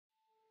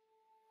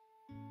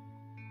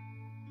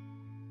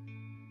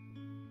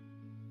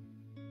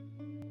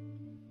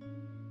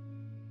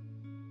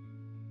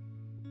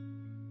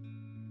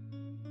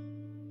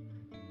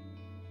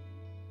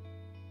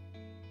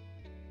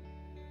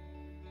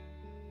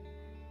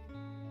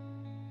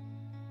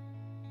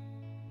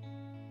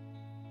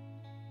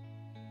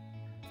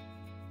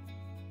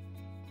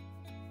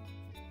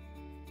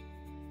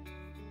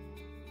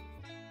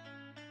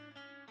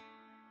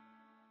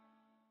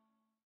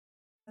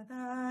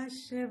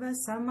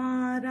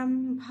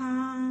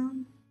सदाशिवसमारम्भाम्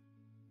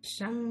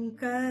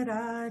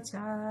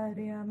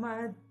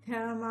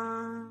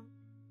शङ्कराचार्यमध्यमाम्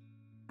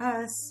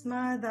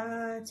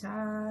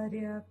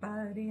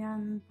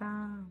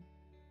अस्मदाचार्यपर्यन्ताम्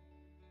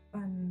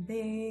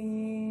वन्दे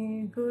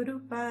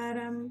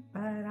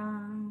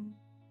गुरुपरम्पराम्।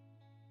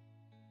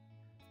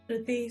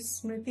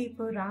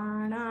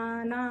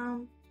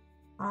 श्रुतिस्मृतिपुराणानाम्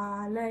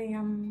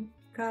आलयम्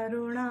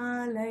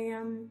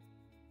करुणालयम्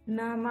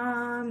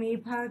नमामि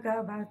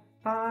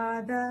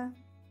भगवत्पाद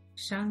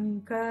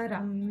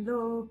शङ्करम्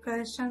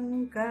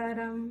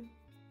लोकशङ्करम्।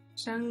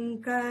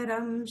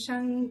 शङ्करम्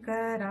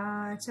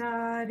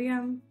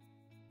शङ्कराचार्यम्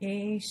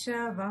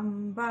केशवम्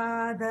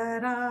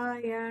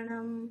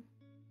बादरायणम्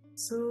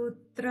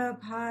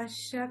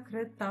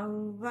सूत्रभाष्यकृतौ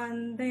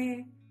वन्दे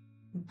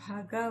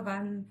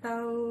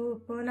भगवन्तौ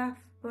पुनः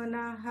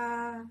पुनः।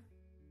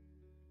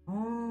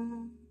 ॐ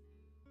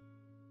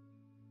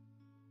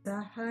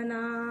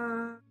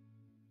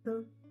सहनातु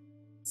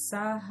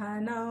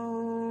सहनौ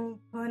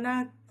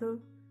भुनक्तु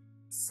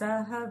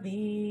सह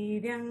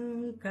वीर्यङ्करवावहै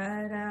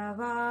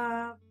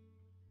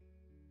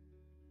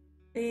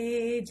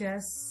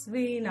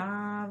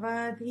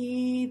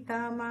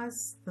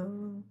तेजस्विनावधीतमस्तु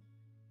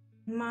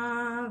मा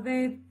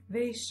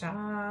विद्विषावहै।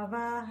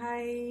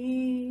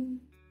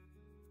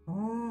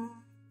 ॐ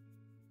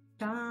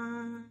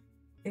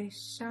शान्ति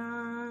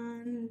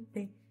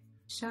शान्ति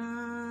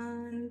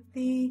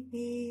शान्तिः।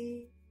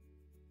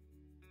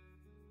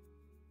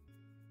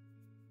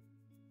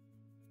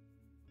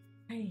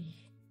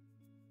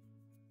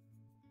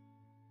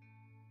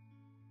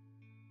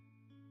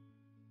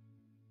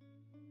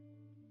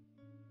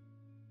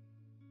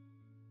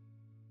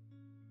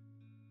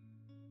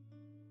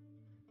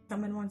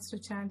 Someone wants to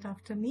chant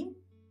after me?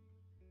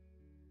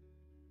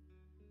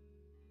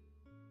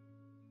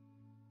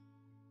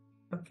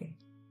 Okay,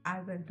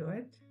 I will do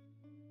it.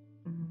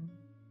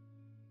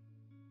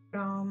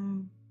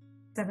 From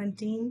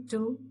 17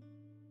 to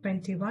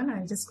 21,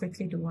 I'll just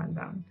quickly do one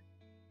round.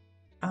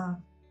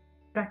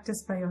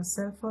 Practice by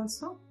yourself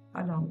also,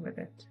 along with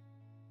it.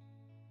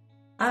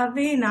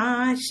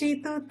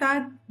 Avinashi tu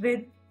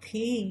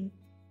tadviddhi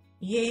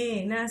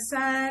yena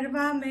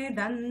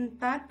sarvamidam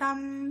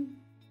tatam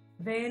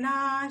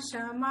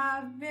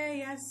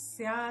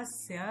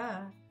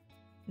vinashamavyyasyasya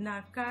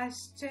na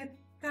kaschit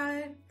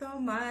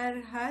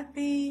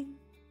kartumarhati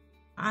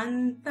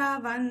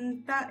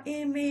antavanta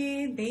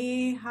ime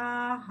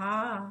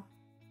dehaha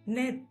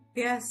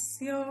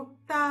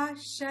nityasyokta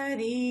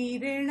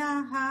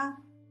sharirinaha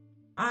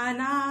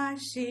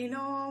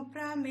anashino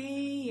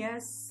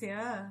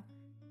prameyasya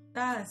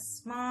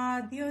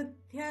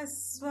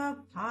tasmadyudhyasva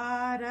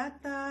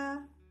bharata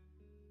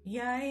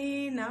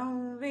yainam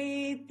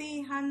veti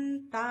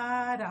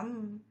hantaram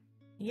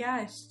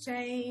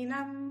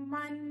yaschainam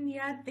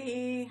manyate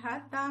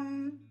hatam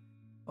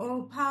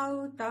ubhau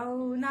tau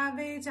na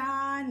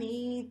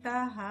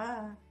vijanitaha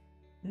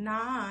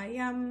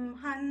nayam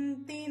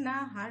hanti na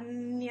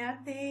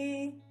hanyate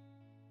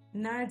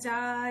na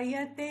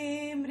jayate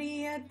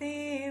mriyate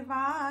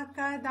va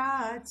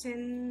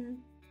kadachin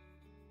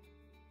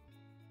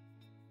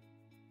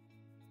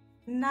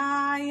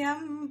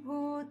nayam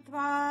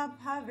bhutva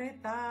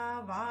bhavita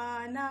va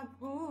na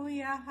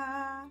bhuyaha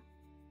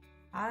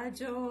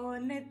ajo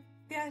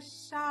nitya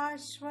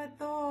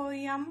shashvato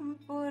yam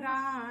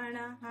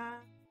puranaha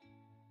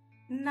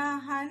na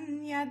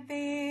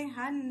hanyate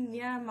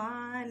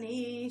hanyamane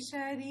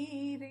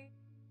sharire.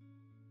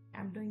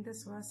 I'm doing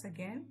this verse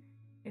again.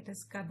 It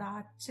is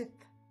kadachit.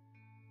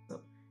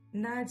 So,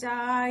 na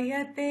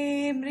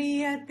jayate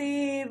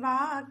mriyate va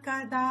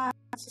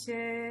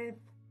kadachit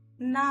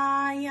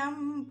nayam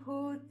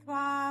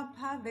bhutva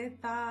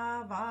bhavita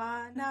va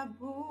na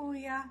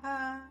bhuyaha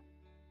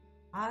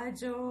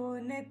ajo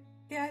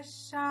nitya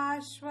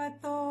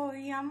shashvato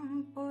yam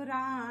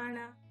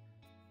purana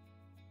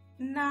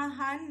na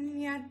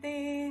hanyate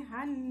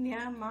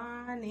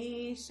hanyamane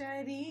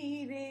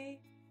sharire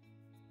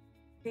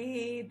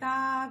veda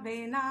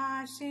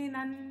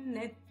vinashinan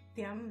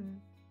nityam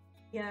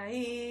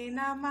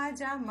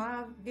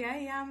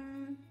yaenamajamavyayam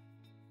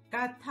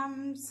katham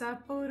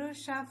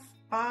sapurushah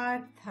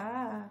partha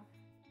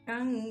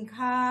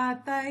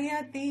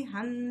kanghatayati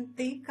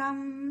hantikam.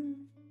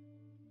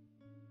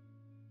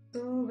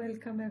 So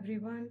welcome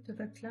everyone to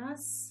the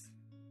class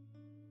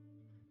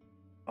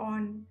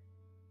on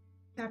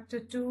chapter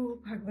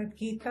 2 Bhagavad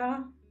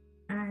Gita,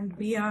 and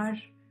we are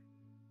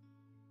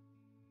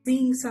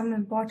seeing some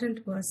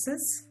important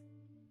verses.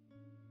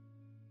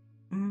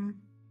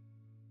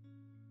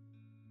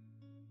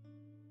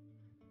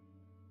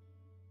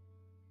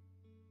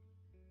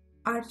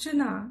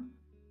 Arjuna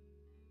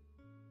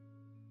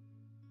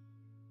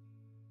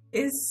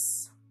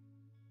is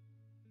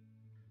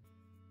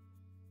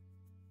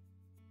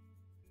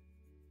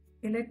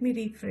let me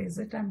rephrase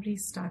it. I'm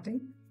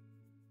restarting.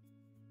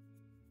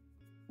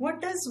 What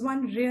does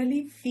one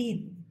really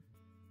feel?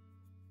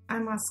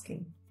 I'm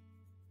asking.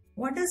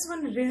 What does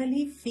one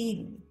really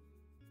feel?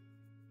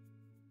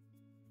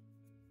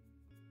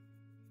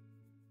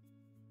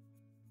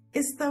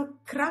 is the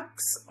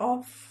crux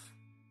of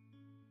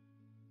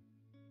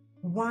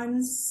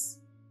one's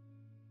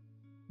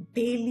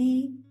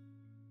daily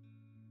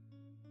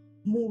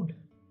mood.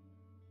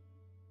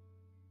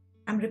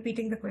 I'm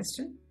repeating the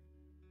question.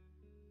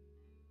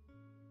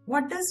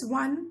 What does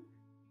one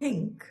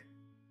think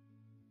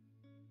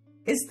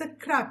is the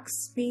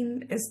crux,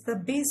 is the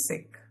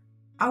basic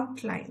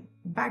outline,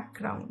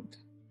 background,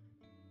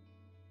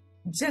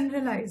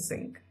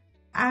 generalizing,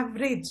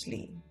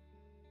 averagely,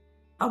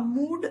 a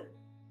mood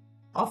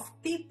of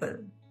people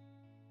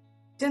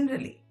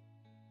generally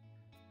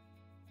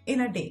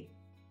in a day?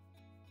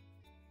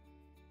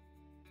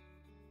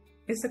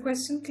 Is the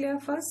question clear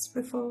first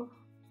before?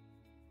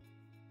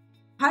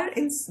 हर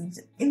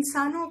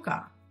इंसानों का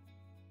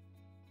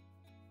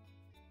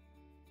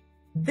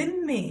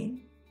दिन में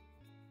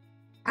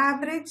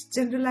average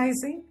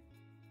generalising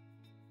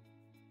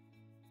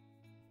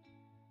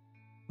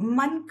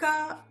मन का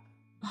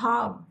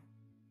भाव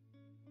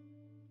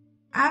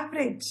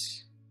average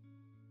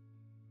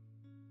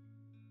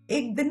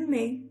एक दिन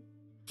में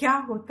क्या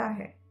होता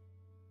है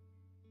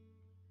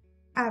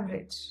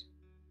average?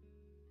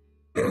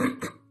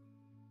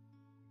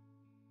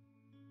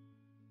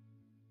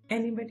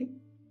 Anybody?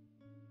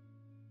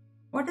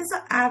 What is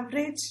the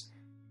average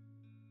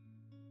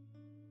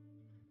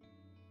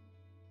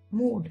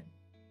mood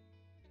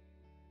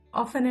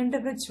of an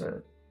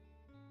individual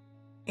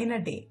in a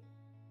day?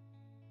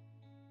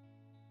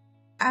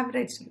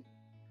 Averagely.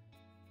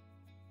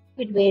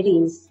 It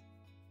varies.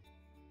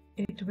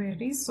 It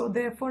varies. So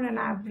therefore an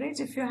average,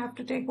 if you have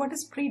to take, what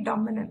is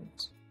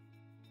predominant?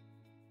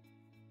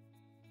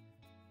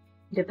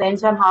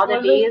 Depends on how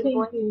the day is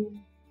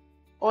going.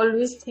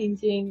 Always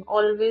thinking,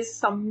 always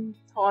some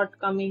thought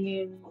coming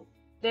in.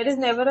 There is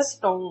never a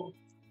stop.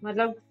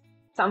 Matlab,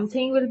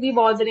 something will be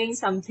bothering,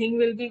 something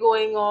will be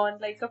going on,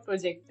 like a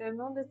projector.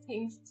 No, the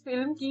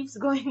film keeps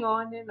going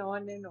on and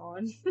on and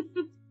on.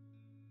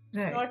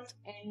 Right. Not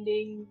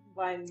ending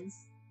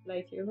once,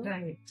 like,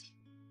 Right.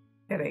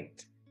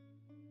 Correct.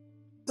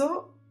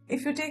 So,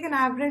 if you take an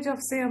average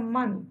of, say, a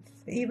month,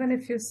 even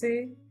if you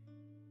say,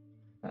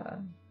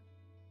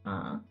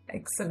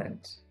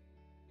 excellent.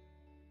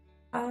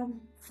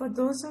 For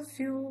those of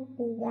you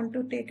who want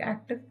to take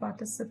active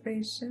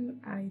participation,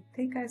 I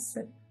think I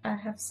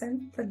have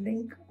sent the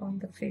link on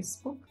the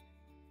Facebook.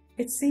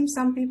 It seems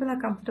some people are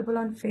comfortable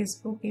on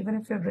Facebook, even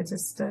if you're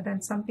registered,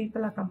 and some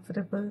people are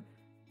comfortable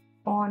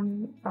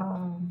on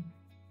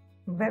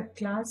web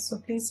class. So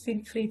please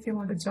feel free if you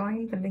want to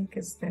join. The link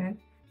is there.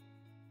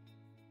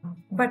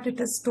 But it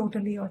is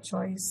totally your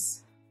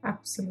choice.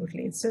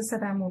 Absolutely. It's just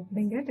that I'm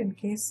opening it in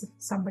case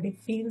somebody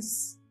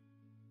feels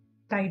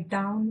tied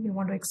down, you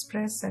want to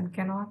express and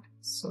cannot.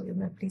 So you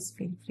may please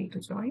feel free to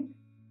join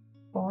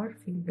or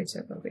feel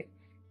whichever way.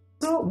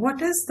 So what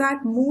is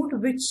that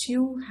mood which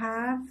you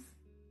have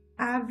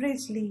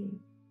averagely?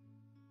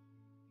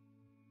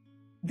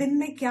 दिन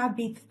में क्या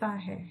बीतता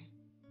है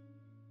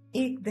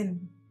एक दिन?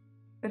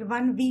 फिर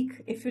 1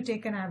 week if you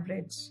take an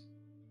average,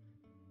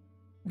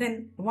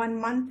 then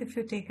 1 month if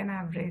you take an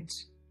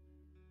average,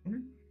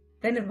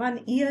 then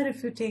 1 year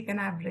if you take an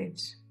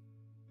average.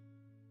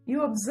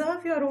 You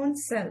observe your own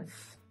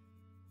self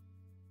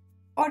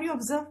or you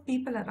observe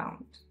people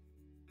around.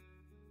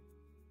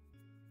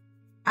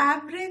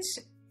 Average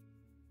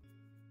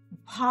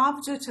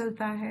भाव जो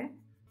चलता है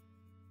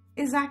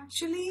is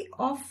actually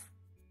of,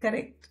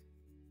 correct,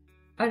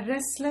 a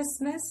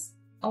restlessness,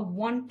 a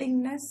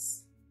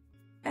wantingness,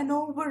 an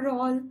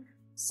overall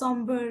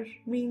somber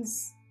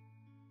means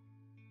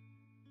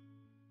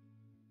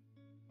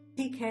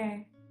ठीक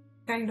है,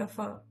 kind of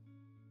a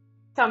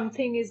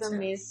something is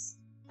amiss.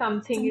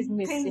 Something is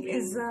missing. Something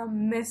is a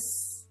miss,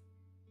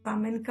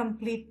 some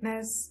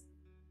incompleteness,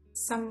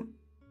 something.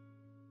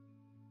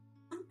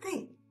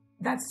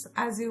 That's,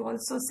 as you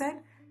also said,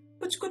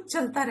 कुछ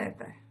चलता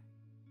रहता है.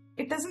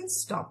 It doesn't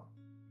stop.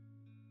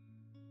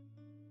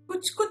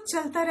 कुछ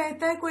चलता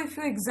रहता है. If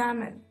you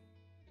examine,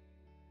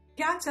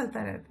 क्या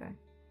चलता रहता है?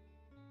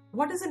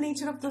 What is the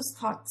nature of those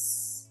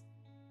thoughts?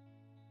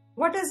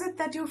 What is it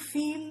that you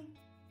feel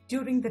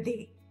during the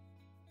day?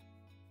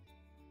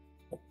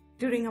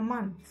 During a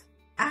month?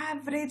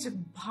 Average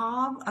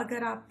भाव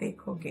अगर आप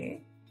देखोगे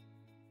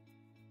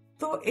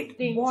तो it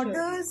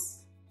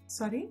borders,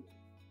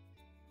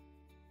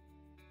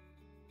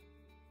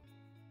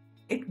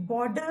 it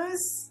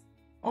borders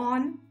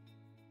on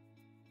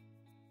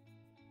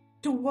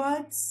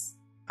towards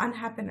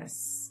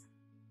unhappiness,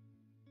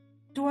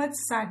 towards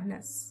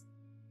sadness,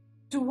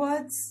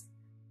 towards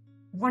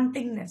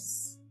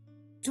wantingness,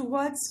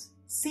 towards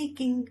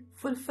seeking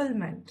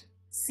fulfillment,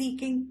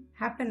 seeking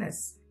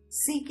happiness,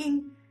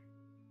 seekingness.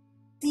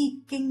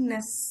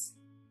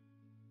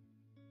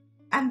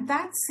 And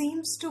that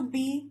seems to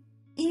be,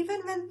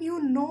 even when you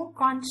know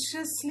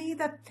consciously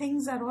that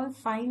things are all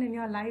fine in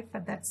your life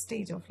at that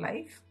stage of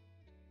life,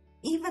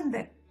 even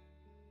then,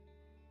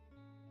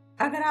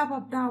 अगर आप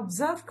अपना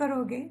observe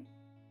करोगे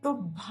तो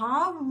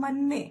भाव मन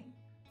में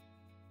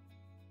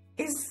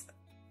is,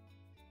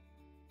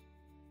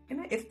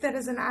 if there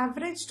is an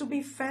average to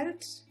be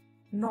felt,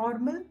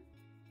 normal,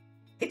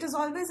 it is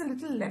always a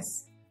little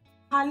less.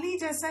 खाली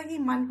जैसा ही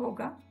मन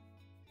होगा,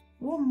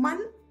 वो मन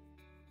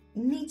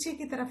नीचे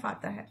की तरफ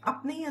आता है,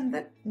 अपने ही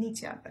अंदर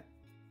नीचे आता है.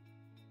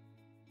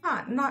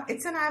 हाँ, not,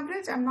 it's an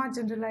average. I'm not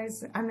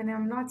generalizing. I mean,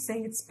 I'm not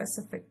saying it's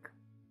specific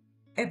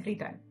every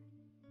time.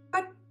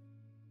 But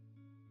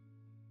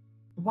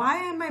why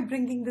am I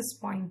bringing this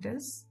point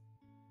is,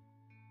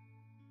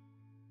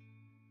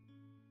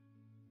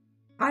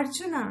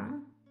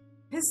 Arjuna,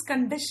 his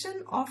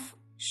condition of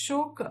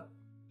Shloka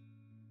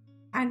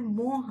and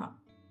Moha,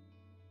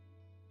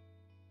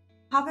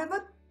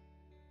 however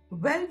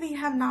well we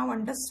have now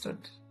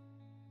understood,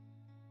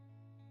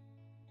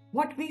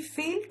 what we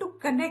fail to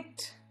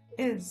connect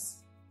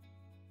is,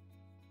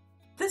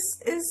 this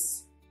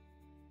is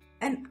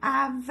an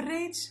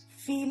average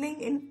feeling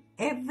in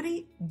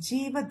every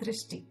Jiva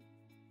Drishti.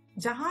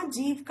 Jahan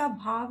Jeev ka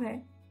bhav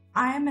hai,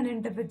 I am an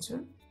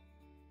individual.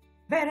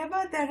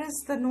 Wherever there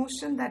is the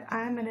notion that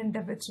I am an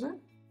individual,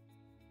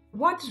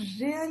 what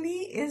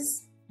really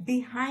is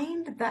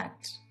behind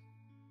that?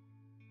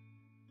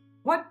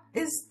 What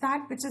is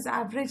that which is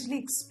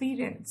averagely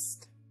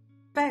experienced,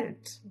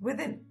 felt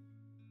within?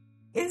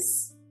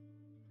 Is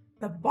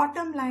the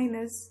bottom line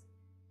is,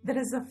 there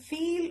is a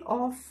feel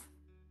of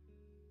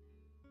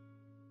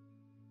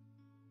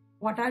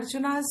what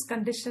Arjuna's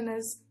condition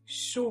is,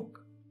 Shloka.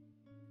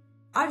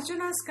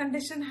 Arjuna's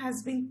condition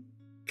has been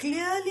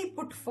clearly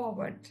put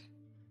forward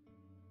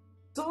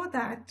so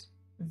that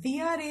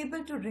we are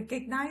able to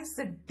recognize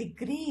the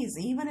degrees,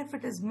 even if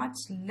it is much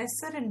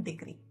lesser in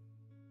degree,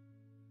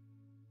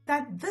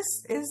 that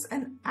this is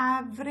an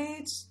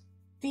average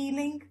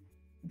feeling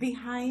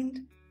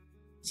behind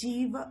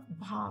Jiva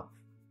Bhav.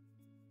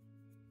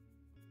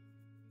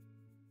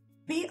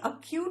 Be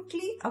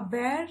acutely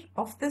aware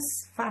of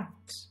this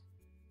fact.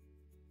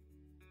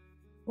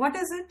 What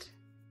is it?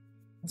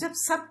 जब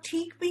सब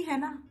ठीक भी है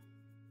ना,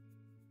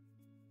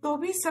 तो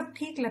भी सब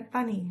ठीक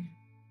लगता नहीं है.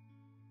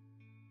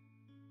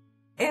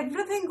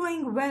 Everything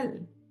going well,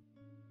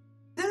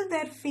 till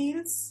there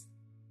feels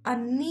a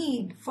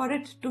need for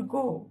it to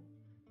go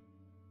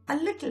a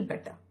little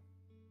better.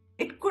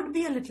 It could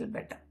be a little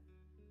better.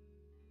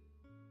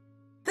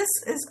 This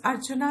is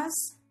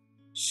Arjuna's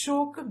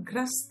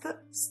शोकग्रस्त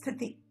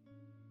स्थिति.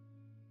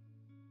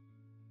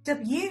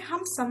 जब ये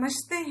हम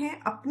समझते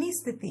हैं अपनी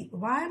स्थिति,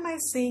 why am I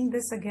saying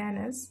this again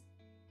is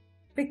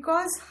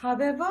because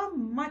however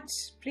much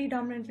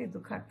predominantly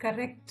dukha,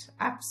 correct,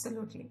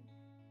 absolutely.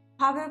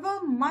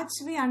 However much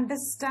we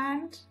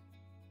understand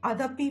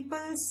other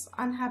people's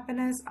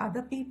unhappiness,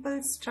 other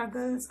people's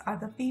struggles,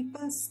 other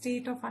people's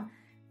state of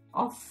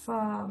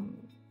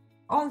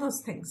all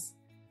those things,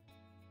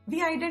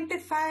 we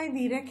identify,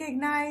 we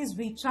recognize,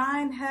 we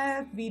try and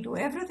help, we do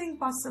everything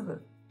possible.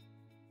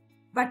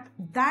 But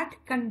that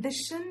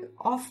condition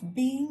of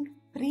being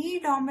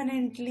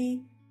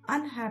predominantly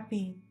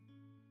unhappy,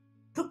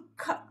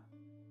 dukkha,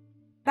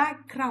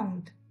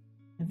 background,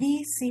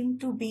 we seem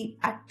to be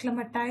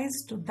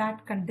acclimatized to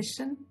that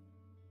condition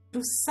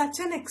to such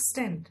an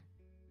extent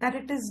that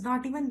it is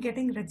not even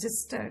getting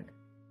registered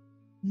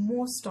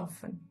most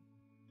often.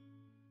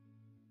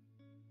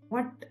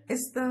 What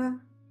is the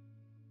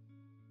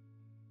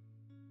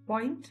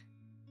point?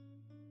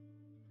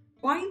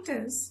 Point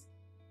is,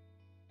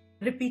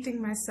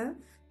 repeating myself,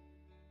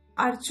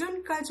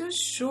 Arjun का जो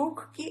शोक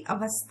की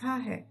अवस्था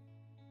है,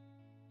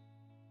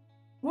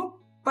 वो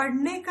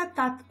पढ़ने का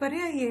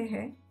तात्पर्य ये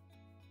है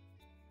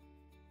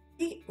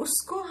कि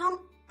उसको हम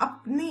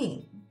अपने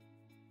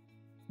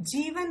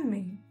जीवन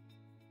में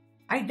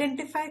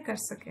आइडेंटिफाई कर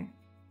सकें.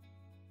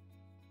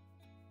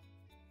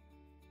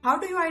 How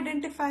do you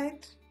identify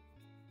it?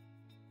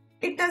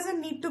 It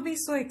doesn't need to be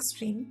so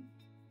extreme.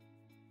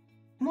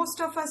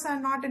 Most of us are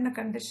not in a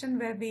condition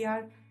where we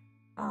are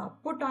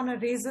put on a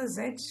razor's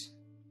edge.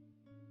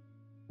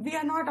 We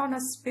are not on a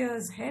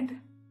spear's head.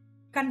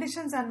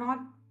 Conditions are not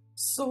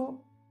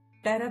so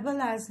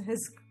terrible as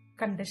his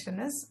condition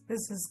is,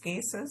 his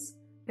case is,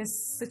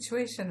 his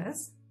situation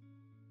is.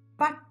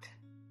 But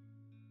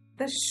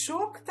the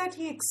shok that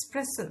he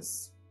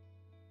expresses,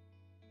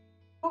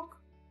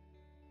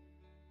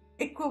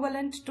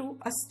 equivalent to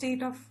a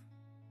state of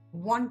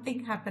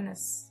wanting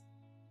happiness,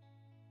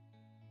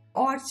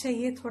 और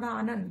चाहिए थोड़ा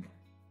आनंद,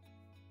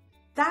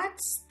 that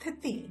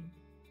sthiti,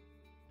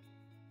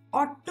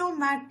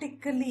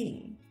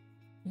 automatically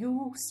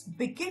you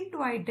begin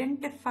to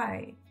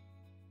identify,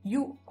 we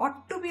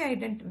ought to be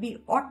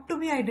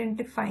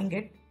identifying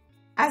it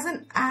as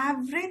an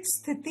average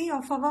sthiti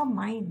of our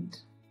mind.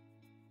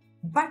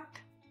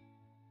 But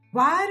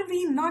why are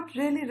we not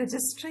really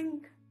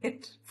registering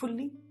it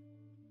fully?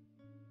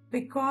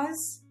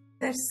 Because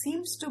there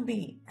seems to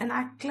be an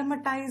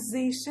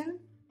acclimatization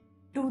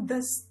to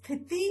the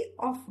sthiti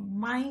of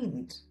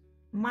mind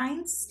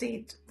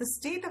state, the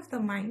state of the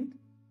mind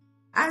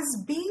as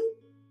being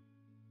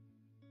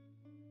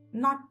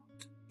not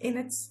in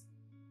its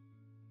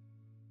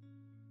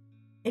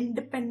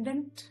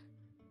independent,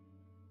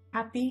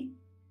 happy,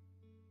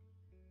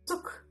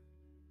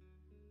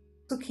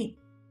 sukhi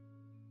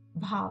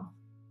bhav.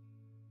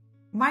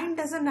 mind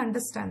doesn't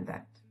understand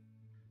that.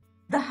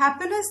 The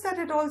happiness that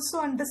it also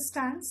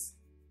understands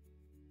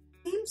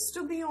seems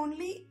to be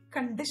only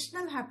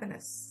conditional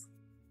happiness.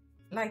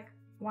 Like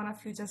one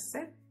of you just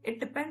said, it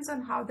depends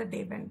on how the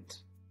day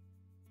went.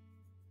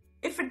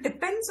 If it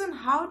depends on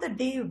how the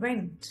day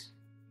went,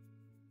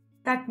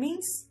 that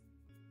means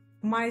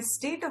my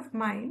state of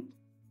mind,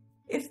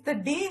 if the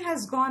day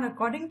has gone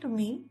according to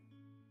me,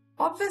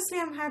 obviously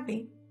I'm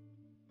happy,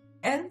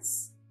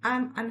 else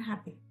I'm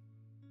unhappy.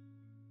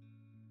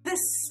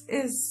 This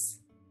is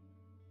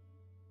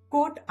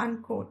quote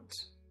unquote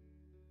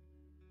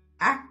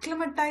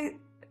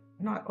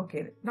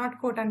not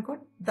quote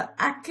unquote, the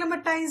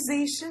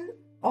acclimatization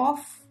of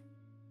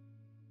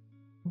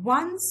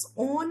one's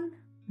own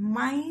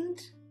mind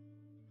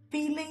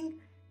feeling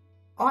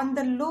on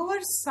the lower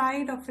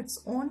side of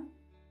its own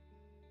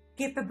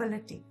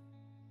capability,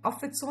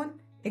 of its own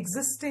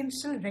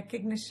existential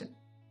recognition,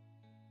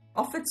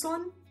 of its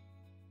own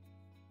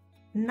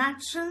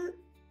natural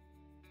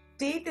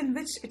state in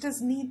which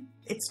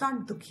it's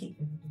not dukhi.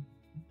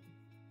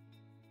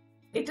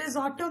 It is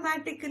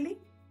automatically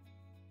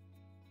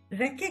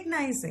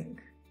recognizing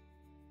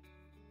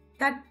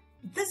that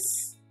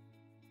this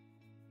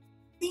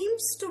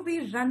seems to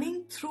be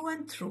running through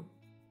and through.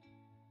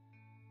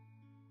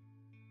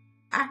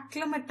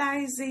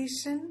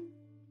 Acclimatization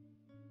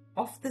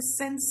of the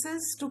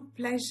senses to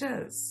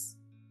pleasures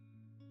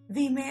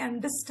we may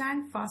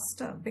understand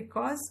faster,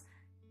 because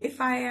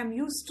if I am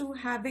used to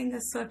having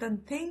a certain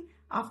thing,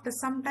 after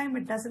some time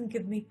it doesn't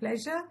give me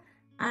pleasure,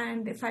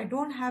 and if I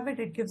don't have it,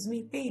 it gives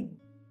me pain.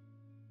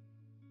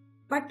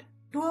 But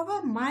to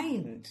our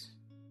mind,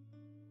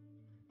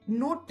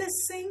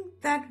 noticing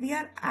that we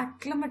are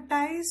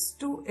acclimatized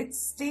to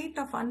its state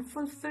of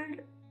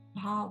unfulfilled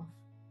bhav,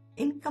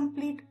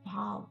 incomplete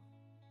bhav,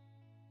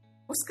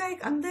 उसका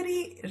एक अंदर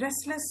ही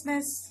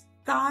restlessness,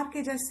 car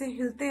के जैसे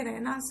हिलते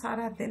रहना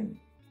सारा दिन,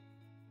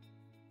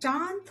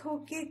 शांत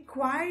होके,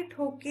 क्वाइट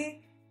होके,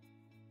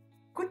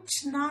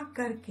 कुछ ना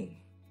करके,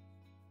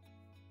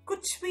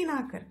 कुछ भी ना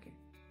करके.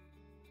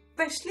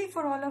 Especially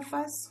for all of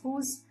us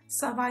whose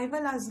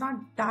survival is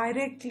not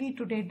directly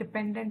today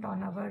dependent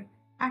on our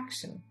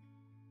action.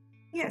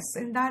 Yes,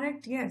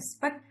 indirect, yes,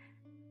 but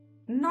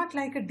not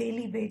like a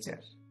daily wager.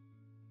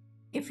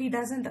 If he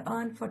doesn't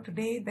earn for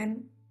today,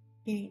 then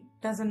he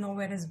doesn't know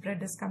where his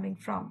bread is coming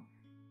from.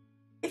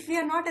 If we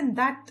are not in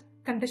that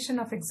condition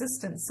of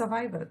existence,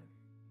 survival,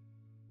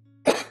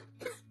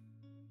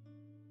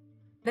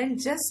 then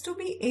just to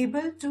be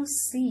able to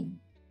see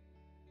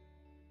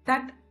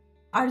that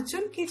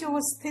Arjun की जो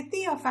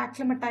स्थिति of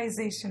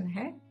acclimatization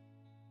है,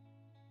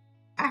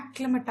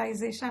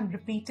 acclimatization, I'm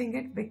repeating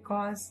it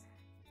because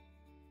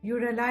you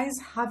realize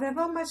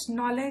however much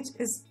knowledge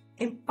is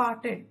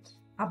imparted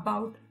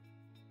about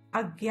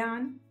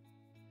agyan,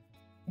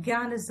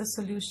 gyan is the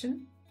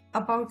solution,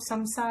 about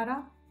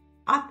samsara,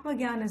 atma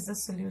gyan is the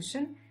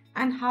solution,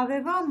 and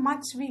however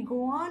much we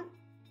go on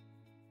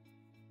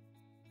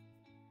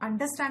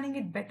understanding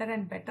it better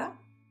and better,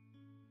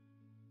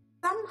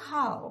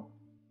 somehow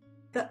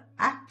the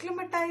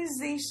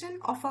acclimatization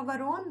of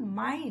our own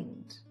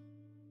mind,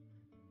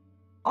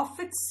 of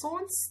its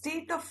own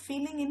state of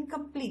feeling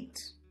incomplete,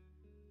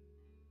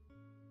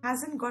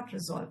 hasn't got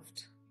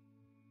resolved.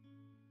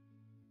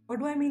 What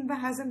do I mean by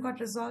hasn't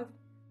got resolved?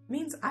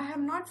 Means I have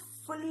not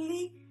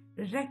fully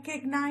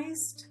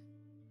recognized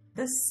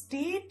the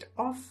state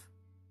of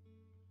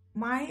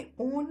my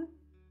own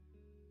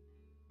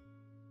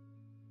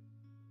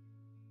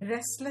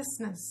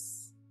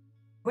restlessness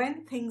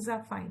when things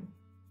are fine.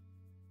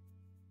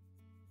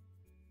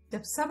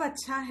 जब सब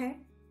अच्छा है,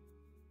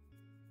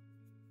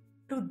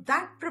 to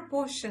that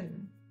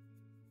proportion,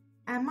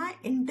 am I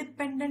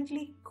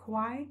independently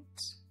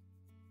quiet,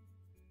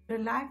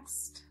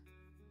 relaxed,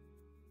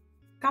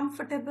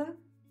 comfortable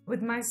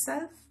with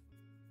myself?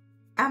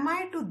 Am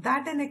I to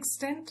that an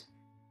extent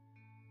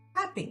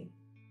happy,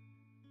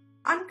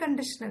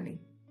 unconditionally,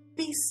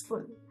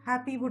 peaceful?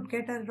 Happy would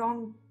get a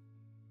wrong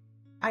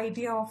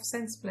idea of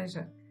sense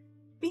pleasure.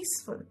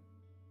 Peaceful,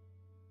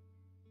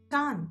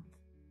 shant.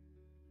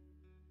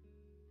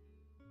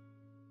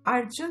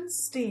 Arjun's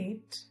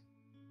state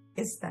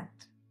is that.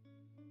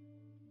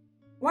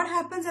 What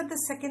happens at the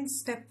second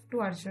step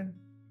to Arjun?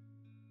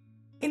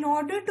 In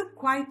order to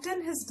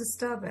quieten his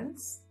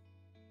disturbance,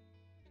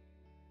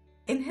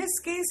 in his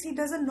case, he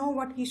doesn't know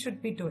what he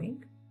should be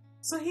doing.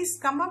 So he's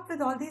come up with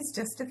all these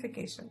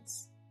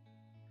justifications.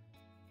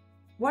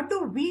 What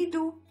do we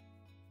do?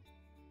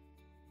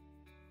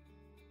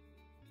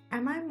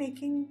 Am I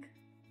making...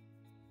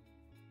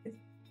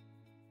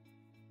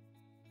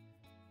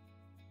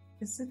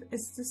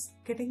 Is this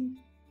getting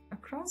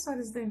across, or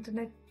is the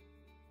internet?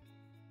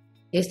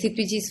 Yes,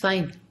 CPG is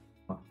fine.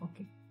 Oh,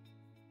 okay.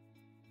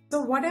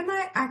 So what am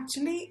I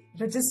actually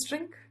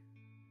registering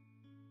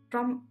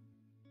from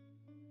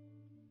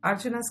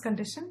Arjuna's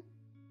condition?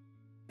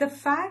 The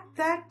fact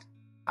that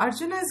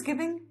Arjuna is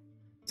giving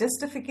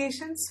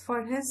justifications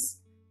for his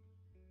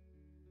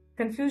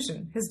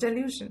confusion, his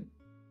delusion.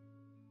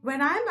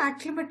 When I am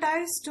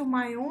acclimatized to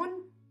my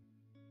own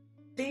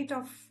state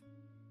of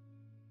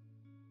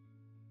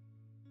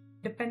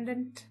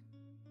dependent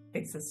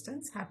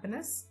existence,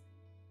 happiness.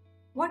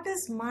 What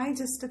is my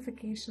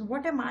justification?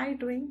 What am I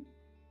doing?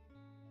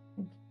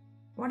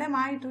 What am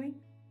I doing?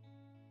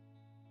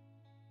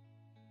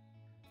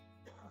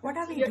 What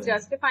are we You're doing?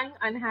 justifying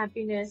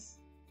unhappiness.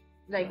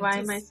 Like, why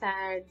am I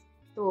sad?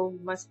 So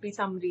must be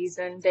some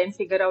reason. Then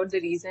figure out the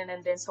reason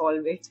and then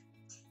solve it.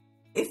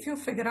 If you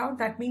figure out,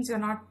 that means you're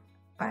not,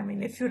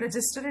 if you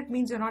register, it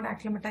means you're not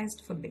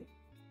acclimatized fully.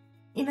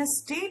 In a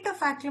state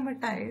of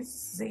acclimatized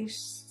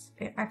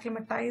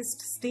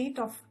state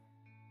of,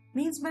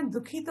 means मैं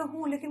दुखी तो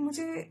हूँ लेकिन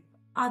मुझे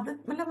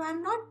आदत, मतलब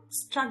I'm not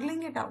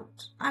struggling it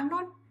out. I'm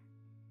not,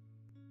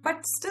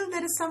 but still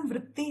there is some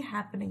vritti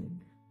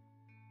happening.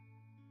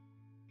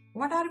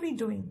 What are we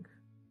doing?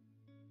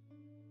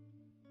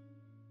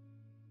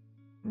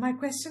 My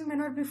question may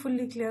not be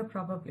fully clear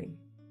probably.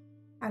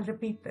 I'll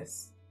repeat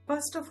this.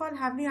 First of all,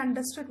 have we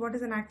understood what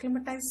is an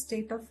acclimatized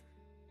state of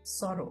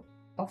sorrow,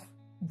 of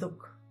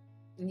dukh?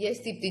 Yes,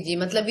 Deepti जी,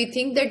 मतलब we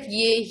think that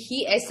ये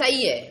ही ऐसा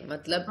ही है,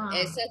 मतलब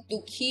ऐसा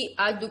दुखी,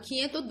 आज दुखी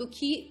है तो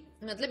दुखी,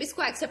 मतलब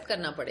इसको एक्सेप्ट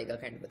करना पड़ेगा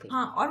kind of thing.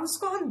 हाँ, और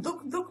उसको हम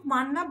दुख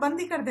मानना बंद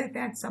ही कर देते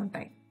हैं at some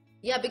time.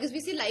 Yeah, because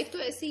we see life तो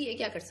ऐसी ही है,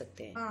 क्या कर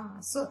सकते हैं?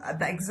 So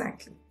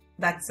exactly,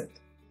 that's it.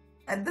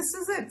 And this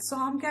is it. So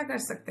हम क्या कर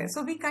सकते हैं?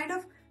 So we kind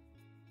of,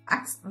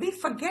 we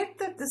forget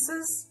that this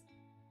is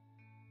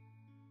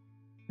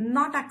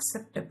not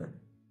acceptable.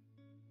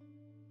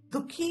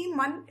 दुखी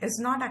मन is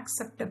not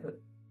acceptable.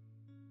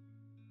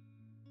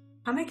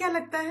 हमें क्या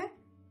लगता है?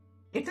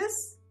 It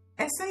is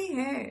ऐसा ही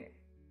है.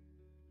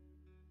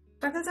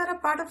 Struggles are a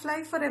part of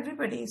life for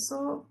everybody.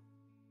 So,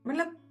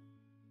 मतलब,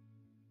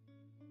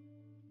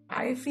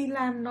 I feel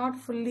I am not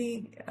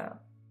fully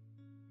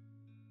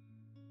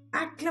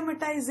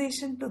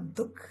acclimatization to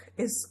dukh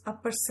is a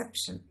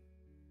perception.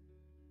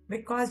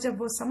 Because जब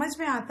वो समझ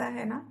में आता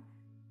है ना,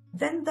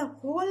 then the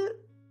whole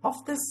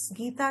of this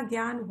Gita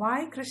Gyan,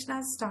 why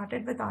Krishna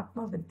started with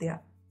Atma Vidya,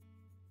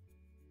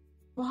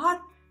 बहुत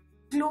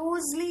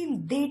closely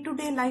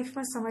day-to-day life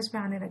में समझ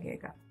में आने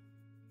लगेगा.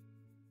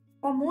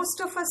 For most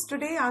of us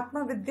today,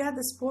 Atma Vidya,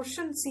 this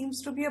portion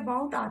seems to be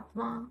about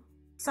Atma.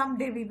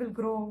 Someday we will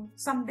grow,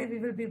 someday we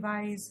will be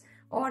wise,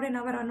 or in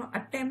our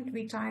attempt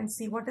we try and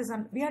see what is,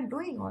 we are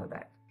doing all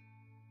that.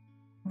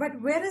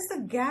 But where is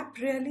the gap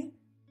really?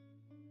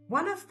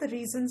 One of the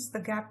reasons the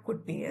gap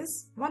could be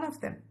is, one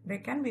of them, there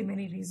can be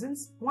many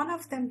reasons, one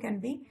of them can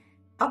be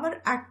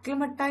our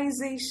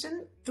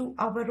acclimatization to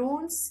our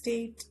own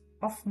state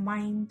of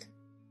mind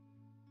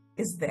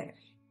is there.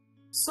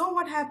 So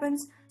what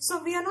happens?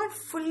 So we are not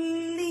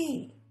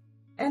fully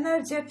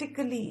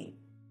energetically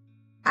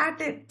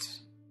at it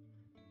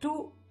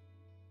to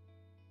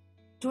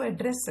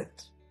address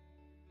it.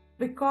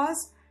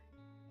 Because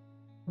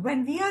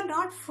when we are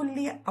not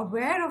fully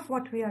aware of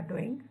what we are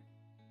doing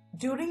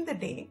during the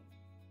day,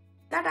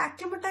 that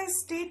acclimatized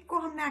state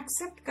ko humne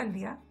accept kar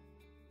liya.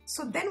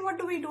 So then what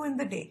do we do in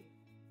the day?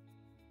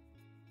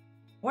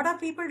 What are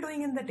people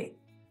doing in the day?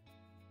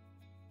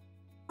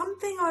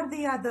 Something or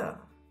the other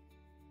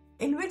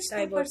in which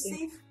they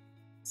perceive,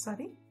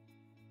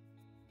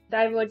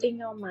 diverting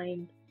your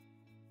mind.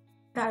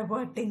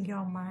 Diverting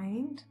your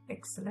mind.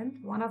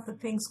 Excellent. One of the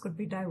things could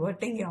be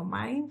diverting your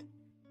mind,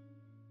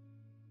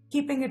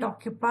 keeping it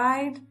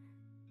occupied,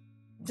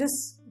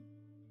 just,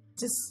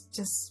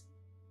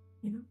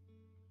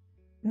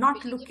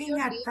 not looking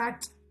at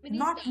that,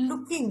 not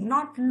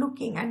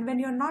looking. And when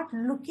you're not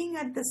looking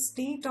at the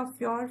state of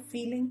your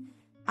feeling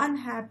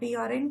unhappy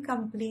or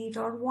incomplete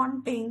or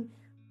wanting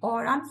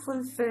or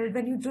unfulfilled,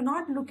 when you do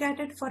not look at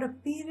it for a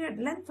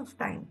length of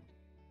time,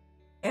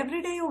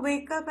 every day you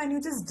wake up and you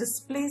just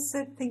displace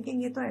it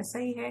thinking ye to aisa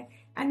hi hai,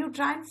 and you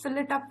try and fill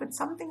it up with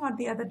something or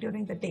the other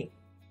during the day,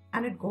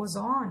 and it goes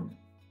on.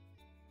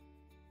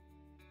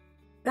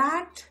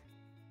 That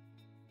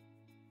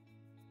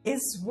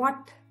is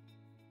what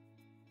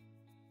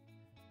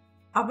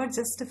our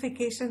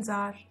justifications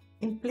are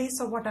in place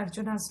of what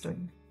Arjuna is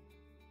doing.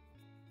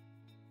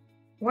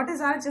 What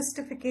is our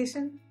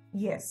justification?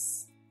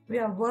 Yes, we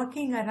are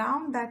working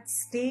around that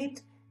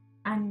state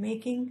and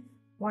making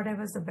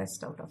whatever is the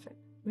best out of it.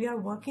 We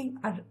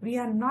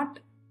are not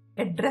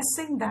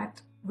addressing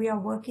that, we are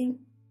working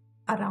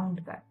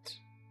around that.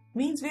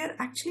 Means we are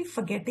actually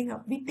forgetting,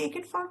 we take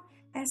it for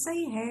aisa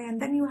hi hai,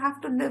 and then you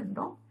have to live,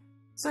 no?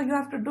 So you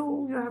have to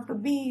do, you have to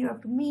be, you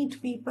have to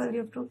meet people, you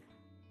have to,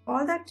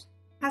 all that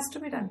has to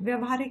be done.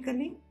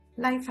 Vyavaharically,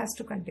 life has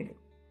to continue.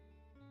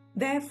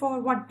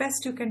 Therefore, what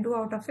best you can do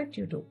out of it,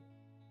 you do.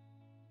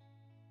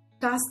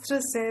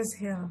 Shastra says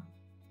here,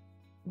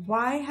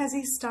 why has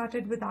he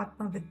started with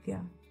Atma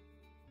Vidya?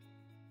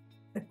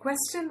 The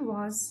question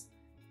was,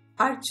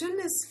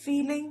 Arjuna is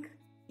feeling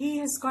he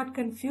has got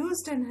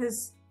confused in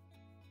his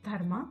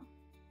dharma,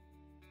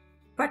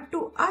 but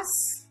to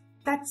us,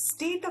 that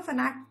state of an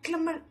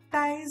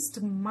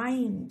acclimatized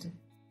mind,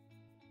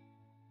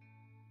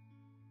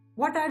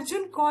 what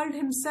Arjuna called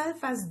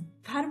himself as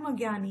Dharma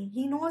Gyani,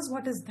 he knows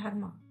what is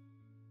Dharma.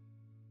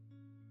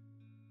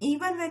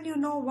 Even when you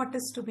know what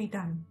is to be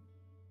done,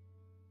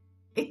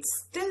 it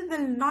still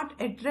will not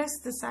address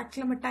this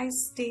acclimatized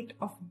state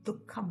of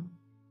dukkham.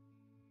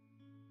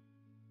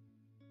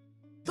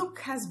 Dukh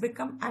has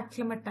become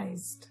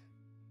acclimatized.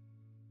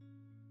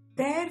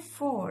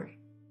 Therefore,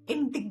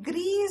 in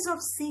degrees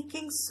of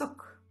seeking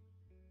sukh,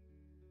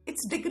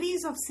 it's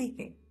degrees of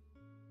seeking,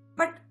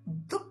 but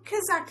dukh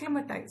is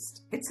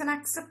acclimatized. It's an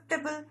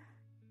acceptable.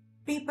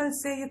 People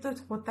say ये तो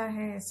होता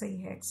है, ऐसा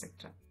ही है,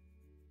 etc.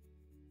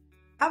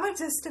 Our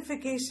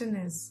justification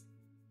is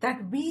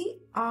that we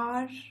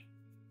are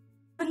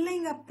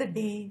filling up the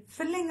day,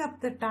 filling up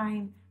the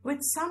time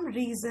with some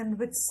reason,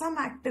 with some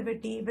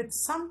activity, with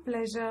some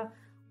pleasure,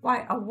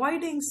 while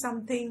avoiding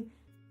something,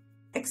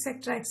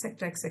 etc.,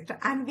 etc., etc.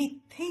 And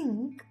we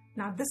think,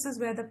 now this is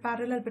where the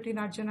parallel between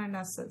Arjuna and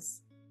us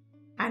is.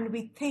 And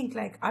we think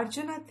like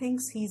Arjuna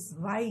thinks he's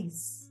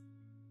wise.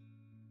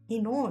 He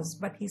knows,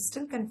 but he's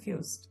still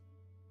confused.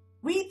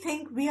 We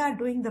think we are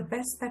doing the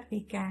best that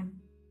we can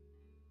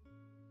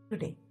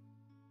today.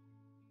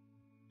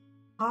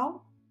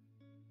 How?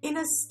 In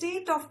a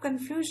state of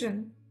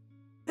confusion,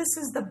 this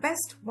is the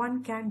best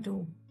one can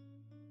do.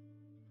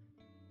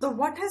 So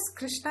what has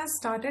Krishna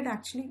started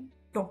actually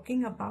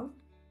talking about?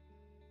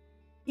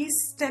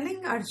 He's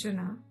telling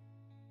Arjuna,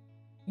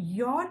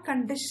 your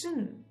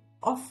condition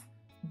of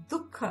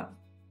dukkha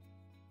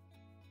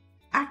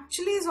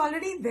actually is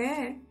already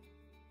there,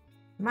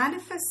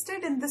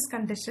 manifested in this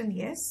condition,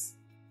 yes,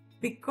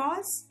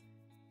 because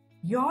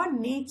your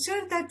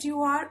nature that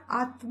you are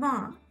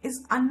Atma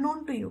is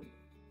unknown to you.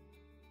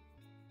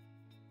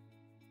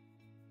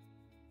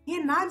 ये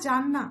ना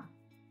जानना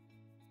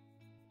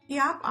कि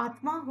आप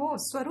आत्मा हो,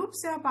 स्वरूप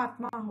से आप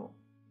आत्मा हो,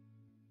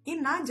 ये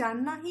ना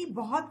जानना ही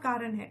बहुत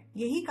कारण है,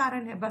 यही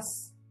कारण है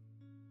बस.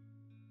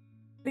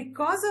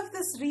 Because of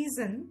this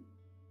reason,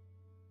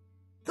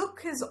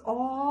 dukh is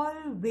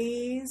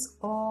always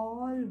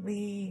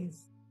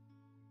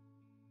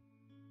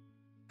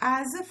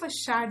as if a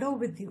shadow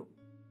with you.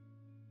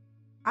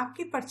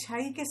 आपकी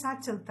परछाई के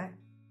साथ चलता है.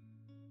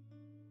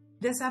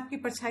 जैसे आपकी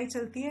परछाई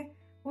चलती है,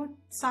 वो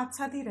साथ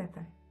साथ ही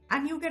रहता है.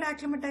 And you get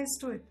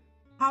acclimatized to it.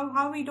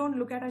 How we don't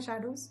look at our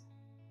shadows?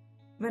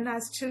 When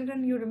as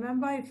children, you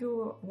remember if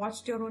you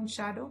watched your own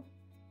shadow?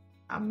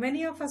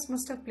 Many of us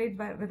must have played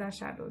with our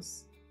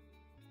shadows.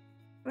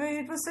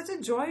 It was such a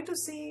joy to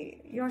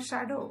see your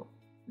shadow.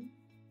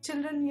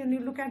 Children, you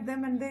look at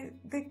them and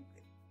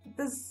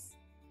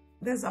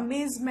there's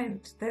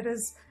amazement, there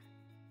is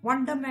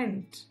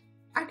wonderment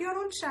at your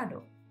own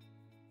shadow.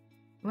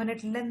 When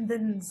it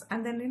lengthens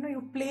and then,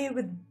 you play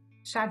with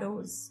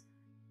shadows.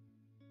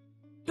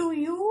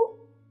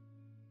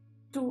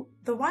 To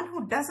the one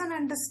who doesn't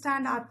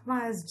understand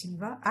Atma as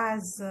Jiva,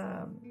 as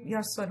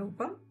your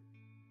Swarupam,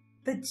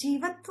 the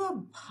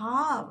Jivatva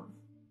Bhav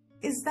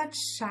is that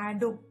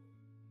shadow.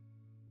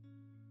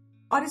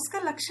 और इसका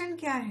लक्षण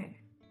क्या है?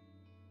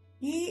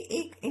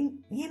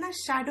 ये ना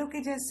shadow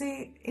के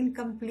जैसे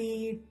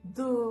incomplete,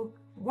 दुख,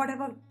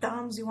 whatever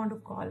terms you want to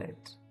call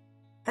it.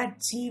 That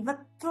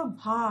Jivatva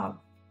Bhav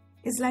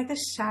is like a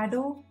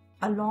shadow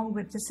along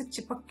with, जैसे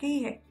चिपक के ही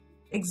है.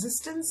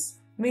 Existence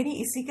मेरी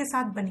इसी के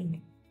साथ बनी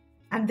है.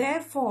 And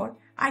therefore,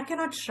 I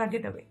cannot shrug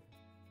it away.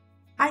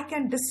 I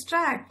can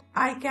distract,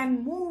 I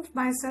can move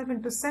myself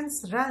into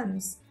sense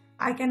realms,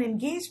 I can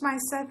engage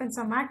myself in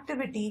some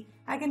activity,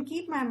 I can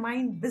keep my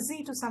mind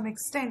busy to some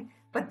extent,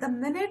 but the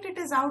minute it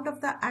is out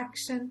of the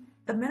action,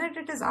 the minute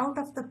it is out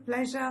of the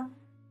pleasure,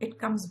 it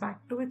comes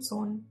back to its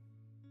own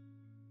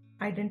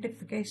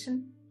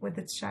identification with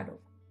its shadow.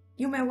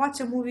 You may watch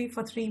a movie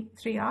for three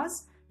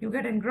hours, you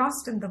get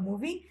engrossed in the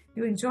movie,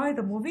 you enjoy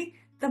the movie.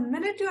 The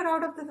minute you're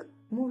out of the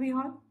movie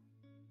hall,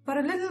 for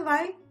a little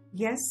while,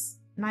 yes,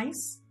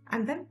 nice,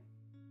 and then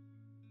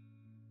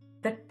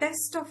the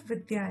test of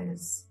Vidya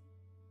is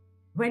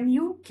when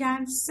you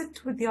can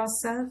sit with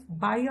yourself,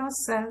 by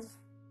yourself,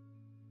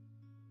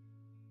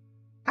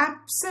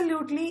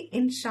 absolutely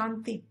in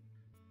Shanti,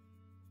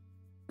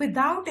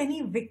 without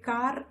any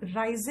vikar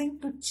rising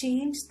to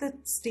change the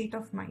state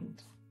of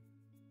mind.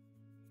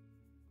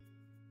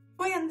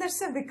 कोई अंदर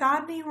से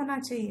विकार नहीं होना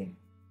चाहिए.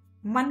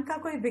 मन का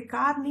कोई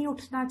विकार नहीं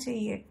उठना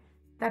चाहिए.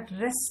 That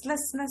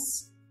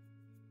restlessness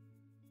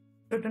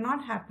should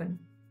not happen.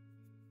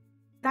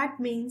 That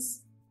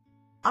means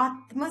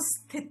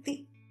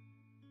Atmasthiti.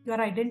 You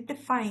are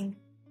identifying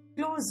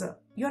closer.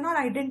 You are not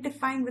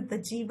identifying with the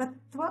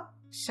Jivatva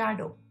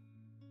shadow.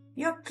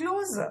 You are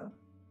closer.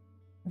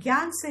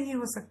 ज्ञान से ही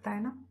हो सकता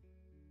है ना.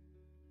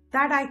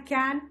 That I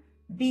can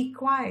be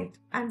quiet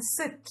and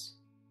sit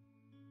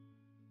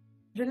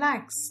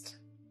relaxed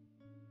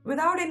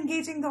without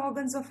engaging the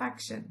organs of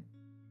action,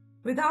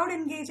 without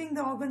engaging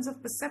the organs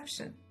of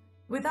perception,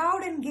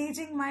 without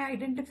engaging my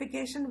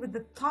identification with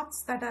the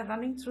thoughts that are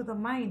running through the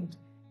mind.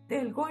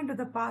 They'll go into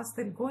the past,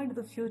 they'll go into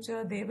the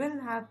future, they will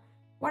have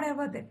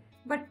whatever they,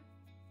 but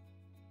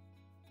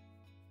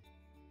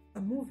a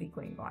movie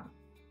going on.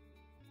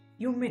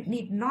 You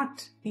need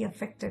not be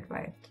affected by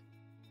it.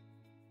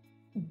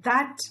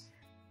 That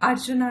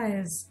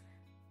Arjuna is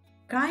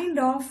kind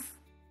of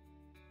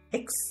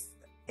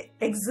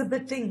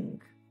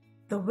exhibiting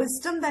the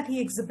wisdom that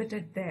he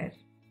exhibited there.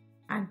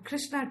 And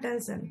Krishna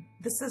tells him,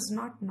 this is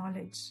not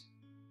knowledge.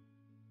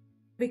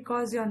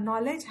 Because your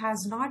knowledge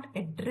has not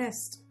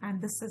addressed,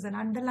 and this is an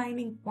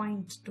underlining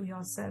point to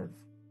yourself.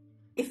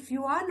 If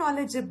you are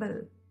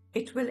knowledgeable,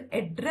 it will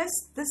address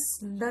this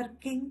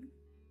lurking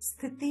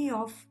sthiti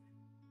of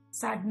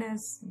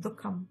sadness,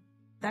 dukkham,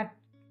 that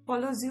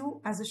follows you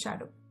as a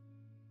shadow.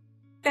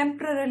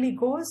 Temporarily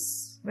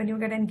goes when you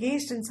get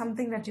engaged in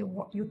something that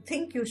you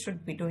think you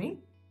should be doing,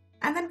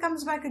 and then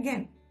comes back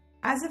again,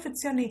 as if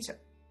it's your nature.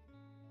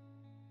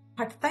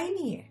 हटता ही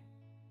नहीं है.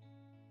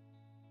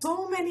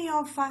 So many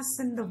of us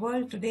in the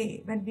world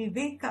today, when we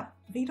wake up,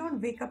 we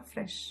don't wake up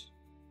fresh.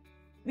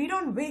 We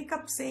don't wake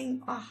up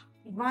saying,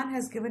 Bhagwan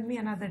has given me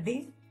another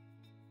day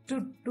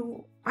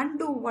to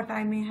undo what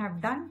I may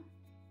have done,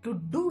 to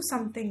do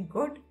something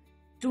good,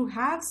 to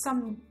have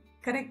some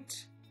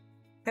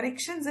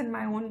corrections in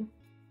my own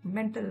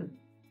mental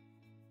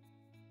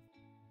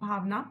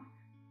bhavna,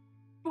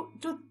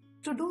 to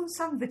do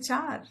some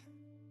vichar,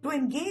 to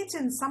engage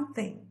in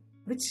something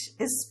which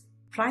is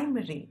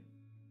primary,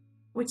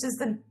 which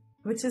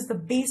is the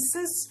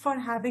basis for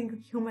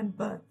having human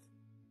birth.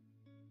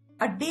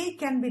 A day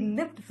can be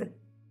lived with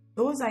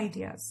those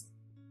ideas.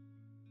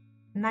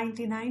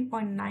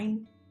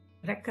 99.9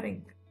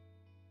 recurring.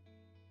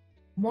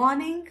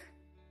 Morning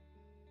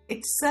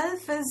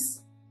itself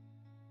is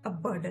a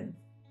burden.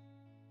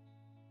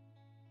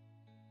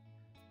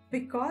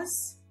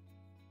 Because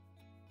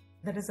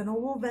there is an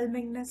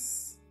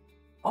overwhelmingness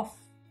of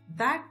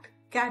that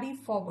carry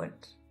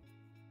forward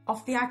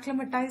of the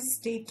acclimatized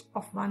state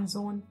of one's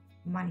own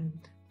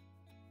mind.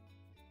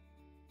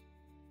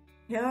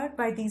 Here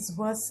by these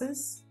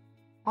verses,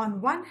 on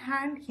one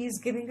hand, he is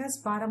giving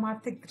us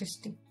Paramarthik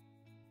Drishti.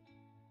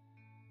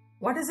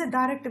 What is a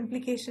direct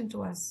implication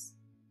to us?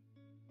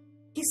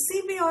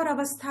 किसी भी और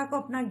अवस्था को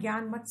अपना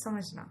ज्ञान मत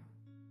समझना.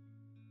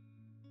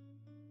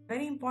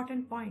 Very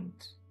important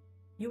point.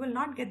 You will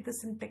not get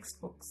this in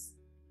textbooks.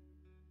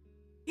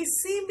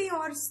 किसी भी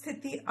और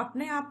स्थिति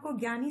अपने आप को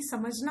ज्ञानी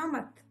समझना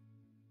मत.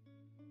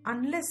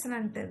 Unless and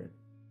until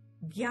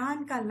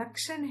ज्ञान का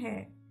लक्षण है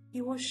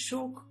कि वो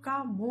शोक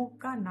का मोह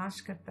का नाश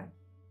करता है.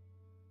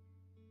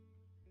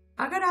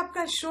 अगर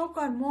आपका शोक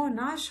और मोह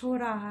नाश हो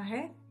रहा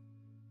है,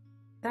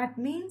 that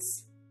means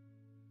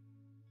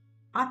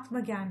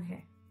आत्मज्ञान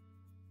है.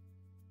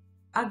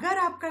 अगर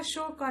आपका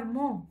शोक और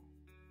मोह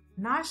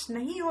नाश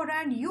नहीं हो रहा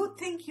है and you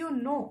think you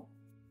know,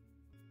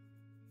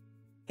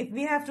 if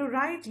we have to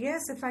write,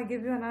 yes, if I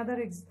give you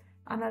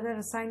another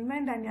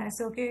assignment and I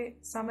say, okay,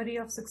 summary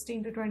of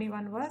 16 to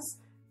 21 verse,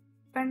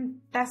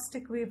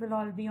 fantastic, we will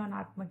all be on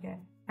Atmagyan.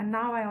 And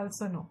now I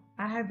also know,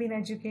 I have been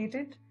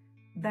educated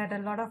that a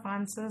lot of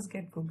answers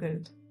get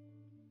Googled.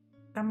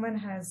 Someone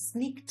has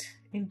sneaked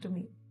into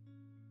me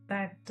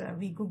that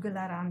we Google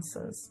our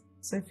answers.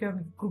 So if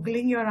you're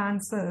Googling your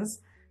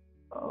answers,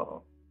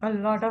 a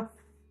lot of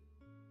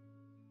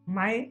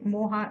my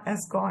moha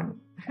has gone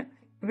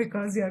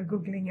because you're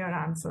Googling your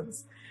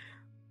answers.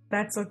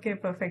 That's okay,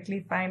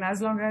 perfectly fine,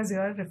 as long as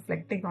you're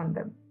reflecting on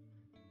them.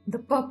 The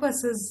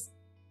purpose is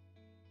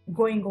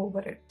going over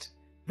it.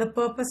 The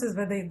purpose is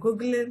whether you're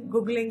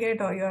Googling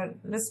it or you're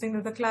listening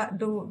to the class,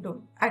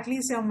 at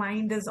least your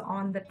mind is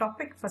on the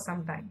topic for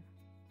some time.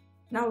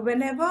 Now,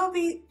 whenever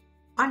we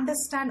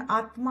understand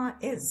Atma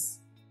is,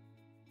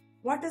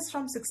 what is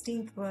from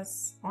 16th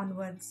verse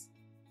onwards?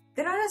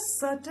 There are a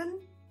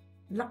certain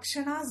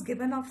lakshanas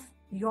given of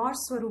your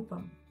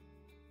swarupam.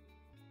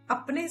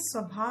 अपने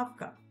स्वभाव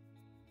का,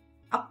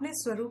 अपने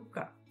स्वरूप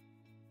का.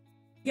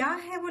 क्या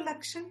है वो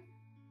लक्षण?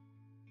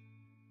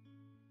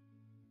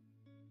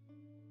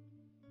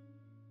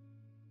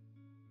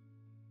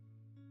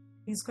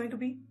 He's going to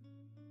be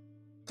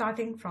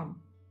starting from,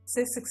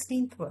 say,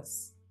 16th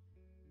verse.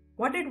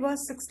 What did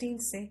verse 16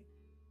 say?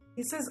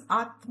 He says,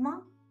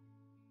 आत्मा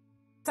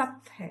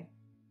सत है.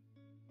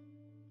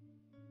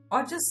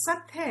 और जो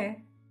सत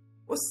है,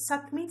 उस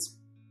सत means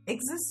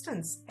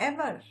existence,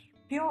 ever,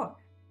 pure.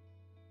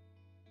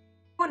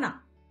 होना.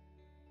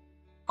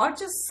 और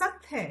जो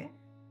सत है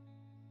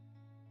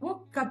वो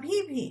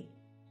कभी भी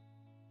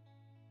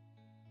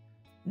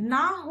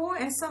ना हो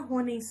ऐसा हो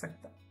नहीं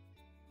सकता.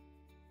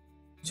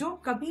 जो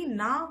कभी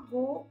ना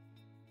हो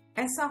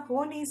ऐसा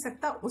हो नहीं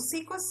सकता,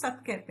 उसी को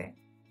सत कहते हैं.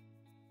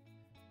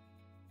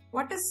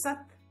 What is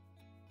सत?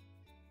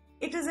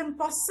 It is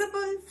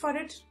impossible for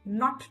it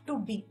not to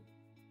be.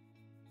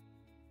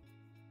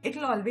 It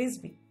will always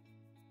be.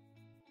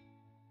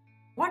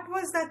 What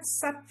was that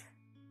sat?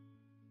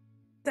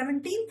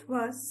 17th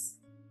verse,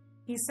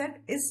 he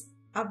said, is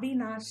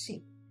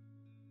Avinashi.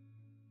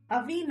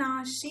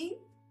 Avinashi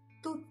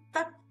tu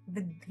tat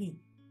vidhi.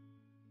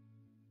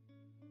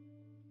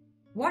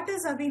 What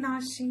is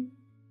Avinashi?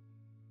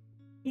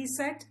 He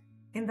said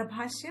in the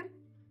Bhashyam,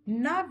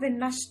 na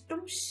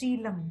vinashtum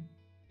Sheelam,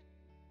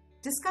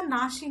 जिसका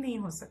नाश ही नहीं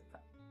हो सकता,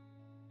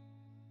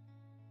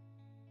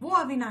 वो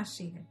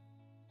अविनाशी है.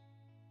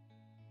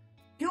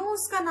 क्यों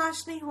उसका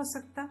नाश नहीं हो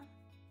सकता?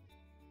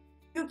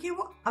 क्योंकि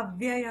वो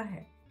अव्यय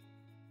है.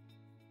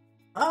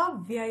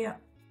 अव्यय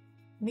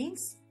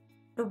means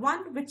the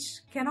one which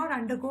cannot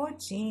undergo a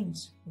change.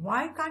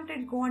 Why can't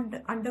it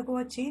undergo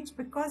a change?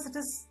 Because it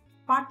is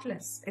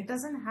partless. It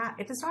is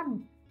not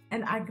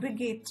an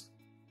aggregate.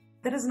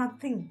 There is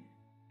nothing.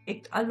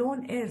 It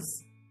alone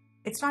is.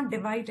 It's not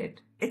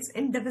divided. It's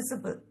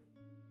indivisible.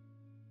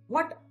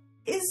 What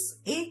is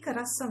ek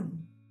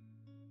rasam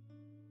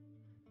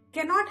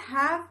cannot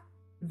have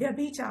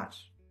vyabhichar.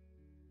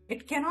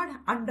 It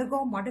cannot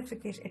undergo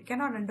modification. It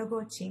cannot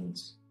undergo change.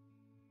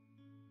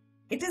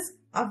 It is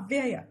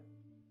avyaya.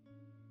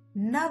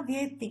 Na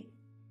vyeti.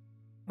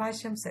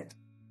 Bhashyam said.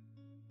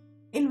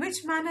 In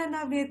which manner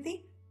na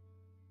vyeti?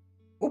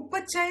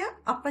 Upachaya,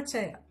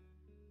 apachaya.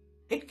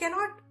 It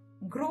cannot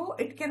grow,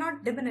 it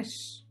cannot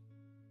diminish.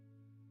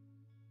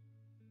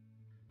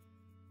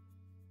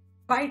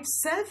 By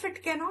itself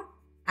it cannot,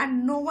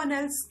 and no one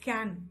else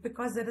can,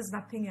 because there is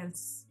nothing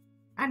else.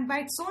 And by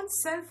its own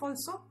self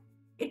also,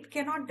 it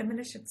cannot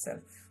diminish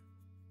itself.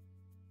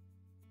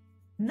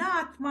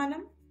 Na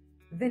atmanam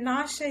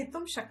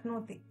vinashaitum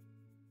shaknoti.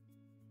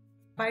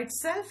 By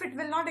itself it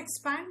will not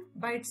expand,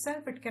 by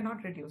itself it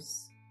cannot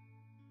reduce.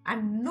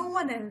 And no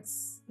one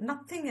else,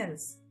 nothing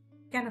else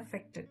can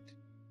affect it.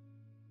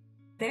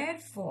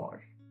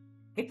 Therefore,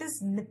 it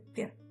is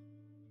nitya.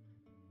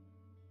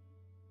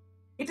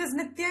 It is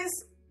nitya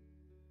is,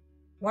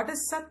 what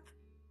is sat?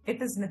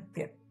 It is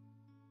nitya.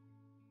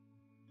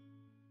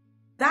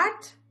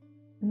 That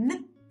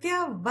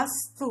nitya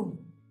vastu,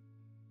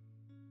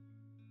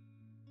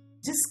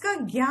 जिसका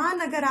ज्ञान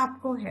अगर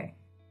आपको है,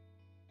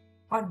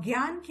 और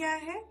ज्ञान क्या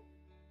है?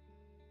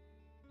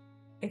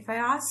 If I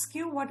ask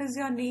you what is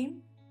your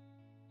name,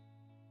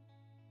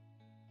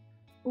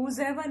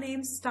 whosever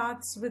name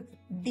starts with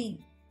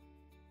D,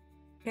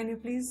 can you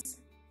please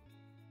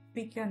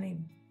speak your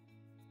name?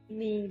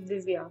 Me,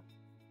 Divya.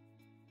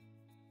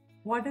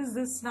 What is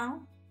this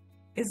now?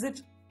 Is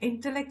it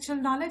intellectual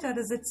knowledge or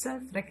is it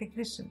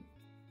self-recognition?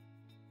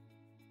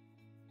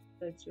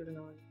 Intellectual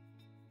knowledge.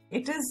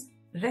 It is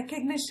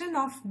recognition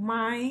of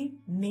my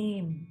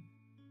name.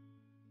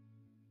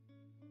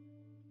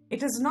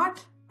 It is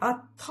not a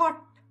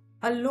thought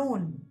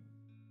alone.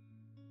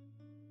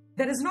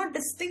 There is no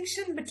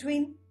distinction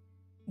between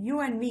you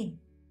and me.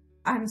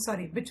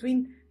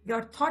 Between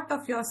your thought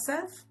of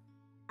yourself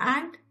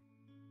and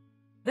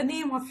the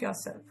name of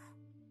yourself.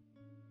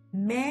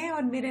 मैं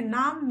और मेरे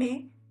नाम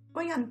में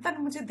कोई अंतर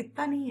मुझे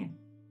दिखता नहीं है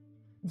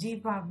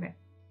जीव भाव में.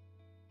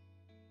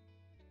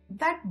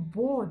 That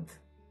bodh,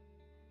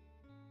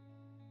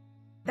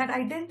 that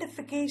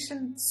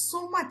identification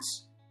so much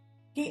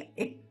कि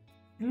it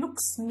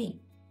looks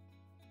me.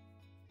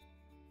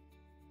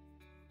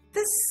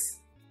 This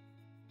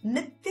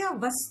नित्य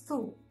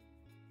वस्तु,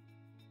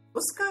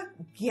 उसका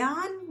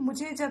ज्ञान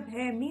मुझे जब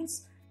है,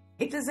 means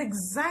it is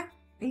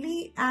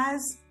exactly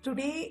as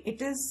today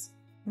it is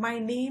my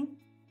name,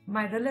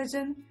 my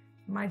religion,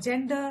 my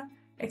gender,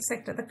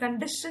 etc. The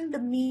conditioned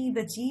me,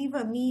 the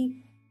jiva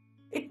me,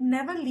 it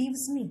never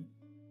leaves me.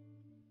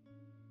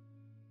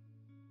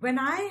 When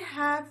I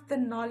have the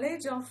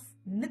knowledge of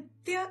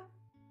nitya,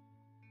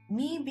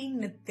 me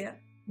being nitya,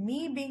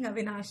 me being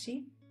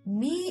avinashi,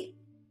 me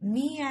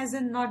as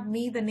in not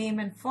me, the name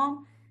and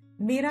form,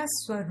 मेरा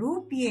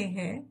स्वरूप ये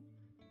है,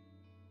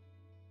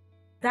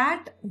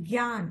 that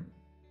ज्ञान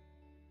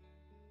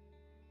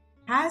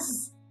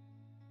has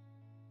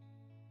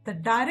the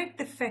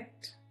direct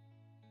effect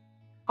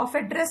of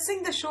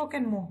addressing the shok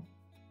and moh.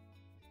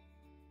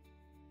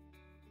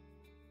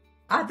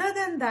 Other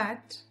than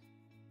that,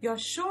 your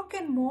shok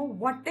and moh,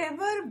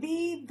 whatever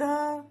be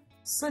the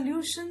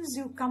solutions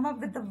you come up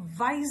with, the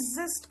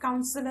wisest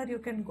counselor you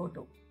can go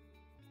to,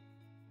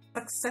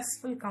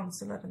 successful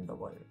counselor in the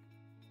world,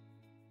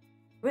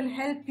 will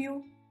help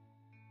you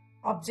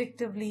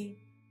objectively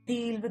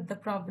deal with the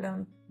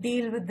problem,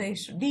 deal with the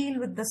issue, deal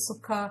with the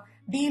sukha,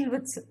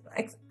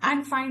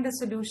 and find a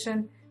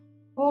solution.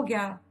 Ho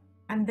gaya.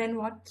 And then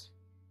what?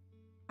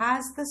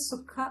 Has the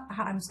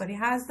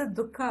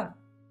dukkha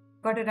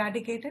got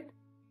eradicated?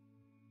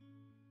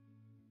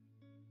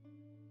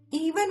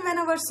 Even when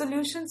our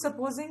solution,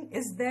 supposing,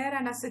 is there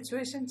and a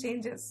situation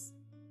changes,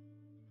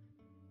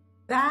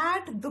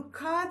 that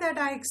dukkha that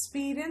I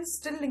experience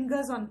still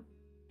lingers on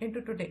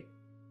into today.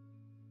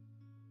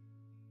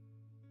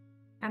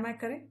 Am I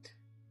correct?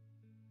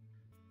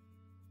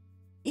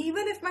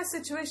 Even if my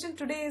situation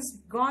today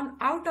is gone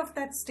out of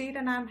that state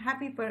and I'm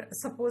happy,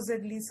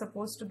 supposedly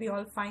supposed to be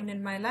all fine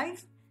in my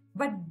life,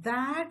 but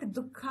that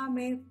dukkha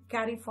may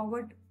carry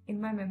forward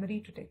in my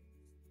memory today.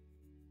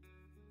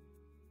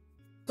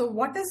 So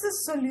what is the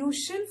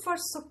solution for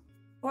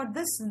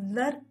this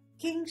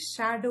lurking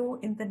shadow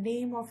in the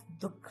name of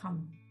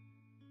dukkham?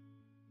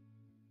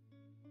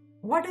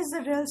 What is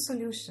the real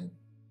solution?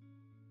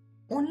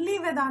 Only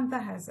Vedanta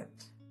has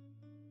it.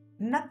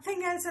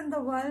 Nothing else in the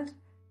world,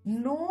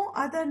 no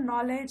other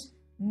knowledge,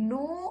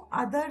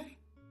 nothing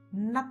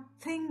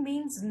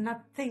means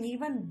nothing.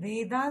 Even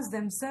Vedas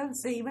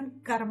themselves say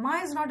even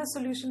karma is not a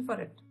solution for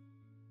it.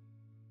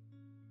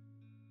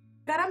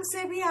 कर्म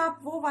से भी आप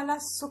वो वाला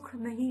सुख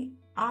नहीं,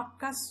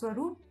 आपका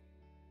स्वरूप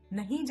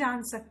नहीं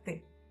जान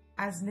सकते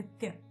as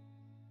नित्य.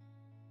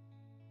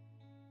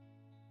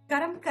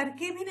 कर्म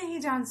करके भी नहीं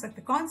जान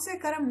सकते. कौन से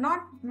कर्म?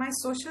 Not my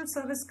social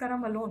service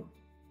karam alone.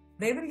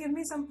 They will give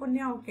me some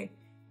punya, okay.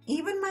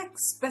 Even my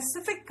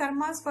specific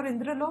karmas for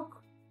Indralok,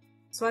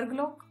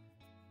 Swarglok,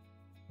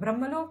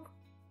 Brahmalok,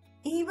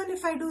 even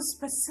if I do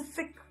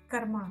specific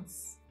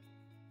karmas,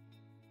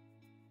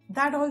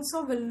 that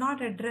also will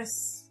not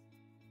address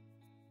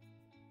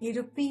ये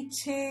जो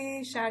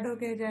पीछे shadow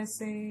के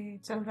जैसे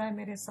चल रहा है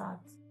मेरे साथ,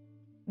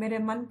 मेरे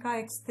मन का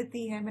एक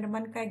स्थिति है, मेरे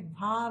मन का एक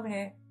भाव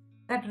है,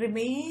 that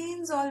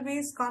remains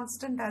always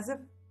constant as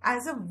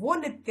if वो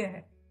नित्य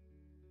है.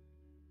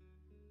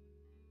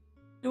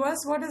 To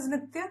us, what is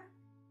nitya?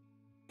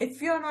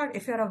 If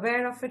you're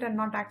aware of it and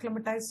not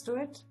acclimatized to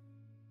it,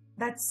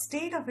 that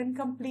state of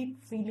incomplete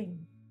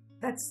feeling,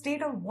 that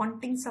state of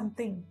wanting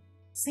something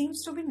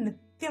seems to be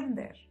nityam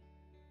there.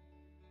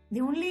 The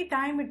only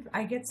time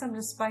I get some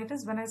respite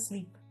is when I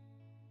sleep,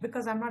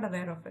 because I'm not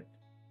aware of it.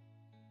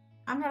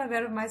 I'm not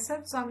aware of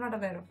myself, so I'm not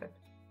aware of it.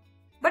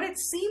 But it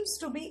seems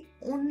to be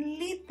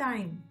only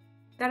time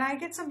that I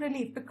get some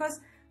relief, because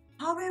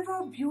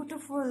however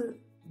beautiful,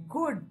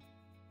 good,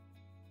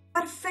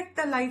 perfect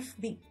the life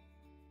be,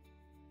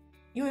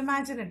 you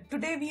imagine it.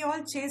 Today we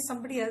all chase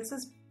somebody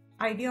else's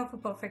idea of a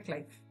perfect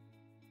life.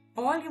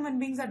 All human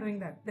beings are doing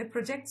that. They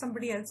project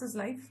somebody else's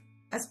life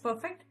as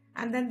perfect,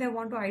 and then they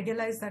want to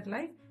idealize that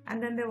life,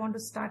 and then they want to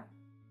start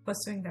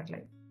pursuing that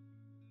life.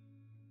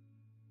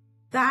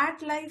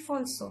 That life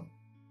also,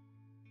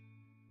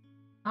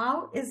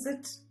 how is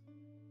it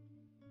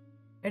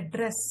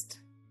addressed?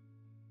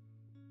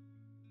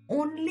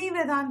 Only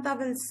Vedanta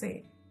will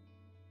say,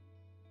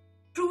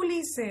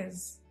 truly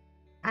says,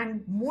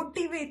 and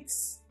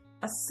motivates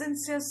a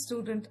sincere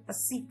student, a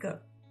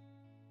seeker,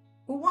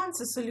 who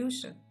wants a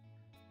solution.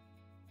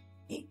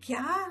 ये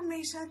क्या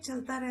हमेशा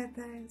चलता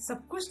रहता है,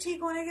 सब कुछ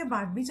ठीक होने के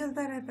बाद भी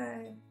चलता रहता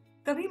है.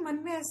 कभी मन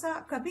में ऐसा,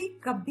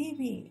 कभी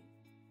भी,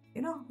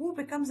 who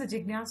becomes a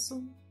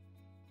jignasu?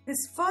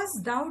 His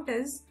first doubt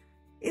is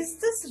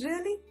this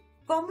really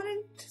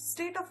permanent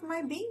state of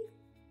my being?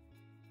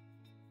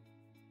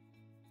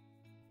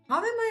 How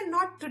am I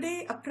not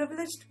today a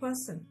privileged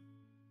person?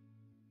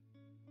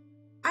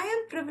 I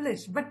am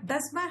privileged, but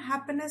does my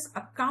happiness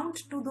account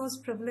to those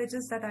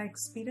privileges that I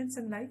experience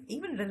in life,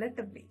 even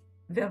relatively,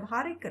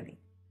 vyavharically?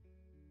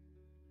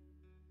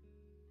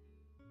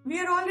 We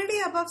are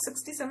already above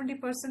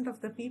 60-70%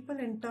 of the people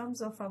in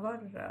terms of our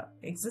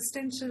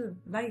existential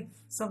life,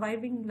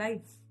 surviving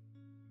life.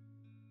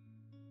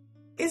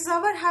 Is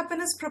our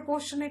happiness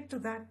proportionate to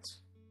that?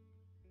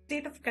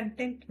 State of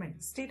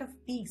contentment, state of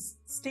peace,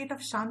 state of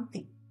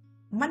shanti,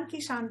 man ki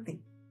shanti.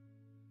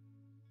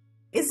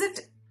 Is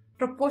it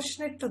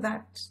proportionate to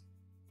that?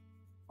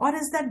 Or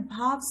is that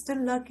bhav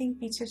still lurking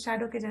पीछे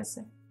shadow के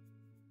जैसे?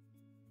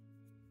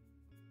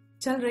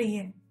 चल रही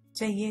है,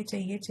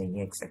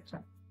 चाहिए,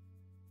 etc.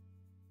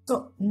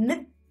 So,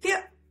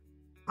 नित्य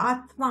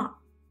आत्मा,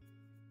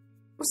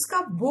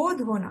 उसका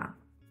बोध होना,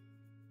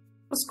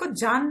 उसको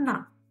जानना,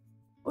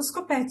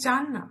 उसको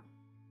पहचानना,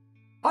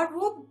 और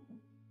वो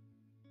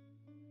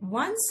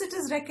once it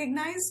is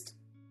recognized,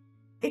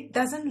 it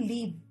doesn't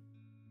leave.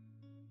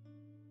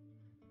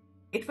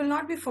 It will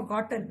not be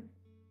forgotten.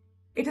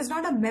 It is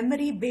not a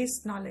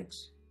memory-based knowledge.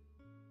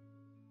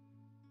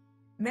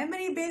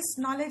 Memory-based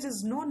knowledge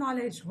is no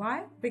knowledge.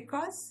 Why?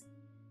 Because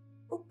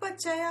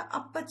upachaya,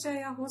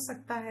 apachaya हो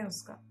सकता है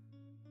उसका.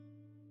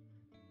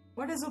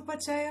 What is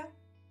upachaya?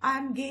 I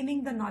am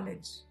gaining the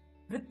knowledge.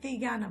 Vritti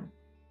jnanam.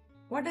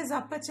 What is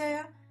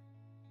apachaya?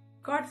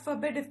 God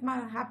forbid if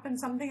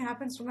something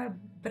happens to my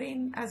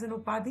brain as an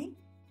upadhi,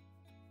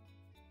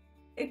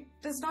 it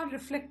is not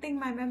reflecting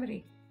my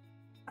memory.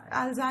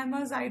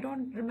 Alzheimer's, I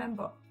don't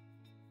remember.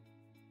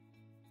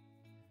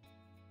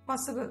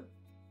 Possible.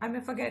 I may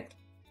forget.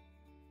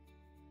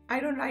 I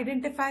don't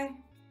identify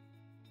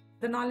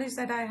the knowledge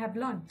that I have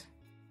learnt.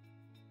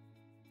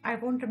 I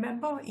won't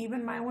remember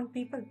even my own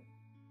people.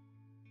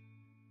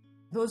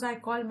 Those I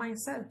call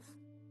myself.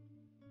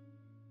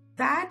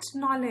 That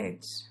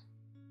knowledge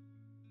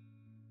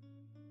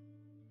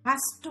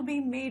has to be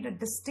made a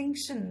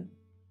distinction.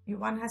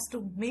 One has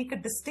to make a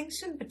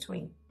distinction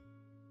between.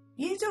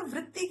 ये जो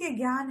वृत्ति के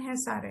ज्ञान है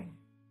सारे,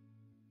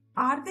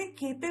 are they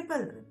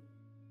capable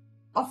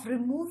of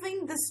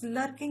removing this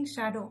lurking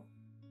shadow?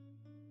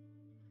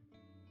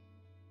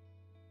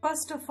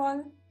 First of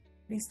all,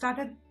 we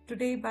started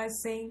today by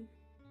saying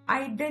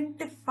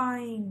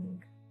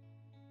identifying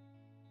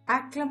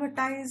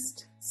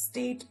acclimatized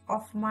state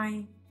of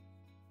my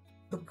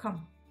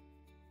dukkham.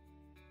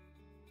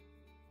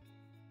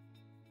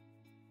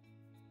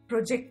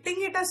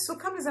 Projecting it as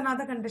sukham is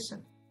another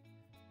condition.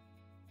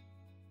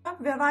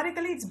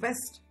 Vyavharically, it's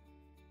best.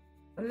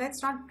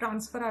 Let's not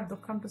transfer our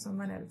dukkham to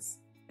someone else.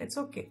 It's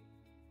okay.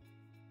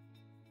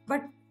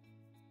 But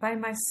by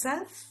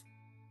myself,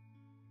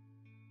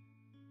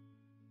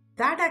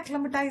 that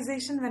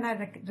acclimatization, when I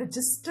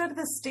register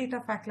the state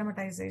of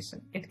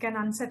acclimatization, it can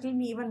unsettle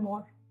me even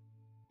more.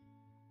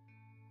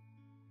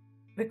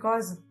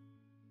 Because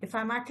if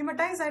I'm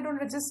acclimatized, I don't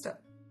register.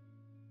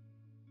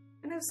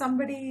 And if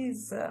somebody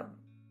is,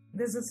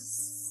 there's a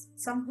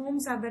some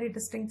homes have very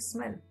distinct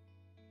smell.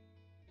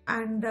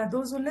 And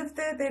those who live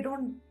there, they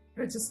don't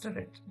register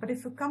it. But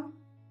if you come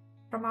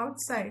from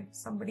outside,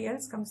 somebody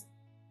else comes,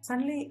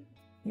 suddenly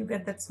you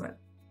get that smell.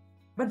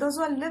 But those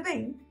who are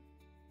living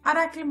are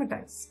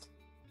acclimatized.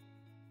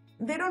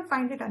 They don't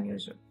find it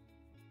unusual.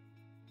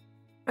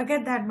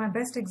 Forget that. My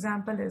best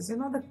example is,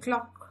 the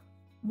clock.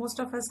 Most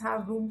of us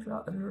have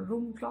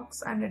room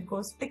clocks, and it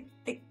goes tick,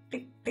 tick,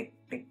 tick, tick,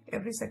 tick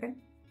every second.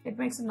 It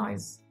makes a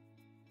noise.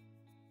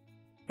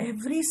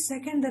 Every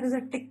second there is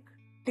a tick,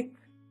 tick,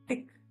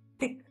 tick,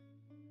 tick.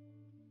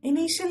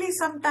 Initially,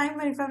 sometime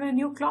when if I have a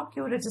new clock,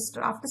 you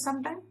register. After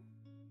some time,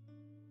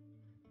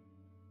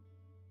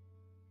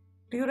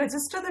 do you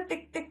register the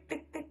tick, tick,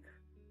 tick, tick?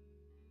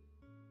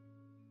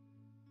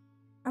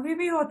 अभी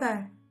भी होता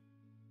है,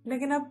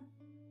 लेकिन अब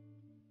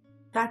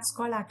that's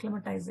called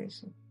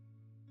acclimatization.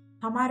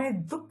 हमारे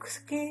दुख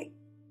के,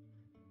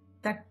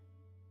 that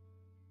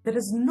there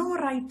is no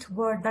right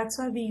word. That's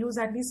why we use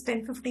at least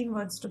 10-15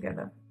 words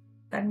together.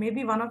 That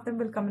maybe one of them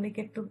will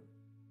communicate to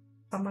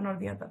someone or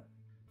the other.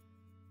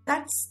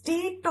 That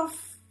state of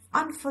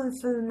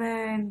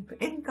unfulfillment,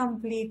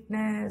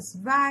 incompleteness,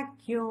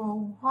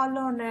 vacuum,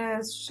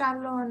 hollowness,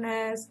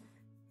 shallowness,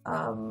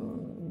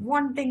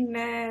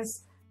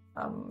 wantingness,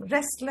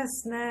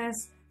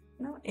 restlessness,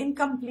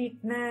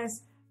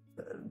 incompleteness,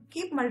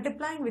 keep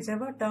multiplying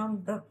whichever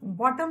term. The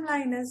bottom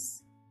line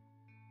is,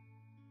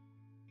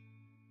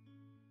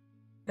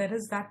 there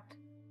is that,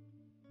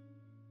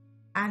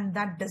 and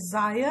that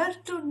desire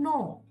to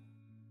know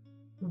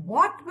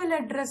what will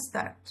address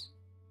that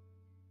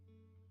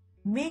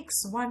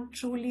makes one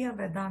truly a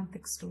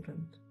Vedantic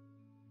student.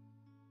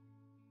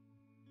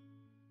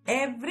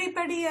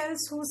 Everybody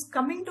else who's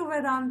coming to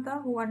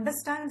Vedanta, who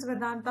understands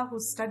Vedanta, who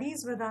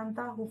studies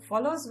Vedanta, who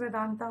follows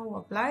Vedanta, who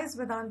applies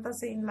Vedanta,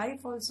 say in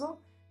life also,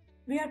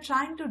 we are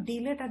trying to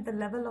deal it at the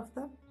level of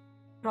the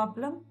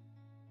problem,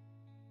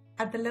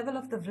 at the level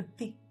of the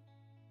vritti.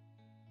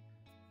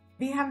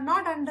 We have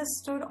not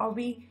understood, or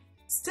we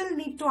still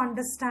need to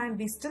understand,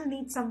 we still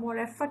need some more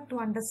effort to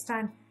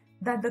understand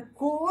that the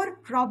core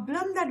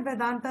problem that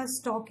Vedanta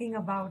is talking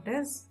about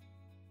is,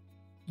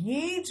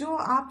 ये जो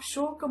आप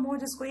शोक मोह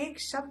जिसको एक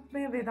शब्द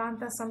में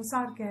वेदांता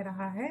संसार कह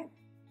रहा है,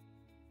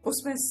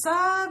 उसमें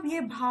सब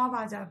ये भाव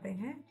आ जाते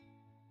हैं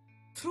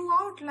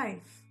throughout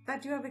life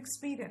that you have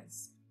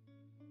experienced.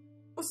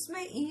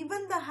 उसमें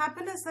even the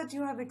happiness that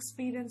you have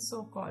experienced,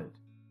 so called.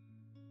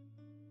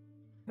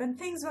 When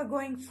things were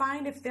going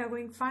fine, if they are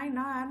going fine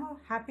now, I am a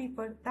happy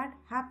person. That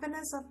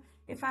happiness of,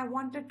 if I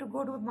wanted to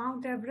go to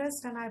Mount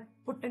Everest and I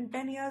put in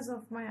 10 years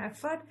of my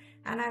effort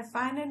and I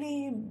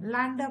finally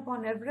land up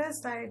on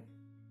Everest, I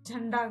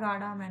झंडा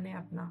गाड़ा मैंने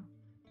अपना.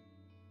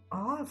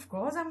 Oh, of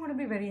course I'm going to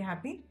be very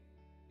happy.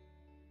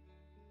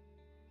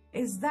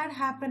 Is that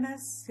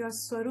happiness your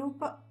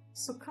Swarupa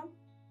Sukham?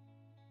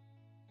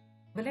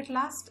 Will it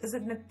last? Is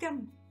it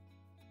Nityam?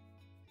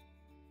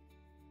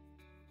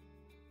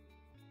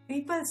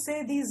 People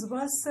say these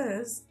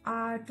verses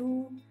are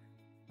too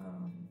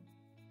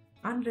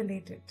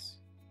unrelated.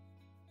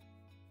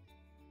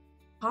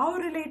 How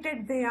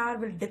related they are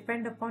will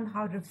depend upon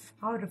how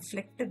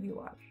reflective you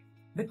are.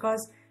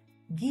 Because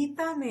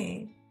Gita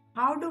mein,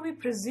 how do we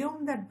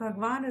presume that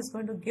Bhagwan is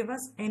going to give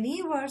us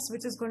any verse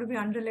which is going to be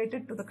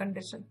unrelated to the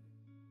condition?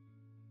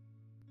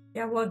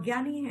 क्या वो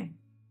अज्ञानी है?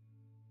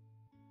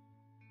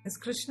 Is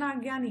Krishna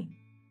अज्ञानी?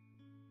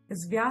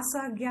 Is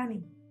Vyasa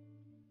अज्ञानी?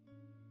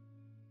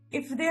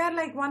 If they are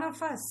like one of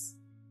us,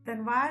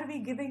 then why are we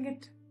giving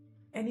it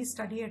any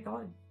study at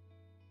all?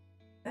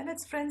 Then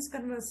it's friends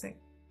conversing.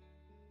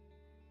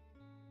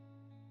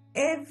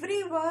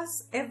 Every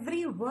verse,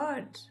 every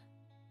word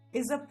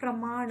is a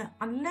pramana.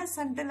 Unless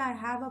until I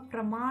have a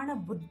pramana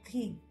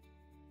buddhi,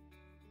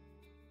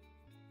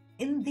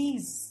 in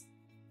these,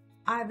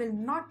 I will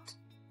not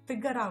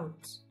figure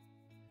out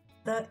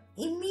the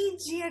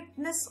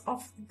immediateness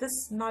of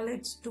this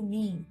knowledge to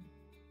me.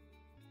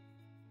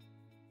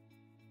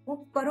 वो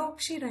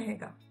परोक्ष ही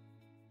रहेगा.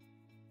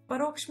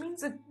 Paroksh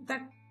means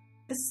that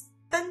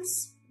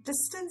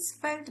distance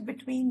felt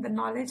between the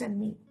knowledge and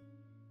me.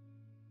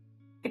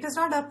 It is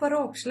not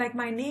aparoksh, like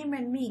my name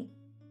and me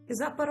is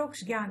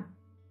aparoksh ज्ञान.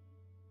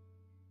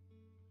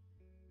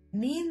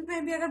 नींद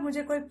में भी अगर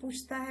मुझे कोई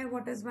पूछता है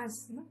what is my,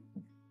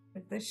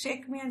 they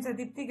shake me and say,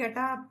 Deepti, get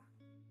up.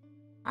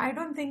 I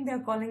don't think they are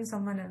calling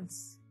someone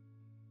else.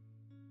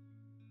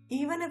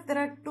 Even if there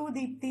are two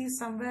Deeptis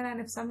somewhere and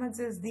if someone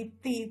says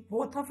Deepti,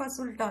 both of us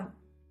will turn.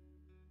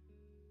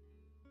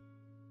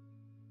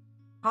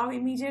 How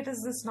immediate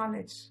is this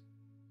knowledge?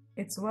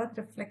 It's worth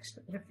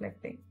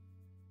reflecting.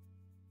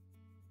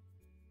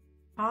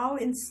 How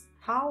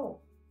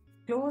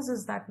close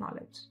is that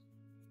knowledge?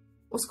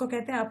 उसको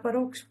कहते हैं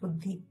अपरोक्ष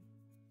बुद्धि.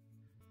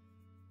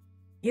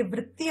 ये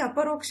वृत्ति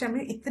अपरोक्ष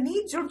में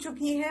इतनी जुड़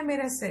चुकी है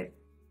मेरे से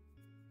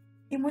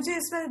कि मुझे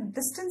इसमें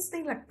डिस्टेंस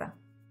नहीं लगता.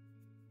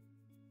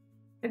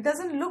 It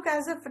doesn't look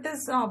as if it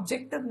is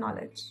objective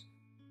knowledge.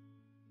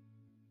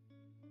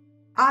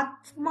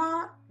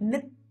 Atma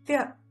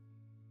Nitya.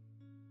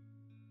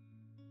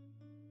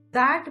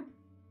 That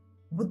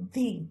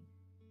buddhi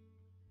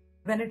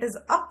When it is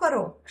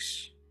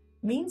aparoksh,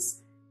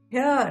 means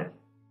here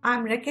I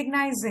am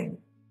recognizing,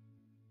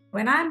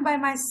 when I am by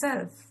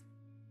myself,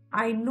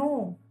 I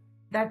know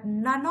that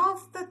none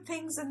of the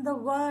things in the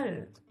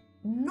world,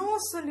 no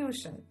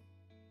solution.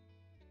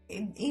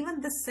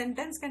 Even this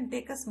sentence can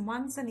take us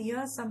months and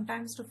years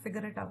sometimes to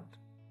figure it out.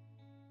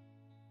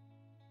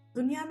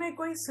 दुनिया में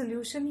कोई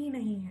solution ही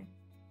नहीं है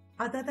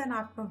other than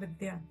Atma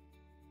Vidya,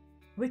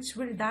 which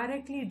will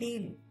directly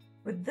deal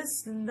with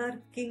this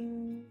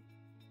lurking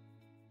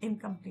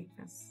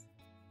incompleteness.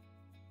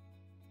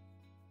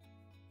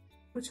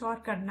 कुछ और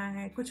करना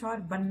है, कुछ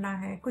और बनना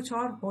है, कुछ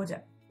और हो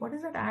जाए. What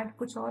is that ad?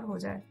 कुछ और हो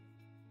जाए.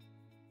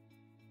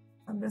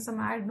 There's some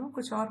ad, no?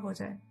 कुछ और हो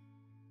जाए.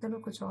 चलो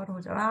कुछ और हो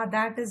जाए.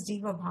 That is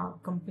जीवा भाव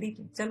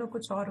completely. चलो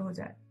कुछ और हो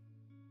जाए.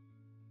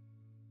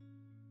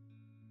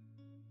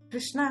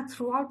 Krishna,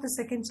 throughout the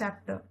second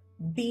chapter,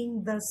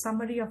 being the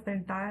summary of the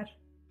entire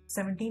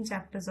 17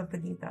 chapters of the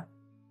Gita.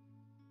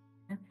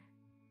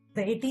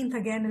 The 18th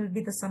again will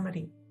be the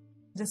summary,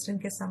 just in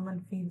case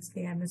someone feels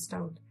I missed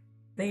out.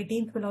 The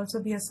 18th will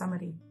also be a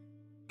summary.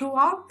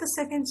 Throughout the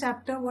second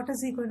chapter, what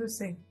is he going to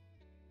say?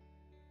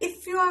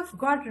 If you have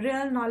got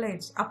real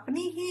knowledge,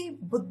 अपनी ही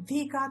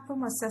बुद्धि का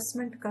तुम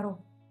assessment करो.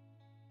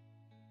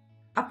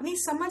 अपनी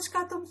समझ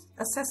का तुम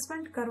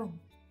assessment करो.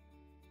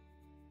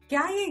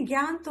 क्या ये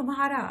ज्ञान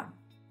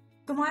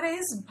तुम्हारे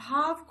इस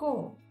भाव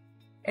को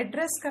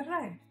एड्रेस कर रहा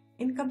है,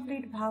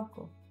 इनकम्प्लीट भाव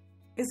को?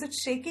 Is it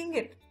shaking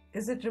it?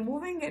 Is it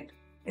removing it?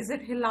 Is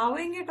it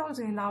हिलावेंग it?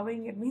 Also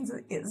हिलावेंग it means,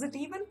 is it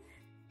even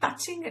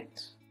touching it?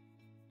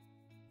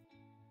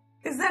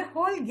 Is that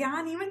whole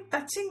jnana even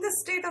touching the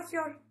state of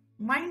your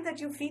mind that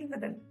you feel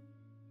within?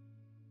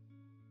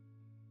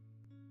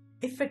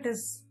 If it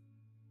is,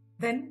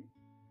 then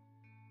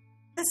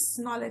this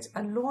knowledge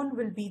alone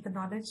will be the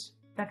knowledge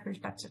that will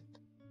touch it.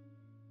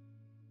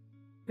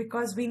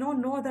 Because we know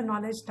no other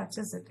knowledge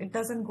touches it. It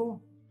doesn't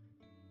go.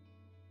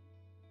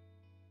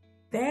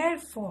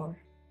 Therefore,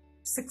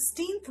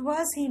 16th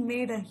verse, he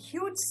made a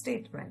huge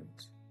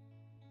statement.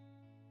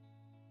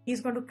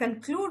 He's going to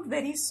conclude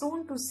very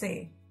soon to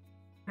say,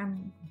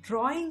 I'm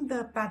drawing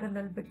the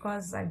parallel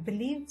because I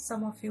believe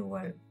some of you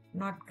were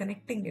not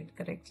connecting it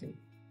correctly.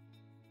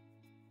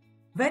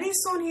 Very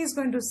soon he is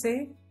going to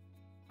say,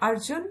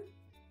 Arjun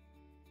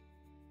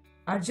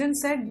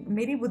said,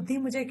 मेरी बुद्धि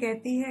मुझे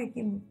कहती है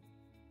कि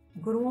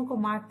गुरुओं को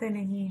मारते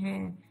नहीं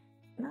हैं.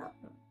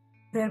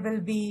 There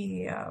will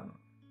be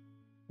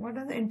what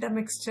are the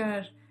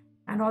intermixture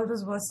and all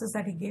those verses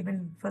that he gave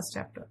in first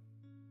chapter.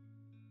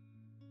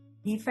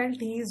 He felt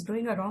he is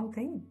doing a wrong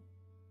thing.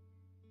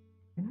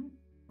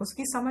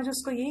 उसकी समझ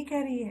उसको यही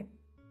कह रही है.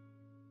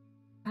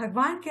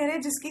 भगवान कह रहे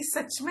जिसकी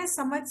सच में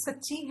समझ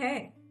सच्ची है,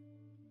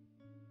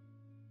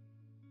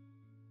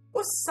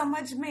 उस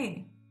समझ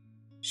में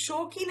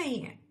शोक ही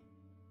नहीं है.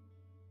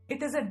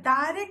 It is a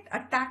direct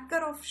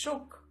attacker of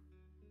शोक.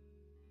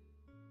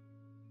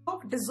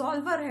 शोक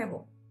डिसॉल्वर है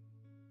वो.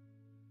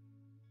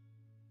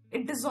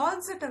 It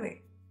dissolves it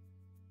away.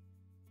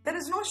 There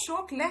is no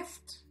शोक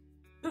left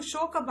to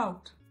शोक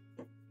about.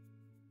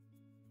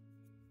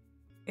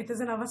 It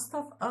is an अवस्था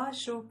of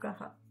अशोकः,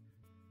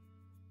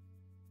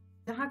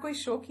 जहां कोई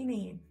शोक ही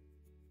नहीं है.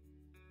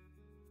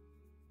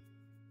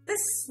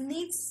 This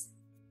needs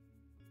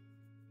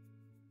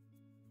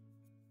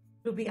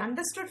to be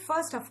understood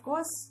first, of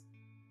course,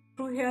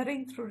 through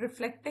hearing, through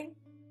reflecting,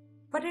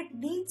 but it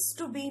needs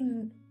to be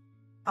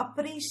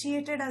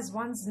appreciated as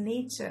one's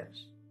nature.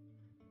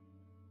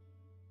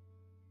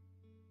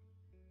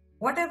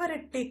 Whatever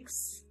it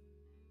takes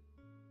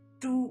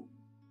to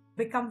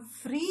become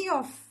free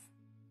of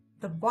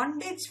the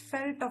bondage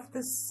felt of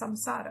this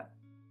samsara.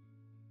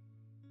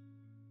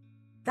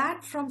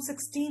 That from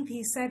 16th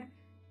he said,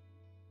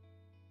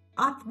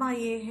 Atma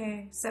ye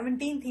hai.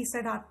 17th he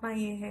said, Atma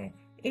ye hai.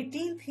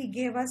 18th he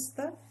gave us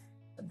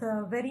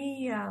the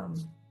very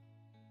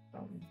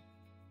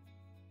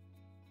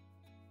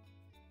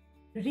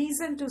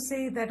reason to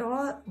say that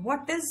all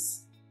what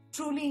is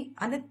truly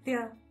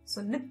anitya.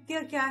 So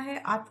nitya kya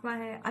hai? Atma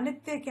hai.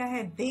 Anitya kya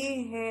hai?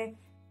 Deh hai.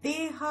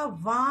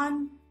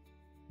 देहवान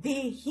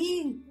देही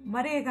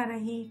मरेगा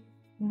नहीं,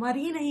 मर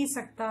ही नहीं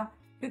सकता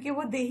क्योंकि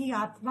वो देही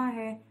आत्मा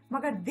है.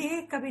 मगर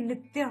देह कभी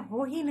नित्य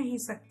हो ही नहीं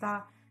सकता.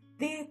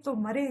 देह तो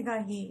मरेगा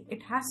ही.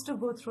 It has to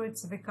go through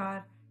its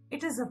vikar.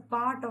 It is a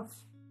part of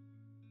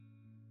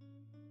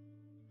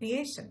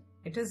creation.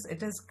 It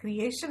is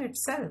creation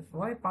itself.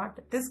 Why part?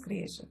 It is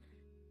creation.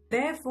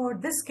 Therefore,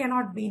 this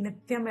cannot be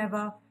nityam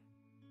ever.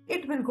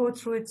 It will go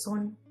through its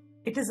own.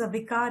 It is a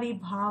vikari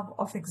bhav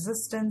of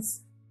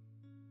existence.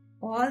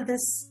 All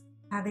this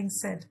having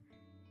said,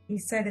 he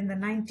said in the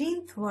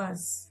 19th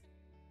verse,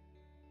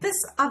 this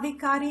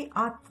avikari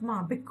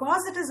atma,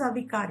 because it is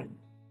avikari,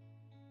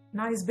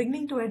 now he's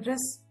beginning to address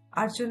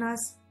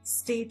Arjuna's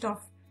state of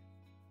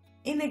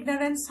in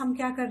ignorance. हम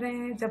क्या कर रहे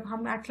हैं जब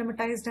हम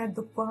acclimatized हैं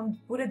दुख को? हम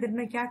पूरे दिन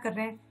में क्या कर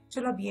रहे हैं?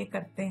 चलो अब ये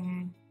करते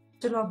हैं,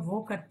 चलो अब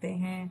वो करते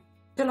हैं,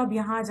 चलो अब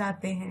यहाँ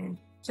जाते हैं,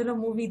 चलो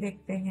मूवी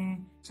देखते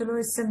हैं, चलो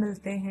इससे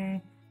मिलते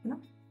हैं.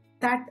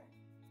 दैट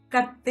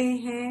करते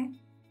हैं,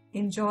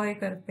 enjoy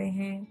करते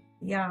हैं,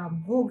 या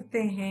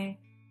भोगते हैं,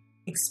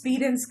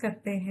 एक्सपीरियंस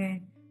करते हैं.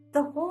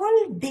 The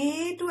whole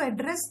day to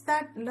address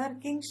that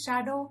lurking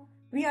shadow,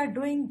 we are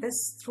doing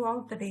this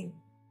throughout the day.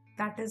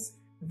 That is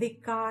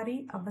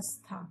vikari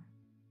avastha,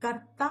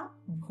 karta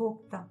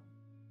bhokta.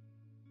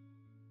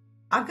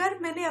 अगर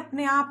मैंने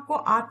अपने आप को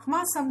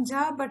आत्मा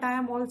समझा, but I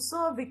am also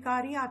a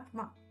vikari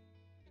atma.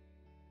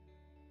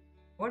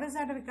 What is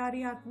that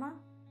vikari atma?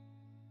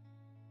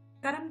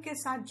 कर्म के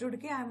साथ जुड़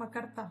के I am a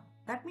karta.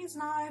 That means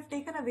now I have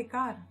taken a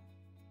vikar.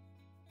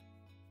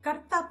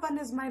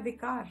 Kartapan is my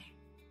vikar.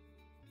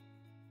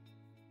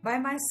 By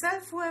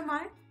myself, who am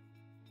I?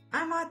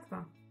 I am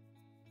Atma.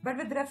 But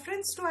with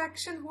reference to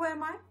action, who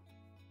am I?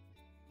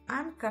 I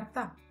am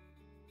Karta.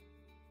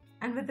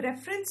 And with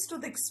reference to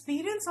the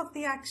experience of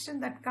the action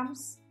that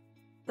comes,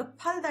 the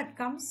phal that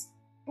comes,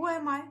 who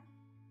am I?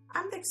 I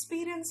am the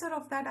experiencer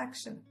of that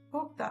action,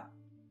 Bhokta.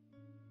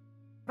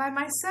 By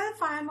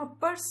myself, I am a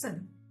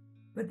person.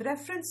 With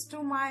reference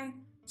to my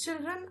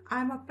children, I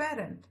am a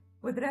parent.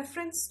 With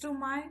reference to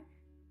my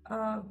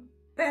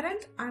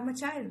parent, I am a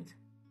child.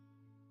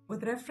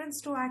 With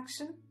reference to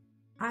action,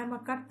 I am a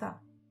karta.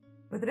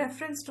 With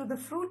reference to the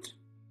fruit,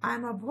 I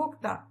am a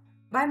bhokta.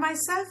 By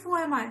myself, who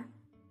am I?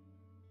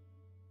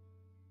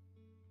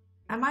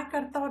 Am I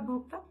karta or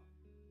bhokta?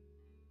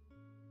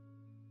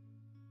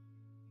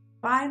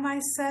 By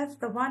myself,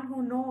 the one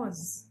who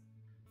knows,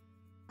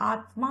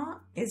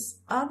 Atma is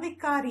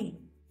avikari.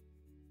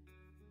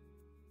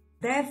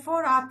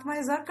 Therefore, Atma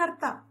is a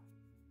karta.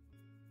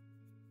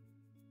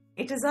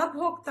 It is a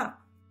bhokta.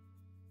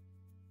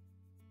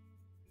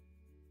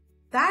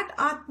 That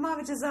Atma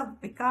which is a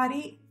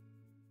vikari,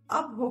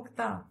 a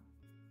bhokta.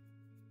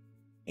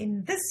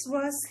 In this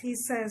verse he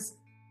says,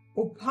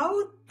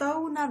 Ubhau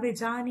tau na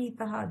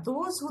vijanitaha.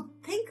 Those who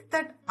think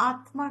that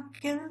Atma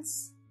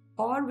kills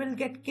or will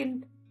get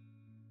killed.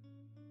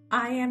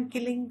 I am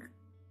killing.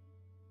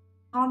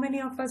 How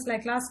many of us,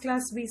 like last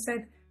class we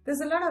said,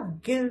 there's a lot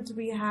of guilt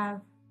we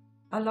have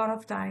a lot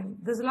of time.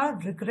 There's a lot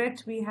of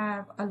regret we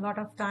have a lot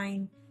of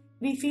time.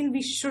 We feel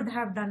we should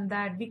have done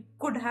that. We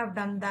could have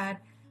done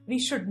that. We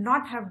should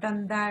not have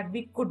done that.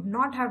 We could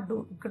not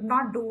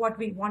do what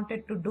we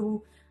wanted to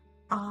do.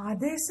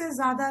 आधे से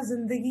ज्यादा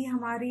जिंदगी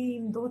हमारी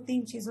इन दो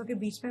तीन चीजों के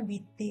बीच में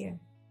बीतती है.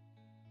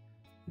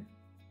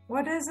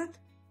 What is it?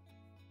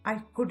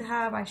 I could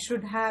have, I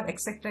should have,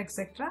 etc.,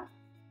 etc.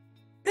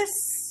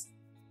 This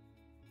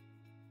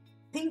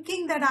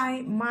thinking that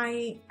I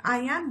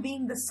am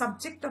being the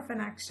subject of an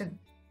action,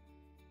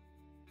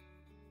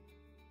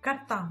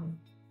 करता हूँ,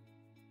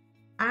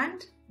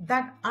 and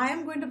that I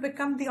am going to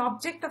become the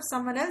object of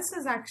someone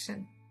else's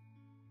action.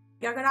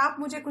 कि अगर आप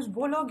मुझे कुछ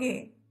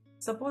बोलोगे,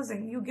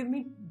 supposing you give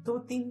me दो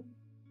तीन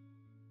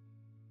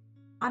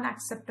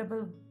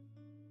unacceptable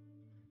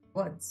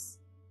words,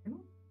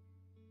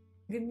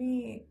 give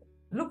me,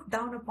 look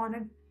down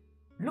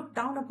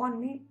upon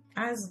me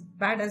as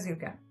bad as you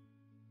can.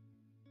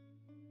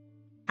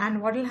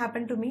 And what will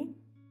happen to me?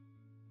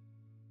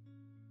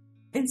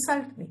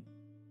 Insult me.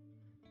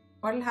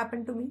 What will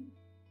happen to me?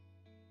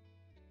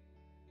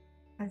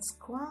 I'll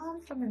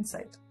squall from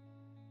inside.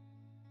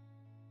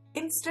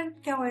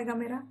 Instant क्या होएगा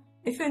मेरा?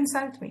 If you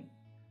insult me,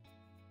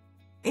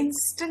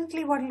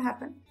 instantly what will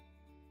happen?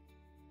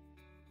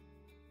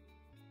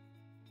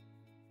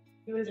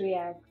 You will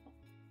react.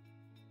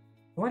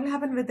 What will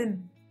happen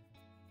within?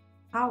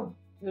 How?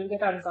 You will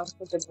get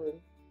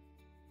uncomfortable.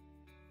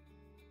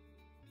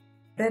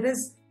 There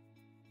is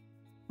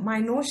my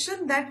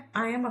notion that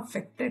I am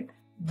affected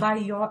by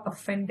your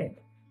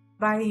offended,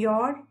 by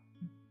your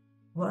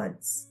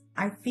words.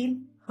 I feel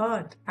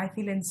hurt. I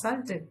feel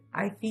insulted.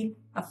 I feel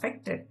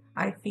affected.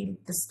 I feel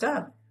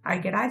disturbed. I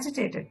get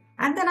agitated.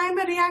 And then I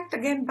may react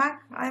again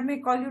back. I may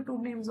call you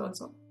two names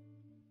also.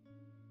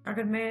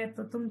 अगर मैं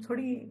तो तुम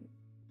थोड़ी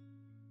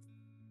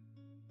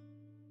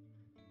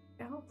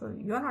क्या हो तो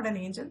you are not an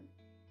angel.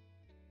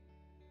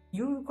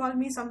 You call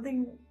me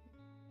something,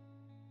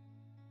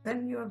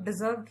 then you have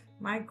deserved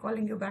my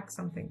calling you back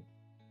something.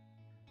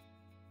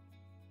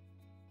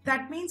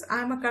 That means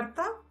I am a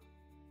karta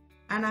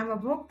and I am a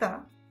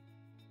bhokta.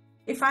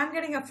 If I am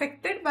getting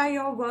affected by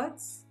your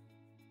words,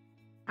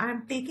 I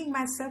am taking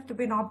myself to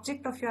be an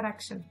object of your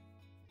action.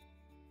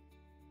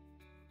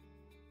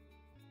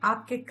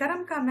 आपके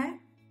कर्म का मैं,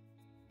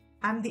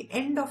 I am the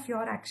end of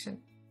your action.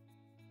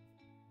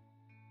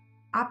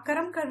 आप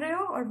कर्म कर रहे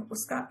हो और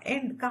उसका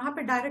एंड कहाँ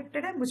पे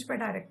डायरेक्टेड है? मुझ पे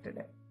डायरेक्टेड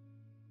है.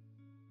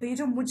 तो ये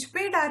जो मुझ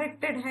पे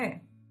डायरेक्टेड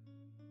है,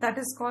 that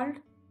is called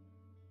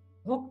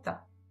bhokta,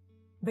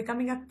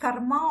 becoming a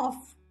karma of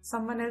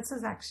someone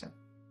else's action.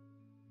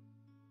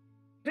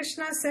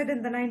 Krishna said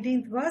in the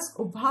 19th verse,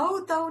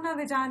 Ubhau tau na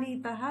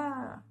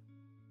vijanitaha.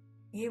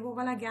 ये वो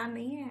वाला ज्ञान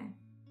नहीं है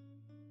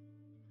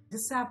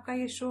जिससे आपका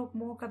ये शोक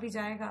मोह कभी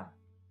जाएगा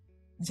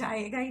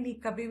ही नहीं,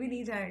 कभी भी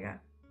नहीं जाएगा.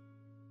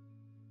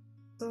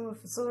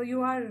 So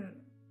you are,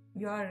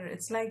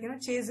 it's like,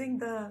 chasing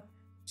the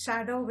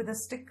shadow with a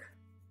stick,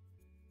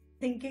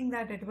 thinking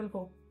that it will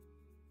go.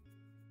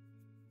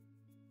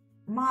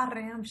 मार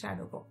रहे हैं हम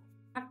shadow को,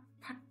 फट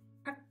फट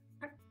फट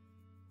फट,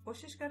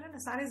 कोशिश कर रहे हैं ना,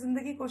 सारी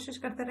जिंदगी कोशिश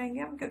करते रहेंगे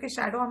हम, क्योंकि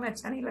शैडो हमें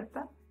अच्छा नहीं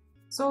लगता.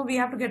 So we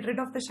have to get rid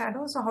of the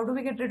shadow. So how do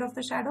we get rid of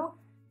the shadow?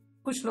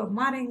 कुछ लोग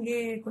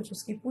मारेंगे, कुछ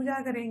उसकी पूजा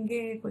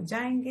करेंगे, कुछ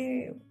जाएंगे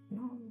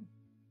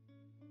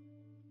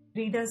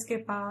रीडर्स के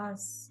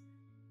पास.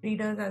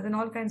 Readers as an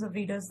all kinds of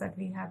readers that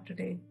we have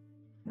today.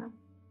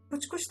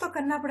 कुछ तो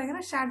करना पड़ेगा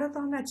ना. शैडो तो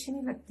हमें अच्छी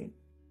नहीं लगती.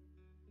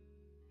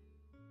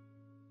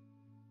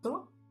 तो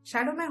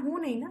शैडो मैं हूं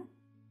नहीं ना.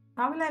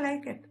 How will I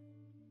like it?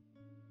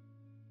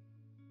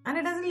 And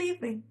it doesn't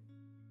leave me.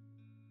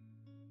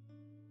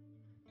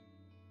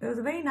 There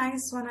was a very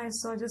nice one I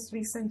saw just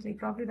recently.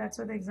 Probably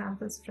that's why the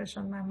example is fresh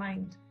on my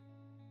mind.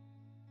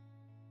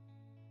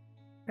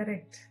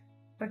 Correct.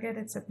 Forget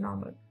it's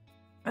abnormal.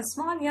 A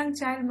small young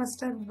child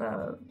must have,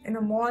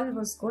 in a mall,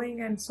 was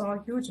going and saw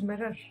a huge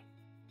mirror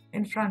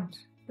in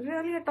front.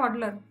 Really a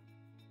toddler.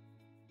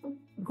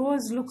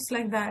 Goes, looks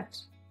like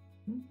that.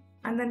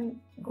 And then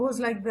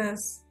goes like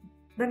this.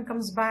 Then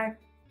comes back.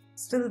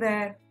 Still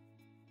there.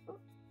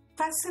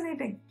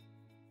 Fascinating.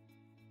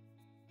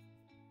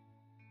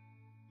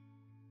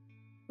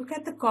 Look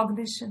at the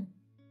cognition.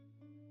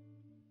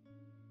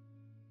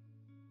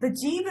 The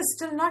jeev is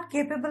still not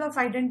capable of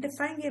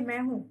identifying ये मैं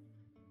हूं.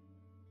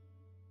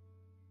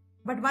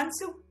 But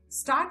once you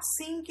start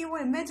seeing कि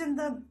वो image in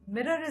the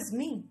mirror is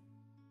me,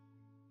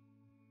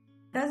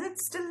 does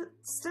it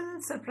still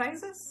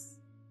surprise us?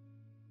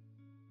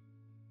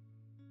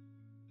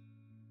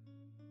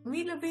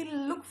 We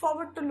look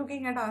forward to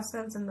looking at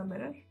ourselves in the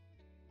mirror.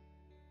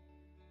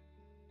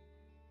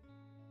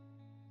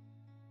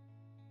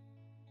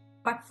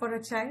 But for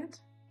a child,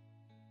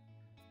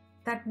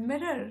 that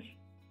mirror,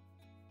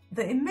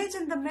 the image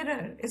in the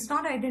mirror is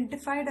not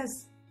identified as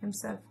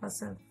himself,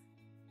 herself.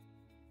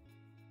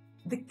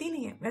 दिखती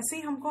नहीं है. वैसे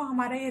ही हमको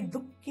हमारा ये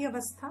दुख की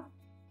अवस्था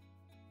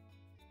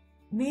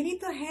मेरी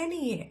तो है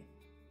नहीं ये.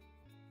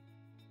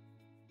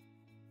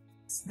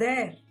 It's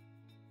there.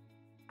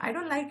 I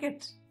don't like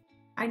it.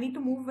 I need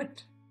to move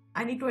it.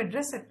 I need to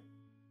address it.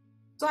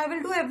 So I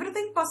will do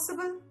everything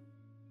possible.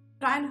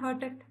 Try and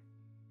hurt it.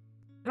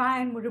 Try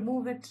and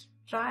remove it.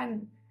 Try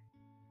and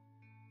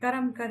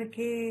कर्म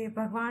करके,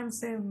 भगवान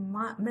से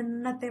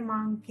मिन्नतें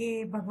मांग के,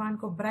 भगवान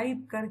को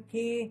bribe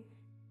करके.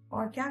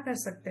 और क्या कर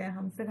सकते हैं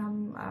हम फिर? हम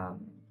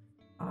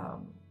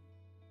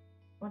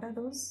what are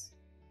those?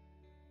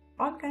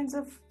 All kinds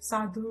of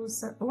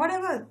sadhus,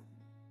 whatever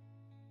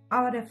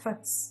our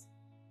efforts.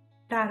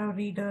 Tarot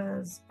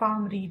readers,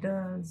 palm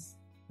readers,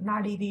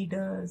 nadi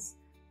readers,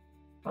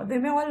 they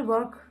may all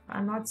work.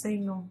 I'm not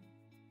saying no.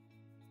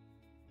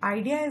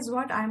 Idea is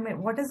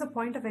what is the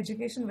point of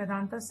education?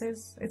 Vedanta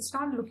says it's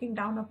not looking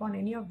down upon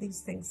any of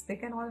these things. They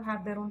can all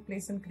have their own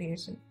place in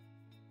creation.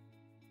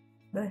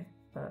 The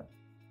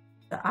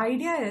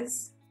idea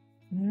is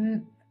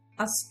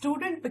a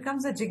student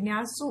becomes a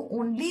jignasu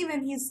only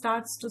when he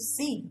starts to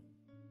see.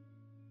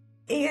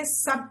 ये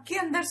सबके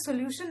अंदर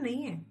solution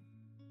नहीं है.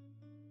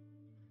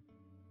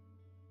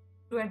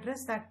 To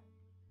address that,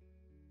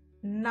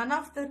 none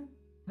of them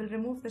will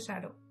remove the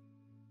shadow.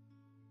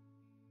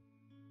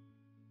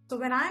 So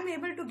when I am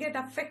able to get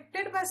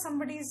affected by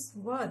somebody's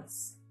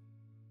words,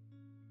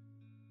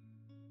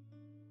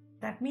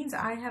 that means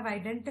I have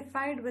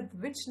identified with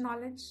which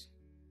knowledge.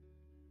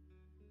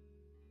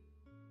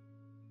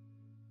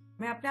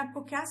 मैं अपने आप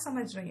को क्या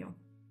समझ रही हूं?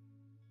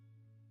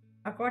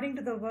 According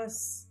to the verse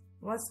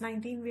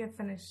 19 we have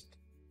finished.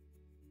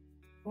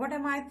 What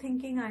am I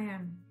thinking I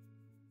am?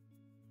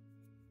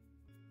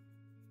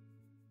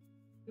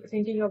 You're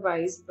thinking you're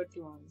wise, but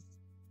you aren't.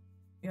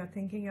 You're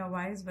thinking you're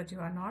wise, but you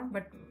are not.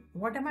 But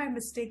what am I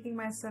mistaking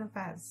myself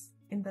as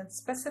in the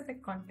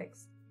specific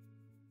context?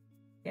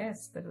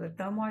 Yes, there is a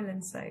turmoil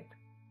inside.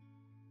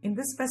 In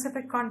this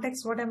specific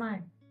context, what am I?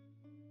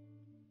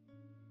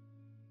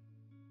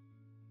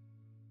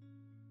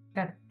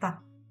 Karta.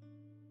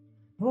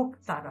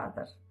 Bhokta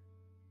rather.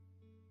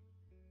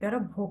 You're a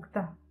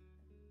bhokta.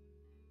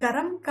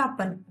 कर्म का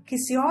पन,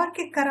 किसी और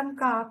के कर्म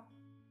का आप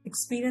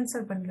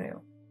experiencer बन रहे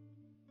हो.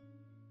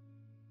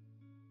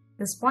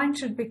 This point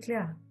should be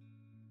clear.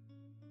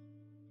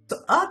 So,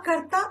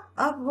 akarta,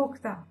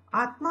 abhokta.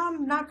 Atma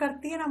na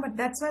karti hai na, but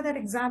that's why that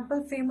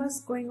example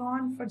famous going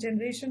on for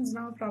generations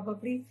now,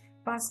 probably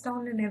passed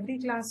down in every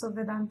class of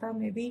Vedanta.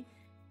 Maybe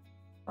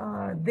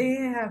they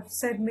have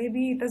said,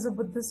 maybe it is a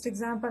Buddhist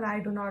example, I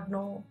do not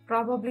know.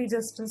 Probably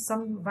just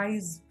some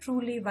wise,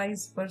 truly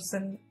wise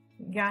person,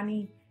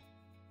 Jnani,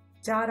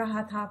 जा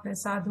रहा था अपने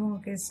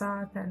साधुओं के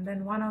साथ, and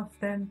then one of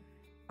them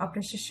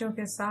अपने शिष्यों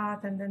के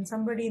साथ, and then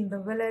somebody in the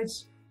village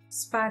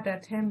spat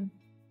at him.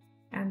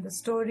 And the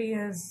story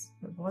is,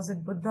 was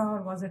it Buddha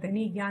or was it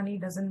any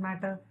Jnani, doesn't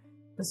matter.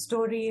 The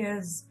story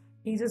is,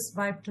 he just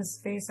wiped his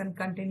face and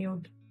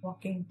continued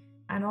walking.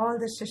 And all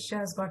the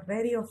Shishyas got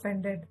very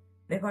offended.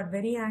 They got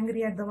very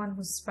angry at the one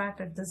who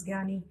spat at this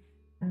Jnani.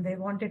 And they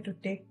wanted to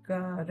take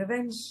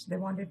revenge. They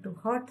wanted to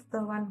hurt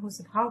the one who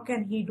said, how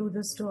can he do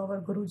this to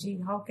our Guruji?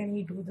 How can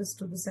he do this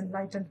to this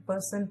enlightened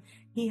person?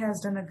 He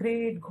has done a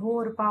great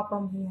ghor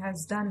papam he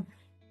has done.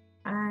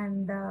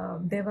 And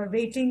they were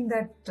waiting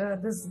that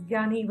this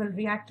Jnani will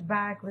react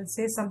back, will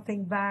say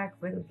something back,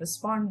 will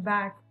respond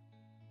back.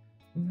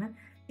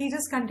 He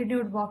just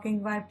continued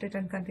walking, wiped it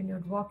and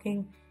continued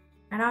walking.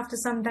 And after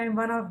some time,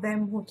 one of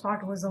them who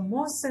thought was a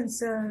most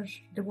sincere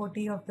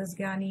devotee of this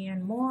Jnani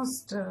and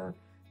most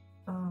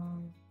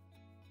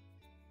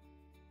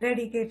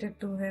dedicated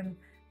to him,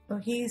 so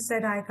he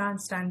said, I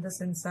can't stand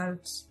this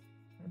insult,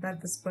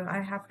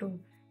 I have to,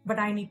 but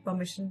I need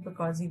permission,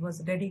 because he was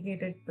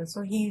dedicated.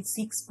 So he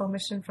seeks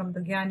permission from the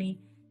Jnani,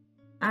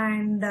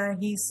 and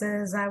he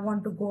says, I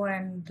want to go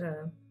and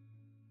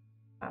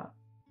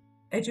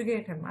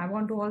educate him. I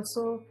want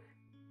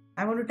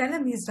to tell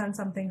him he's done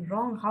something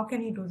wrong. How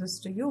can he do this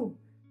to you?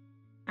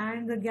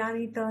 And the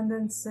Jnani turned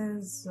and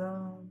says,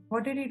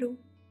 what did he do?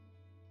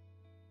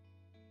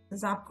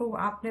 Says,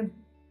 आपने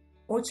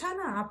पोछा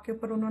ना, आपके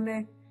ऊपर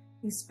उन्होंने,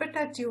 he spit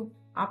at you,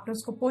 आपने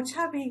उसको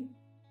पोछा भी.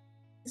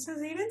 He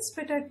says, he didn't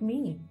spit at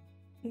me.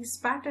 He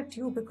spat at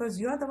you because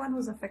you're the one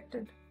who's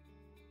affected.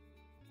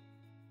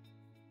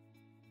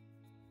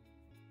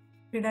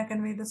 Did I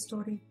convey the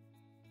story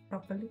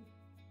properly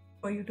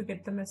for you to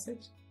get the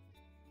message?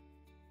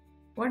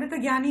 What did the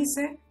Jnani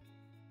say?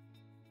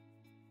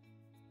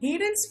 He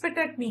didn't spit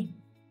at me.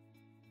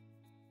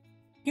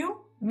 क्यों?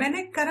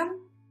 मैंने कर्म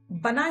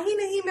बना ही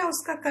नहीं, मैं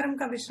उसका कर्म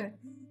का विषय.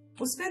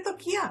 उसने तो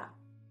किया.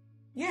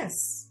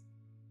 Yes.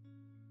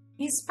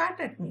 He spat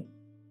at me.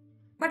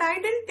 But I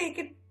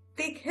didn't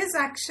take his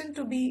action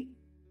to be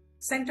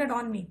centered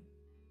on me.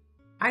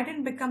 I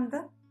didn't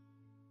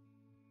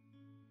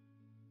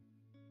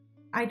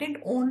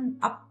own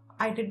up.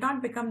 I did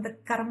not become the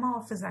karma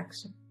of his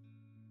action.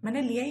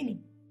 मैंने लिया ही नहीं.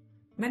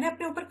 मैंने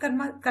अपने ऊपर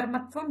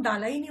कर्मत्वम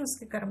डाला ही नहीं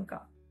उसके कर्म का,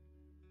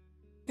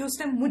 कि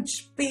उसने मुझ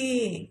पे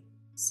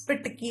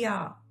स्पिट किया,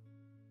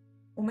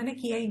 वो मैंने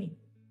किया ही नहीं.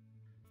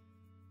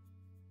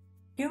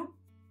 क्यों?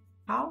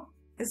 How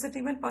is it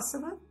even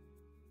possible?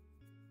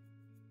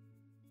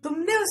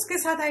 तुमने उसके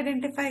साथ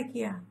आइडेंटिफाई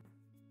किया.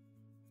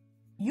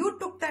 You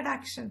took that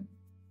action.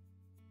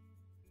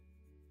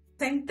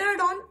 Centered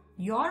on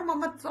your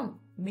mamatvam,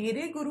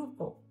 मेरे गुरु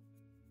को.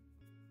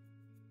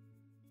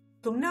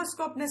 तुमने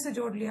उसको अपने से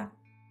जोड़ लिया.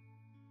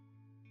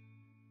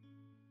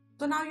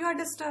 So now you are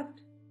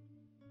disturbed.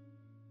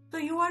 So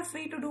you are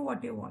free to do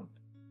what you want,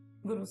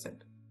 Guru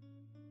said.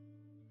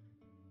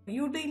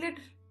 You deal it,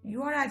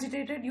 you are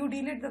agitated, you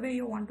deal it the way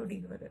you want to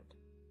deal with it.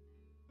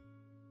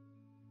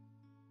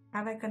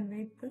 Have I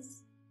conveyed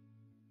this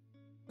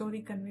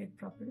story conveyed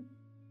properly?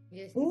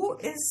 Yes. Who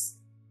is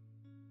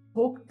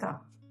भोक्ता?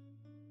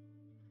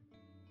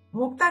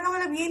 भोक्ता का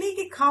मतलब ये नहीं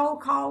कि खाओ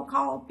खाओ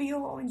खाओ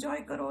पियो,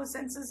 enjoy करो,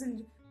 senses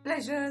and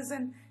pleasures,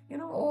 and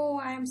oh,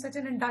 I am such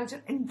an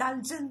indulgent.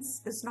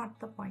 Indulgence is not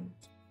the point.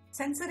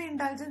 Sensory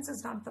indulgence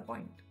is not the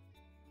point.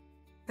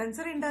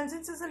 Sensory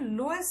indulgence is the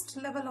lowest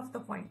level of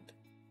the point.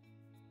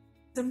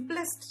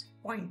 Simplest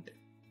point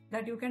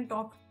that you can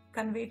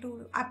convey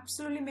to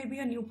absolutely maybe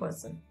a new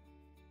person.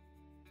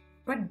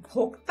 But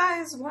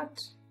bhokta is what?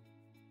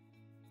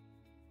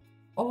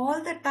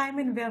 All the time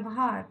in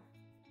Vyavahar,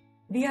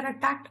 we are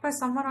attacked by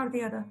someone or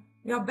the other.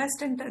 Your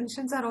best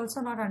intentions are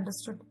also not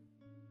understood.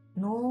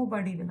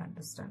 Nobody will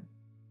understand.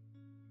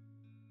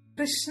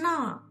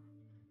 Krishna.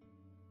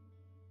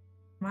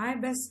 My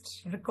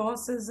best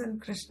recourse is in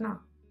Krishna.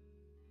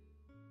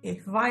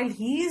 If while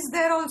he is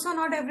there also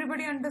not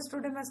everybody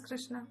understood him as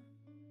Krishna.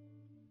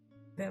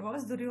 There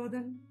was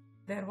Duryodhan,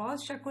 there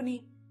was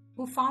Shakuni,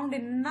 who found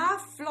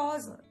enough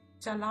flaws.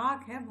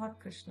 Chalak hai bahut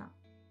Krishna,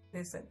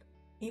 they said.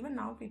 Even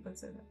now people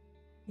say that.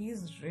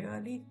 He's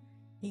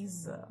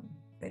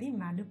very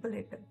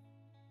manipulative.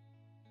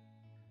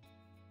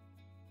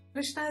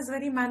 Krishna is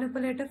very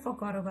manipulative for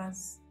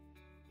Kauravas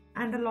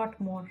and a lot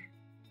more.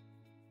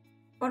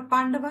 For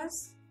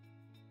Pandavas,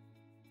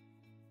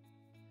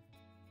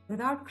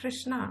 without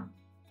Krishna,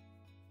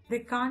 they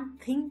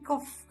can't think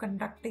of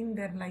conducting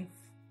their life.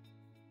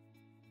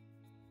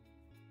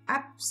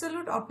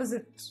 Absolute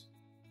opposite.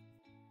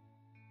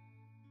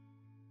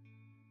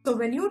 So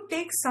when you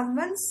take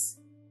someone's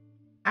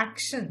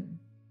action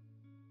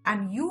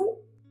and you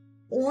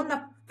own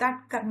up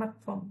that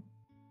karmatvam,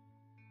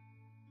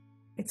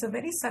 it's a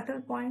very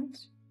subtle point,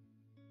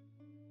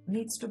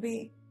 needs to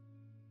be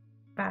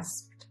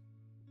grasped.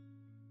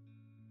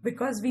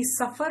 Because we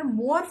suffer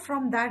more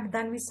from that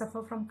than we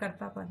suffer from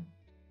kartapan.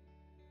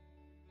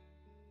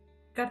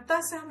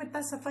 Karta se hum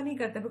itna suffer nahi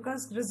karte,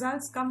 because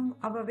results come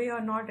our way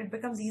or not, it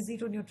becomes easy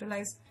to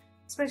neutralize,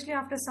 especially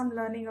after some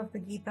learning of the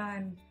Gita,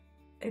 and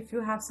if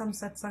you have some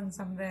satsang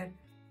somewhere,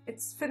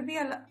 it's फिर भी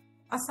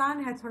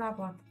आसान है थोड़ा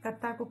बहुत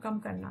कर्ता को कम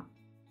करना.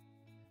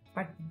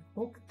 But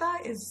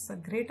bhokta is a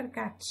greater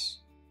catch,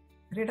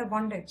 greater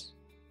bondage.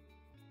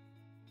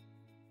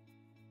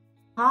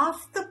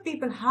 Half the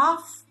people,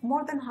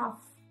 more than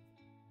half,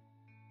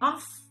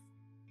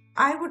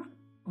 I would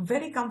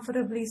very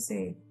comfortably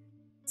say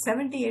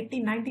 70,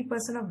 80,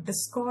 90% of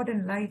discord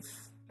in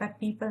life that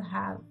people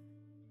have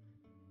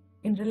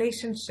in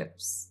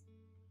relationships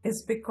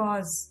is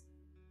because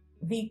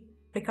we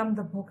become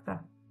the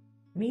bhokta.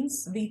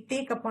 Means we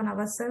take upon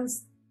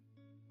ourselves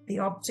the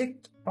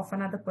object of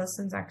another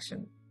person's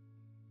action.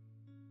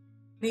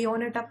 We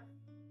own it up,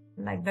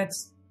 like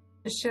that's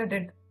Krishna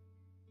did.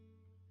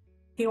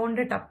 He owned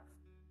it up.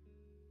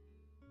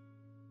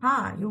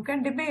 You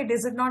can debate,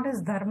 is it not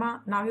his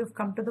dharma? Now you've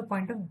come to the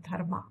point of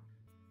dharma.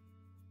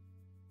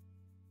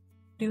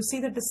 Do you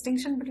see the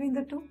distinction between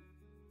the two?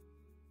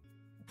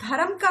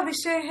 धर्म का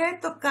विषय है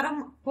तो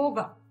कर्म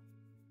होगा.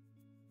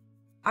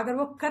 अगर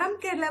वो कर्म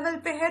के लेवल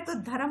पे है तो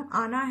धर्म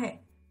आना है.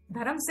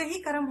 धर्म से ही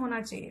कर्म होना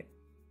चाहिए.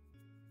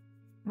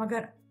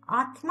 मगर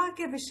आत्मा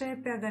के विषय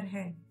पे अगर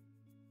है,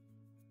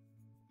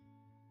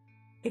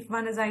 if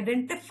one is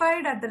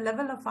identified at the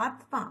level of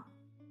आत्मा,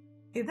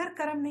 इधर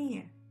कर्म नहीं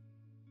है.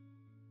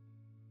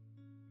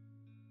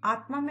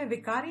 आत्मा में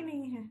विकार ही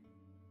नहीं है.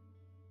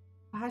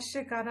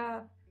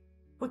 भाष्यकारा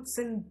puts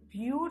in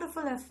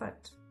beautiful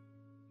effort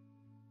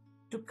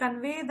to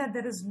convey that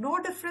there is no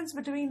difference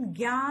between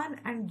ज्ञान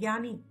and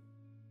ज्ञानी.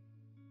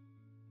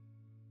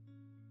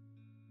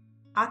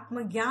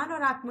 आत्मज्ञान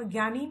और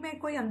आत्मज्ञानी में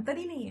कोई अंतर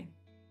ही नहीं है.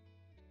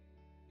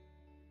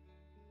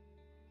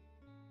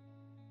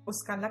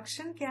 उसका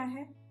लक्षण क्या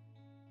है?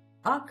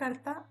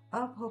 अकर्ता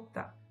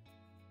अभोक्ता.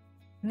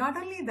 Not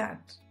only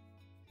that,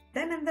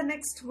 then in the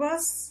next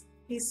verse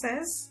he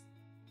says,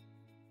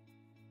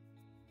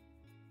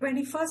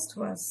 21st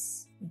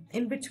verse,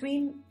 in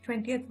between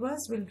 20th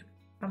verse, we'll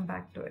come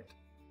back to it.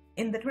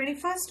 In the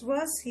 21st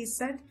verse he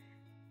said,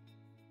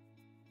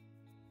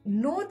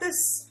 know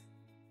this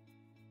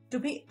to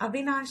be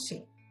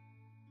avinashi,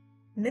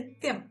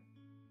 nityam,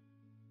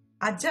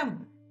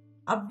 ajam,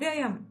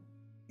 avyayam.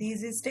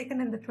 These is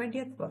taken in the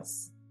 20th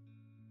verse.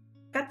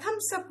 Katham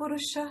sa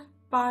purusha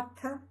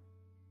partha.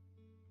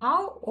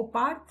 How, O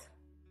Parth,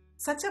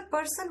 such a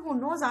person who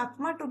knows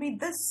Atma to be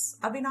this,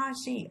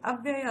 avinashi,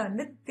 avyaya,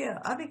 nitya,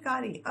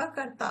 avikari,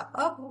 akarta,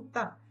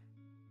 abhokta,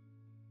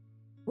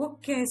 वो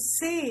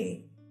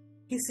कैसे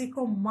किसी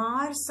को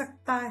मार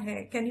सकता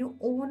है? Can you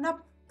own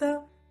up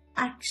the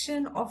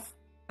action of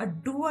a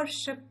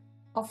doership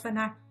of an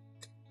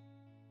act?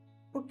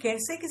 वो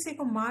कैसे किसी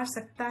को मार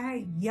सकता है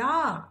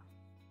या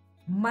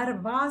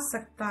मरवा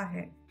सकता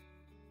है?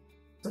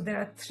 So there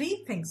are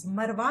three things.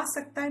 मरवा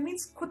सकता है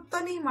means खुद तो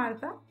नहीं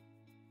मारता.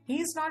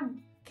 He is not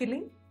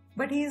killing,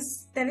 but he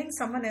is telling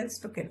someone else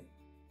to kill.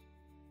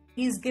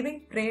 He is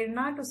giving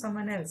prerna to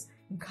someone else.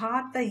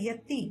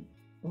 Ghatayati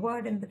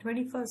word in the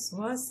 21st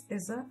verse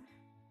is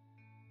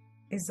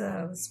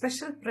a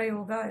special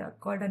prayoga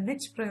called a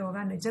niche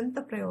prayoga,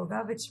 nijanta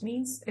prayoga, which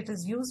means it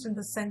is used in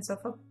the sense of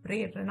a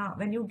prerna.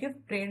 When you give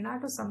prerna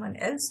to someone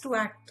else to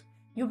act,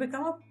 you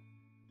become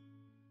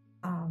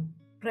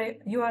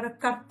you are a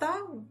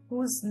karta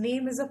whose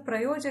name is a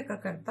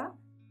prayojaka karta.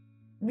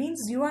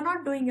 Means you are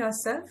not doing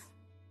yourself,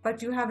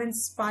 but you have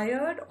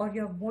inspired or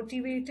you have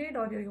motivated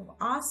or you have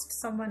asked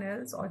someone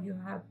else or you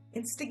have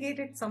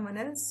instigated someone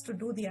else to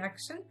do the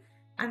action,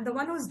 and the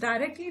one who is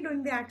directly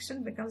doing the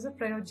action becomes a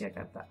prayojya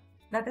karta.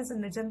 That is a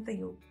nijanta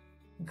yog.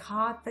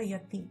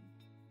 Ghatayati.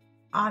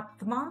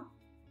 Atma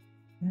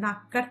na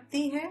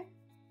karti hai,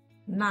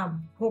 na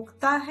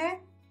bhokta hai,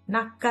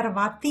 na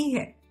karvati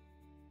hai.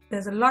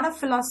 There's a lot of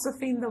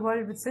philosophy in the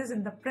world which says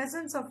in the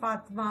presence of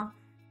Atma,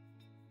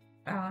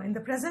 in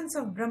the presence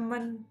of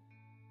Brahman,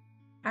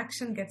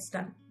 action gets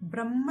done.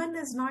 Brahman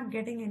is not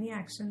getting any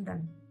action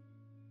done.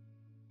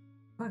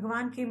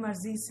 Bhagwan ki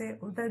marzi se,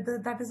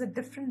 that is a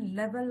different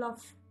level of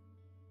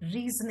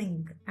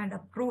reasoning and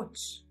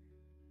approach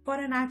for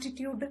an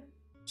attitude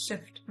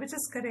shift, which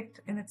is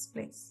correct in its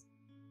place.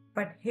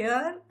 But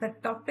here the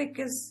topic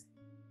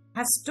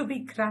has to be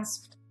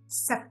grasped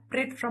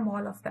separate from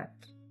all of that.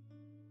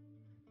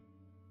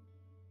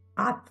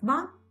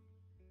 Atma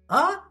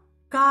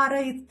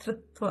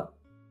akarayitritva.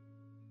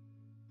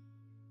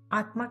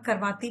 आत्मा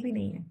करवाती भी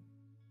नहीं है,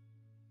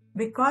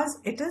 because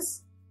it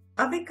is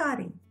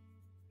avikari.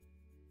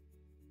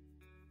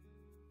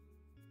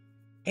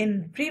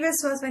 In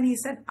previous verse when he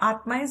said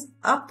Atma is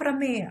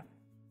aprameya.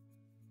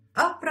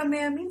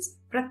 Aprameya means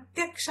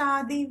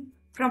pratyakshadi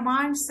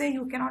praman se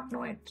you cannot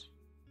know it.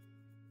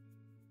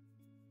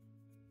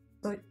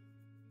 So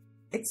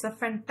it's a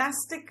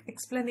fantastic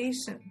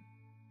explanation.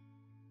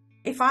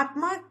 If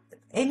Atma,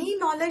 any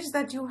knowledge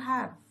that you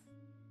have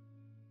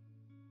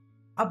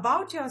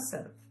about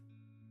yourself,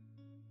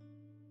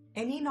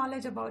 any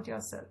knowledge about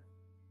yourself,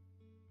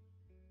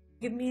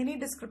 give me any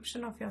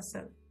description of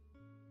yourself.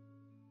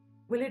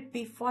 Will it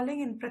be falling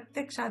in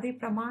pratyakshadi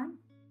praman?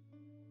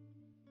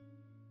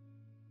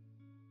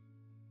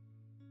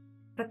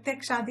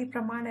 Pratyakshadi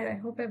praman, I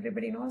hope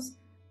everybody knows,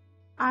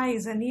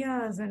 eyes and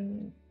ears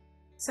and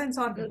sense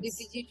organs. No,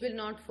 it will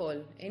not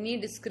fall. Any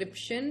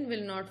description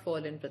will not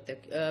fall in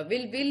pratyak.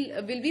 Will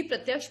be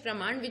pratyaksh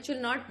praman, which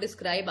will not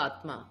describe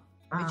Atma,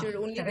 which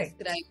will only correct.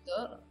 describe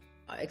the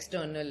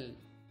external.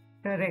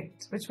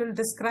 Correct. Which will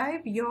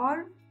describe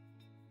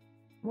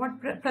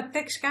what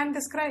pratyaksh can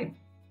describe.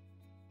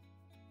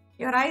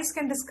 Your eyes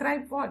can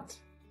describe what?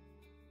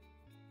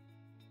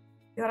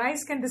 Your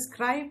eyes can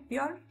describe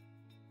your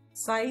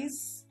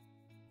size,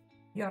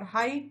 your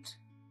height,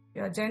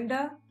 your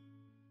gender,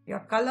 your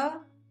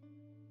color,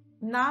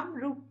 naam,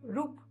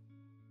 roop.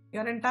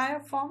 your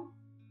entire form,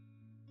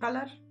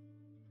 color.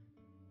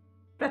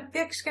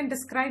 Pratyaksh can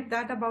describe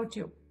that about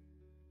you.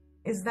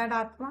 Is that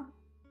Atma?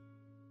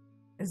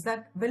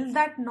 Will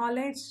that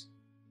knowledge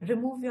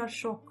remove your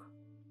shok?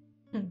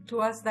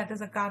 To us, that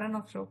is a karan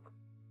of shok.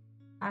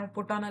 I have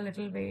put on a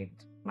little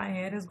weight. My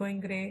hair is going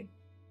grey.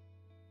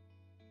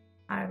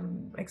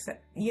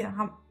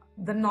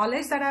 The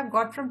knowledge that I've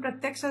got from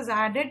Pratyaksh has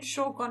added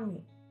shok on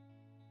me.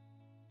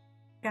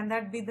 Can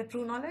that be the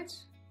true knowledge?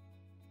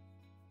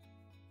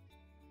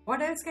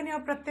 What else can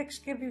your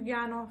Pratyaksh give you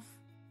gyan of?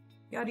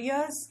 Your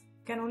ears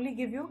can only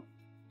give you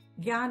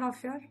gyan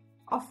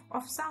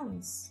of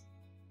sounds.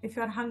 If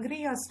you are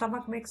hungry, your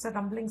stomach makes a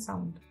rumbling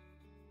sound.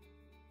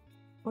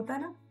 Hota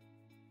na?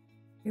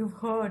 You've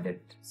heard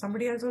it.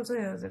 Somebody else also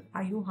hears it.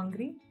 Are you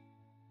hungry?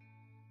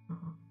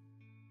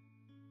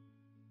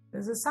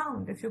 There's a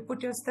sound. If you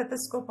put your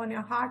stethoscope on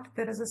your heart,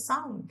 there is a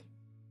sound.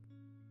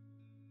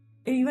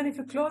 Even if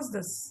you close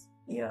this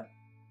ear,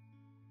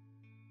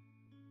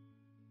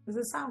 there's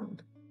a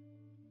sound.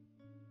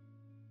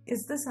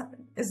 Is this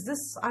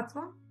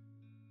Atma?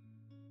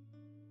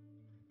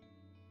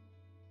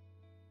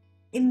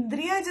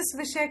 इंद्रिया जिस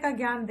विषय का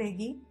ज्ञान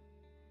देगी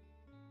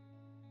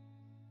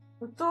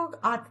वो तो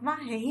आत्मा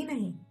है ही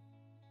नहीं,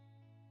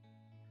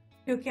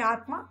 क्योंकि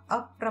आत्मा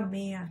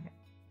अप्रमेय है,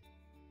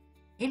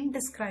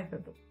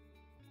 indescribable.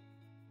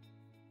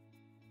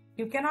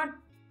 You cannot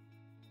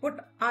put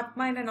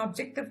Atma in an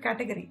objective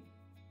category.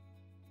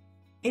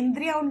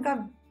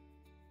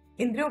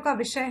 इंद्रियों का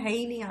विषय है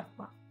ही नहीं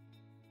आत्मा,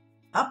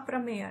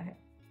 अप्रमेय है.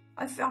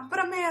 If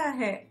अप्रमेय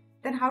है,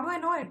 then how do I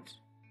know it?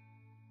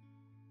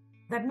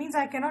 That means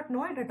I cannot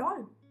know it at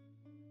all.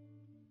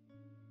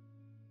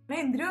 मैं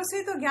इंद्रियों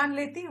से तो ज्ञान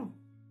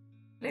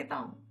लेता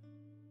हूं.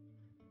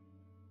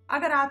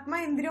 अगर आत्मा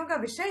इंद्रियों का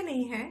विषय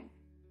नहीं है,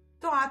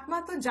 तो आत्मा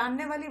तो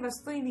जानने वाली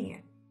वस्तु ही नहीं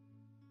है.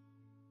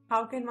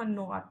 How can one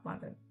know Atma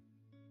then?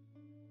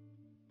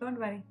 Don't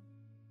worry.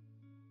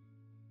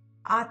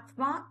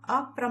 आत्मा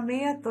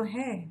अप्रमेय तो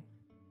है,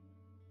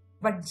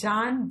 बट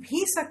जान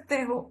भी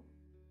सकते हो,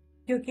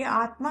 क्योंकि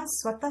आत्मा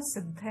स्वतः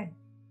सिद्ध है.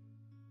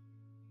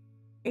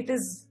 It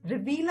is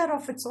revealer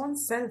of its own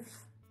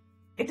self.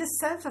 It is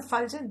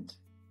self-effulgent.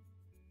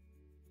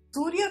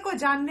 सूर्य को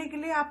जानने के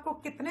लिए आपको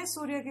कितने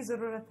सूर्य की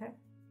जरूरत है?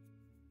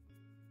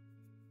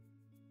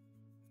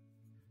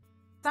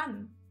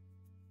 Sun.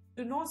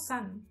 To know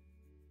sun,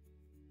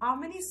 how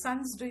many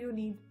suns do you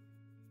need?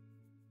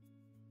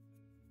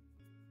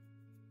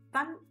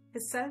 Sun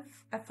is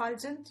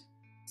self-effulgent,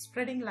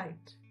 spreading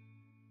light.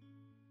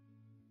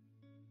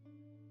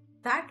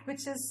 That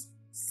which is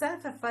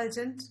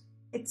self-effulgent,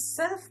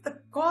 itself the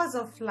cause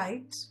of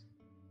light,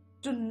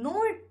 to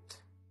know it.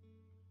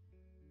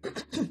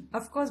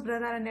 Of course,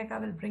 Brother Aranyaka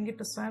will bring it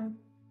to Swam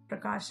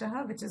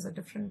Prakashaha, which is a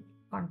different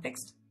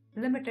context.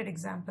 Limited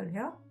example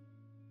here.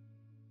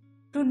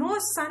 To know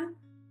sun,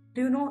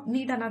 do you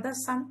need another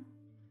sun?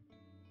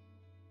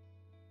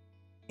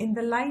 In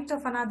the light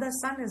of another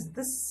sun, is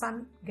this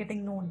sun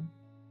getting known?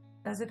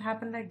 Does it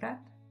happen like that?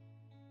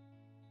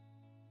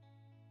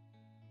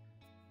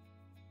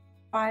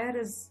 Fire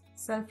is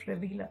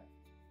self-revealer.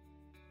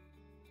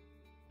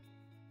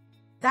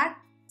 That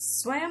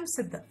Swayam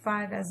Siddha,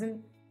 fire as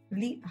in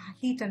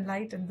heat and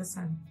light in the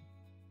sun.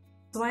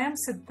 Swayam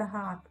Siddha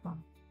Atma.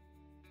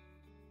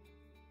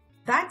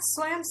 That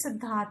Swayam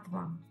Siddha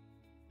Atma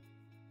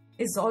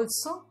is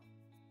also,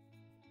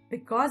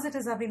 because it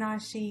is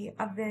Avinashi,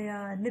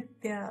 Avyaya,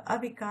 Nitya,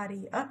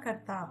 Avikari,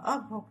 Akarta,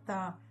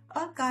 Abhokta,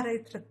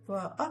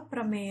 Akaritritva,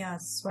 Aprameya,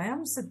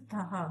 Swayam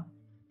Siddha,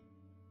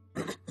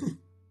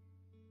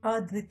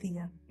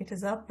 Advitiya. It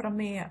is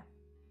Aprameya.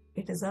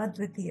 It is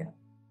Advitiya.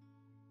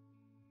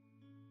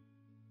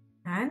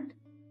 And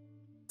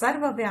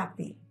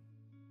Sarvavyapi.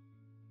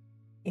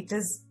 It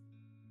is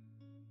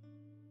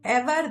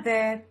ever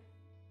there,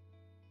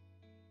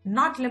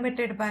 not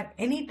limited by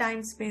any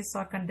time, space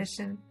or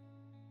condition.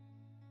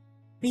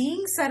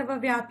 Being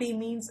Sarvavyapi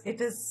means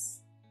it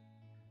is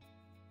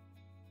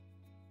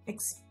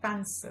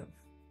expansive.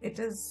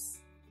 There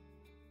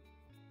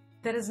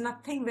is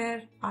nothing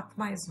where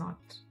Atma is not.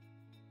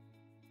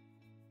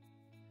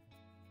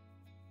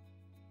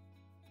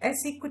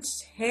 ऐसी कुछ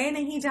है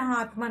नहीं जहां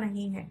आत्मा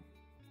नहीं है.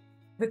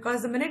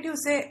 Because the minute you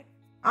say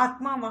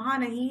आत्मा वहां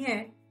नहीं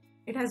है,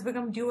 it has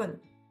become dual.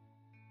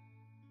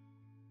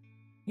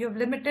 You have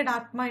limited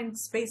Atma in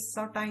space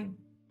or time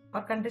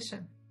or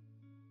condition.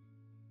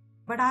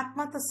 But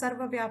Atma तो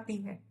सर्वव्यापी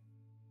है.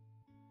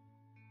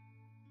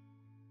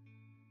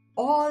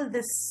 All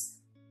this,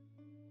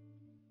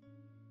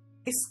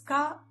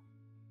 इसका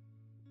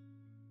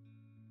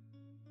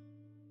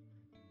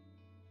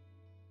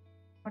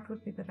what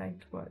would be the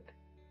right word?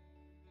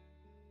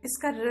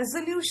 इसका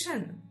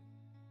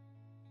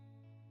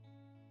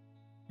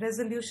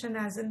resolution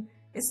as in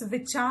इस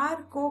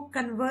विचार को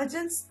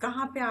convergence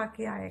कहां पे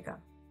आके आएगा?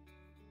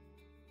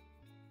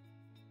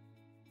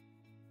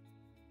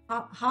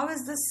 How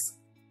is this?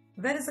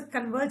 Where is the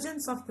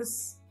convergence of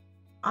this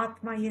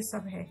Atma? ये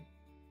सब है.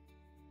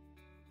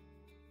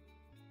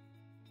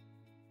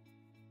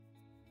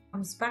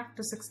 Comes back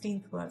to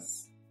 16th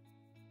verse.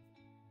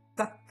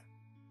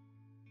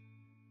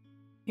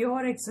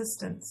 pure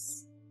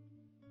existence,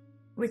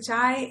 which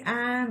I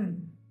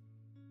am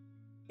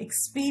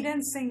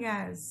experiencing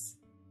as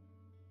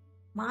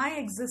my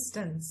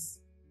existence,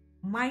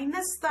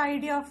 minus the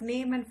idea of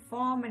name and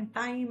form and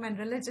time and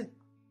religion,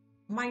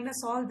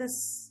 minus all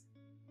this,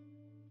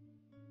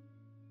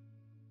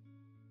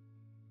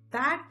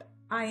 that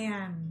I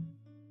am.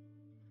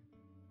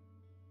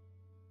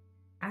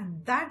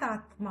 And that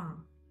Atma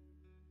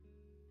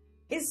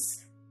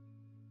is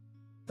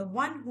the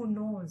one who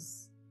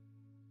knows.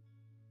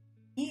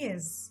 He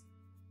is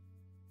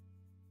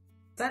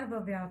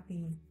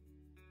Sarvavyapi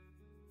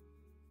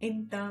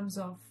in terms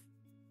of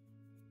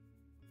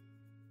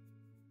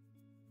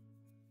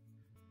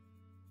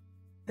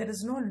there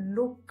is no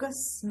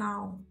locus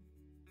now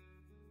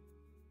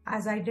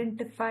as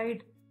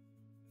identified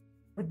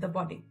with the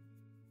body.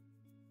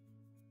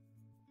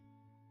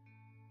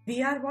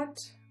 We are what?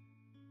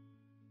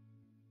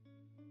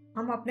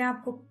 हम अपने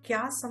आप को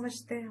क्या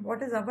समझते हैं?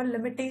 What is our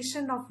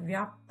limitation of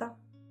vyapta?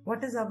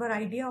 What is our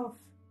idea of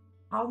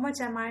how much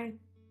am I?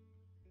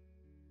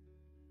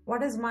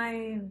 What is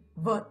my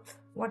worth?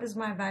 What is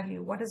my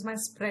value? What is my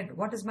spread?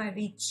 What is my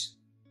reach?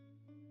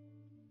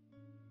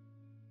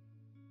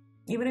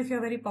 Even if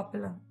you're very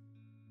popular,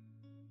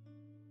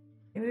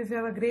 even if you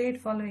have a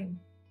great following,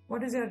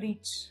 what is your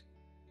reach?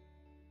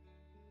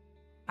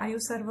 Are you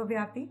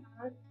sarvavyapi?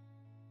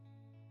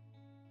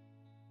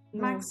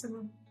 No.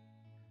 Maximum.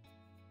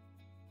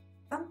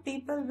 Some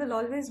people will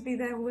always be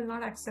there who will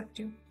not accept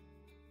you.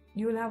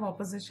 You will have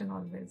opposition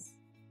always.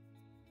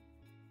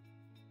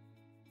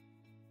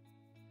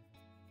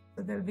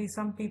 So there will be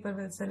some people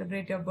will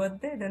celebrate your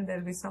birthday, then there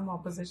will be some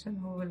opposition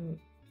who will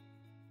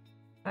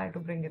try to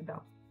bring it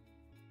down.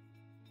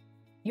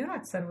 You're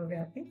not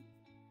sarvavyapi.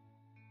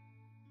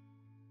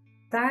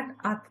 That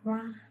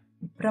Atma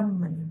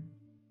Brahman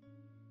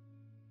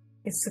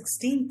is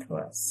 16th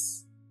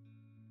verse.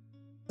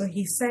 So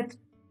he said,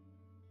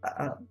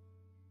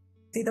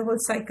 see, the whole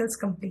cycle is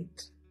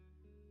complete.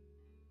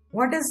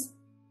 What is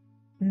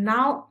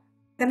now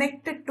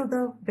connected to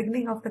the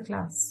beginning of the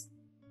class?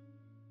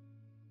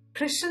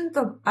 Krishna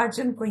तो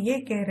अर्जुन को ये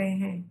कह रहे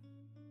हैं,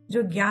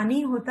 जो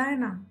ज्ञानी होता है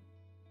ना,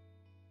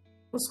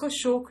 उसको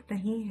शोक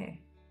नहीं है,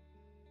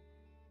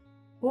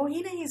 हो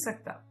ही नहीं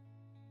सकता,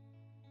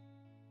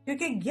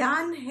 क्योंकि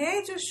ज्ञान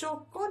है जो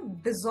शोक को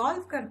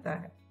डिसॉल्व करता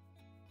है.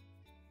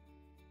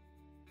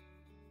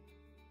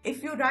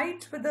 If you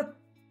write with a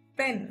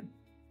pen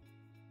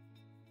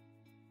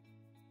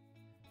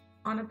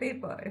on a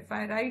paper, if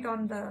I write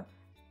on the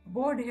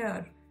board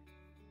here,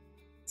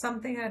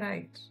 something I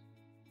write,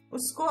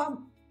 उसको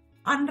अब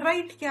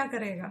unwrite क्या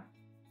करेगा?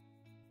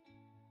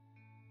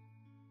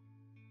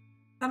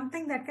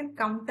 Something that can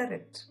counter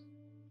it.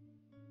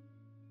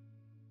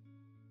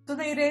 So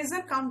the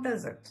eraser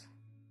counters it.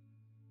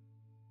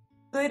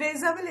 So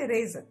eraser will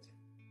erase it.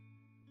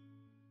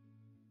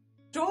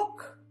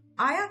 Stroke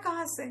आया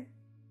कहाँ से?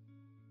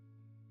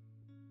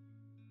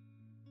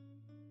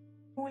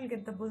 Who will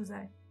get the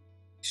bullseye?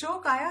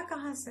 शोक आया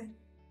कहाँ से?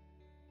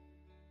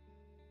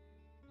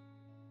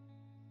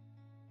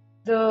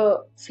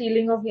 The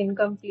feeling of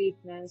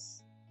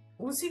incompleteness.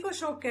 उसी को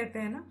शोक कहते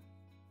हैं ना?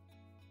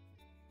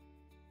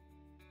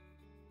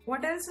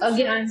 What else?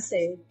 अज्ञान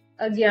से.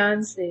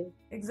 अज्ञान से.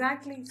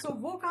 Exactly. So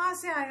वो कहाँ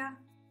से आया?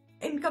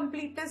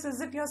 Incompleteness,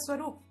 is it your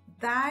swarup?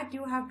 That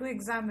you have to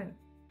examine.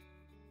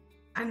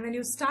 And when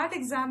you start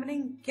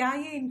examining, क्या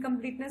ये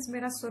incompleteness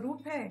मेरा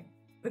स्वरूप है?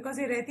 Because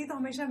ये रहती तो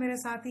हमेशा मेरे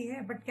साथ ही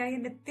है, but क्या ये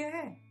नित्य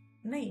है?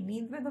 नहीं,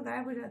 नींद में तो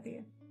गायब हो जाती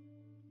है.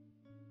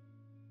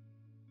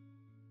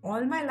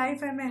 All my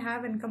life I may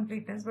have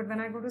incompleteness, but when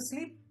I go to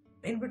sleep,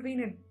 in between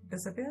it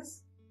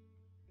disappears.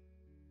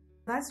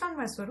 That's not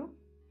my swarup.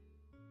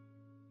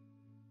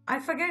 I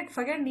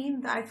forget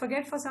need. I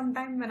forget for some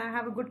time when I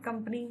have a good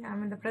company,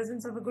 I'm in the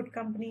presence of a good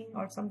company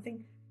or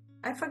something.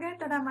 I forget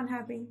that I'm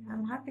unhappy.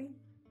 I'm happy.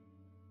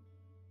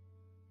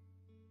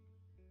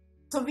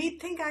 So we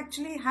think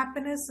actually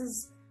happiness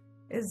is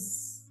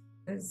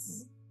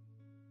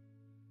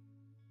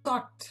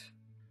thought.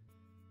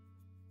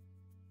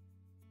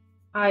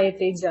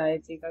 आयते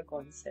जायते का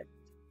concept.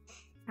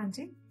 हाँ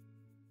जी.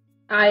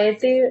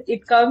 Ayate,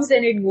 it comes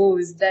and it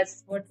goes.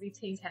 That's what we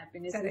think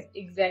happiness Correct.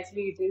 is.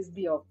 Exactly, it is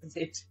the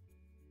opposite.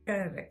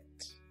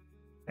 Correct.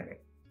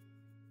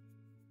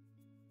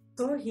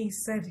 So he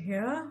said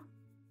here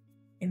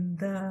in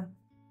the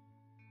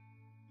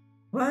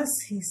verse,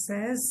 he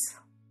says,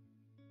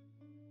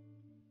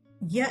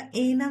 Ya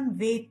enam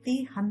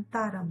veti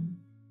hantaram,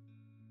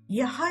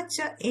 yaha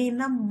cha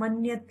enam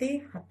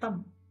manyate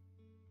hatam,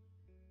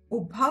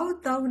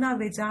 ubhav tav na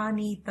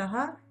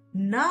vijanitaha,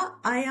 na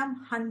ayam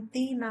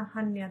hanti na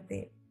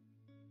hanyate.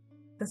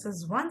 This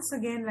is once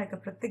again like a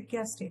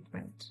pratigya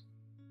statement.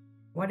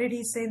 What did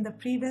he say in the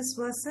previous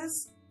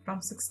verses from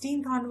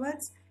 16th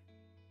onwards?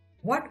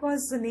 What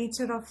was the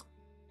nature of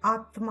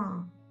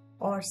Atma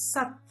or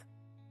Sat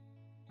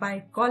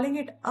by calling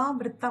it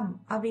Amritam,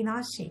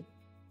 Avinashi,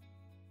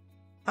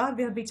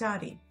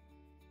 Avyabhichari?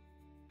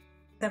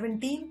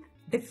 17th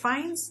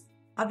defines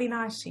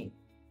Avinashi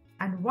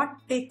and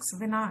what takes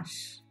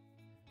Vinash.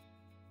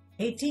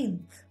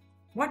 18th,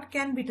 what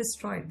can be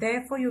destroyed?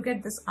 Therefore you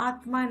get this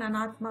Atma and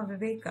Anatma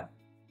Viveka.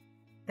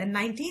 Then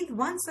 19th,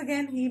 once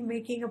again he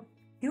making a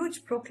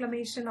huge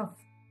proclamation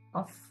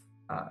of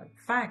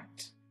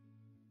fact.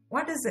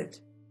 What is it?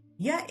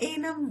 Ya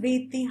enam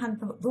veti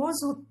hanta.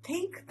 Those who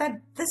think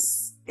that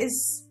this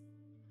is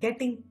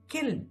getting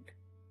killed,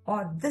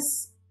 or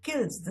this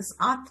kills, this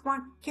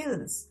Atma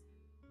kills,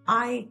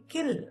 I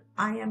kill,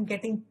 I am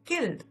getting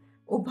killed.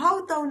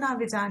 Ubhautau na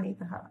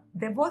vijanitaha.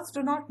 They both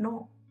do not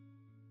know.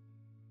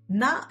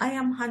 Na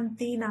ayam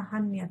hanti na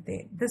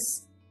hanyate.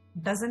 This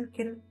doesn't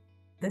kill.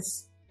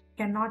 This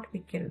cannot be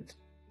killed.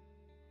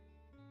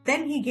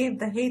 Then he gave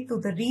the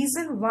hetu, the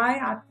reason why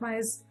Atma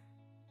is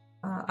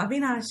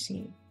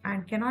avinashi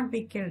and cannot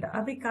be killed.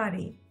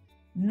 Abhikari.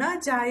 Na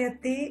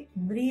jayate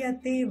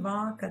mriyate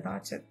va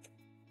kadachit.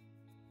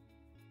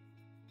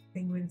 I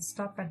think we'll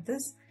stop at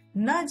this.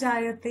 Na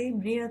jayate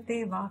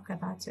mriyate va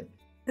kadachit.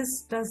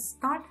 This does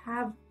not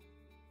have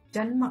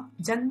janma.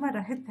 Janma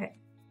rahit hai.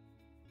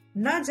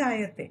 Na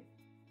jayate.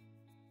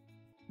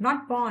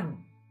 Not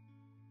born.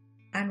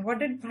 And what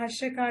did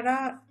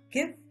Bhashyakara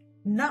give?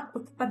 Na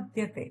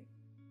utpadyate.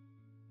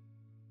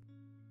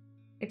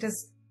 It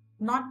is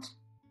not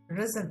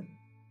risen.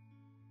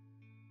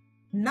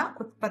 Na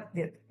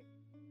utpadyate.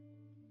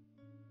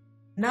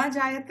 Na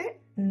jayate,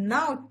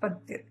 na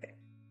utpadyate.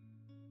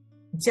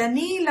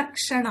 Jani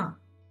lakshana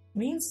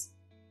means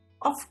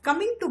of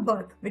coming to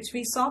birth, which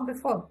we saw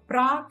before.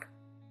 Prak,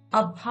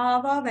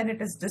 abhava, when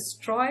it is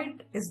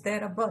destroyed, is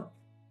there a birth?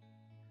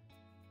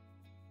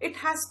 It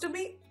has to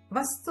be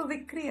vastu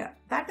vikriya.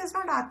 That is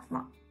not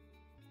Atma.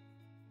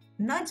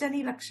 Na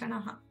jani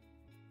lakshanaha.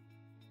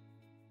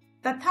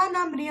 Tatha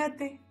na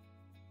mriyate.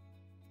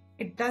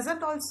 It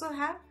doesn't also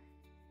have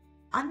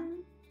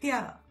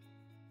antya,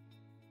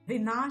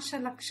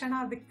 vinasha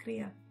lakshana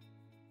vikriya.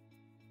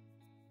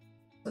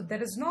 So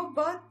there is no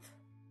birth,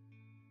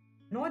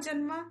 no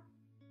janma.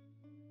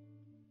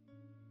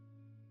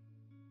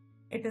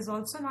 It is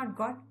also not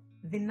got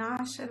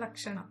vinasha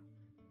lakshana.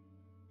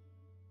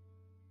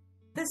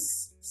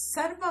 This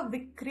sarva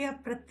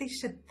vikriya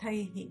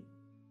pratishiddhaihi.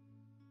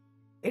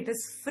 It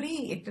is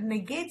free. It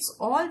negates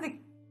all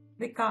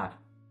vikar.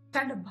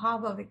 Tad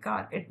bhava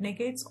vikar. It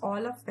negates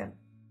all of them.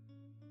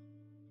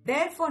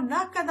 Therefore,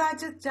 na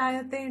kadachit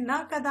jayate,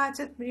 na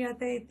kadachit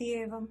mriyate iti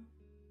evam.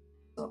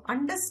 So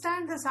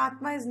understand this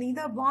Atma is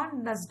neither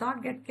born, does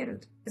not get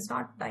killed, is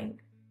not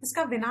dying.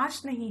 Iska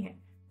vinash nahi hai.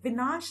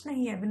 Vinash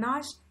nahi hai.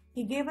 Vinash,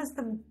 he gave us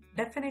the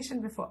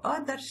definition before.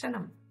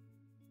 Adarshanam.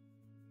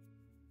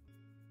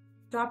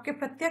 जो आपके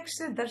प्रत्यक्ष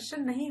से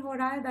दर्शन नहीं हो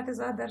रहा है, that is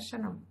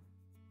अदर्शनम.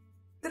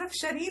 सिर्फ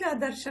शरीर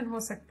अदर्शन हो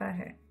सकता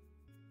है,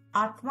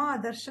 आत्मा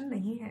अदर्शन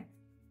नहीं है.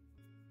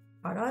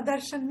 और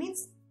अदर्शन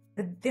मीन्स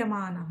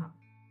विद्यमानः.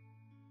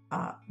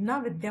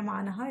 न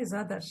विद्यमानः is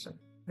अदर्शन.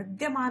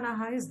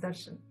 विद्यमानः is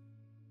दर्शन.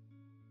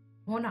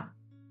 होना.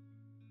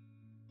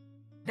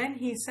 Then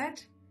he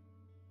said,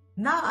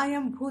 na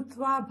ayam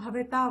bhutva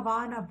bhavita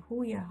vana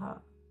bhuyah.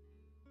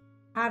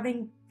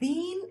 Having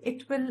been,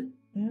 it will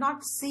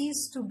not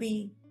cease to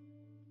be,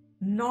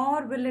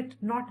 nor will it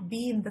not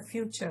be in the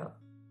future.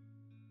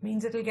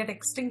 Means it will get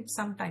extinct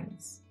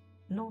sometimes.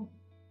 No.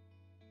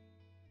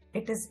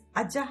 It is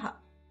ajaha,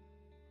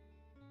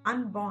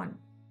 unborn.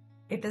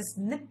 It is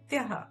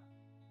nityaha.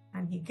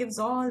 And he gives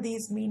all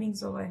these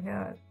meanings over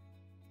here.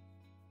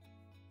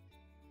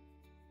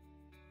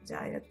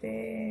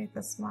 Jayate,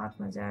 tasmat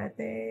na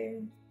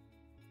jayate,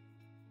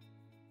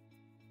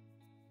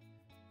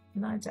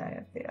 na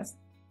jayate,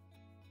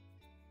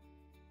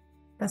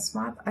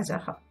 tasmat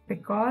ajaha.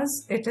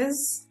 Because it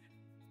is,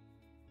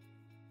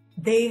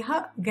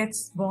 deha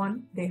gets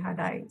born, deha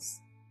dies.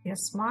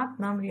 Yasmat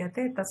na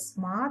mriyate,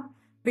 tasmat,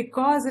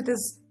 because it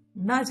is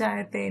na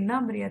jayate,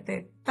 na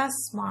mriyate,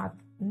 tasmat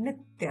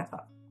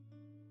nityaha.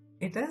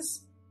 It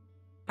is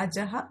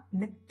ajaha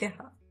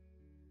nityaha.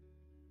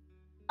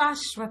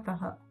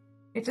 Ashvataha.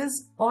 It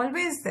is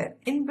always there.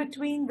 In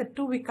between the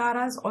two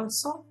vikaras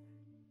also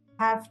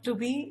have to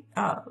be,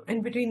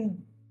 in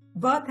between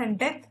birth and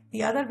death,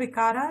 the other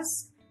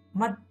vikaras,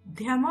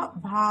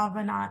 madhyama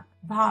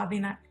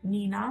bhavina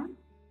ninam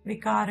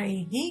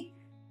vikaraihi,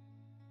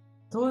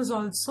 those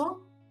also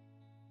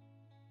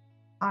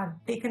are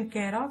taken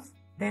care of.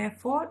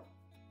 Therefore,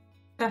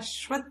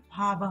 tashvat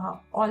bhavaha,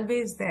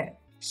 always there.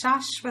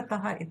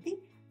 Shashvataha iti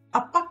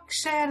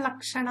apakshaya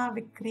lakshana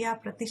vikriya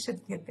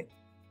pratishiddhyate.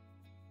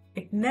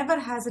 It never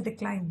has a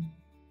decline.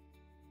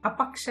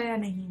 Apakshaya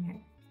nahi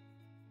hai.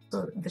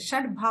 So the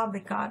shad bhav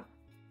vikar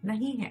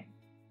nahi hai.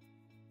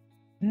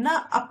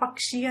 Na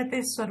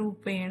apakshiyate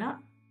swarupena.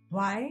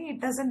 Why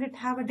doesn't it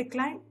have a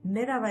decline?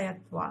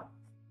 Niravayatvat.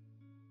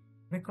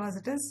 Because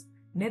it is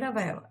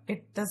niravaya.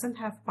 It doesn't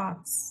have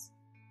parts.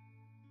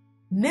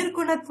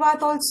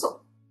 Nirgunatvat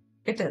also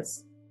it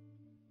is.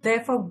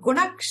 Therefore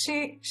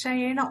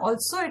gunakshayena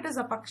also it is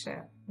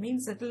apakshaya.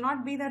 Means it will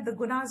not be that the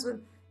gunas will,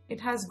 it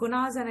has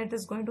gunas and it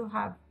is going to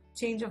have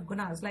change of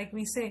gunas. Like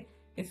we say,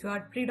 if you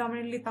are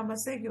predominantly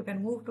tamasic, you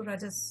can move to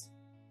rajas.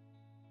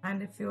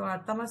 And if you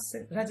are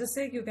tamasic,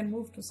 rajasic, you can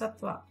move to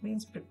sattva,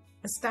 means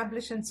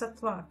establish in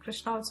sattva.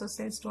 Krishna also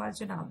says to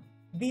Arjuna,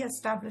 be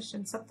established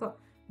in sattva.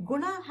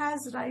 Guna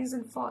has rise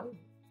and fall,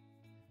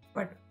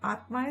 but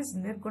Atma is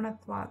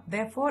nirgunatva.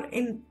 Therefore,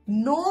 in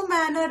no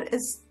manner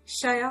is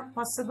Shaya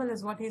possible,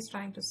 is what he is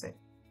trying to say.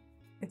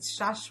 It's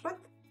Shashvat,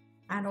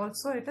 and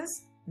also it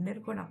is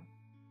nirguna.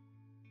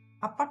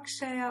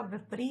 Apakshaya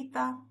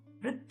viparita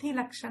vriddhi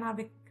lakshana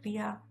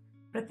vikriya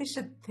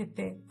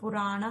pratishiddhite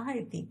puranaha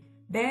iti.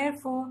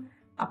 Therefore,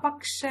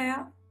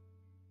 apakshaya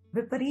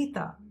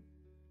viparita,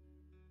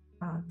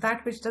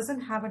 that which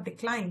doesn't have a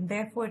decline,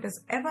 therefore it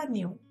is ever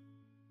new.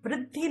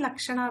 Vriddhi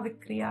lakshana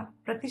vikriya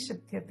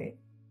pratishiddhite.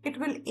 It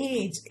will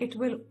age, it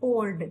will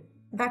old.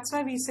 That's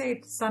why we say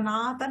it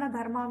sanatana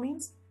dharma,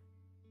 means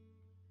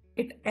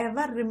it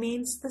ever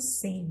remains the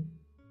same.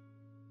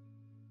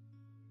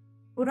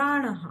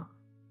 Puranaha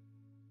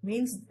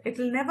means it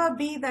will never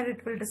be that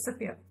it will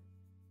disappear.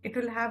 It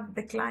will have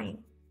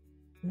decline.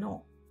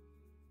 No.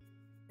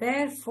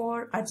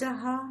 Therefore,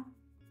 ajaha,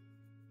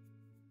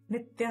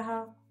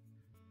 nityaha,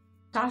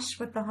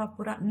 shashvataha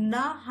pura,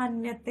 na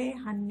hanyate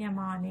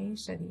hanyamane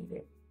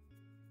sharire.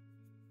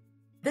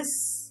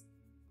 This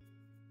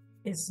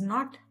is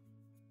not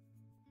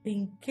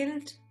being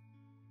killed,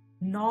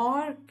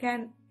 nor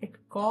can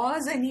it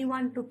cause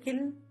anyone to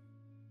kill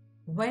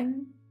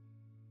when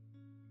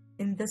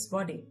in this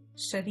body.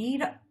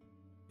 Sharira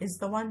is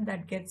the one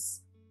that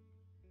gets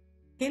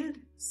killed,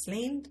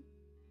 slain,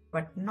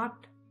 but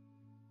not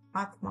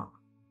Atma,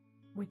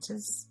 which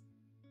is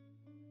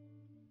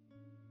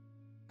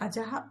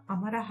Ajaha,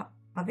 Amaraha,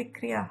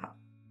 Avikriyaha,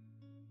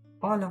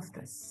 all of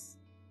this.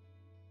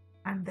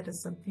 And there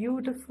is a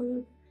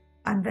beautiful,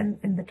 and then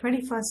in the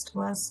 21st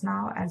verse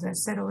now, as I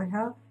said over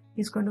here,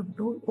 he's going to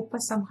do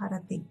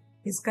Upasamharati.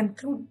 He's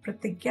conclude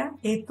Pratigya,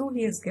 Hetu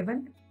he is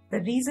given, the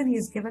reason he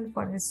is given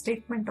for his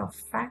statement of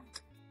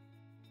fact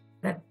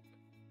that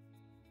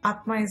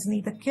Atma is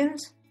neither killed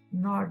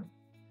nor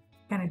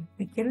can it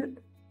be killed,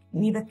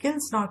 neither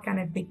kills nor can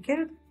it be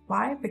killed.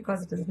 Why?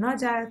 Because it is na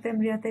jayate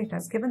mriyate. It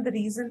has given the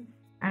reason,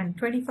 and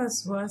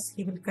 21st verse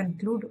he will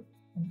conclude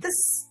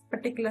this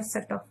particular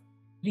set of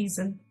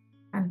reason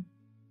and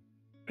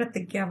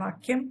pratigya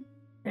vakyam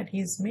that he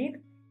has made.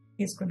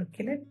 He is going to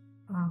kill it.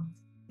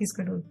 He's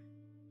going to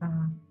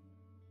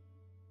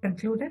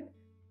conclude it.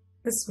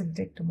 This will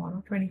take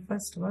tomorrow.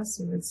 21st verse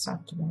we will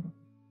start tomorrow.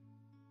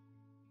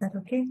 Is that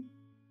okay?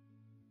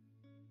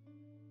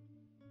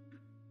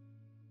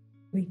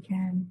 We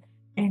can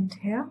end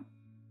here.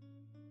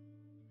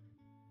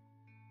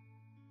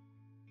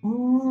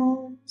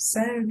 Om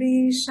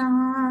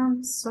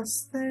Sarvesham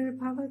Swastir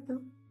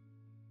Bhavatu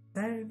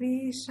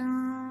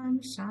Sarvesham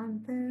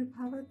Shantir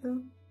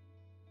Bhavatu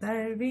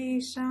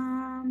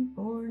Sarvesham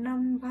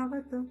Purnam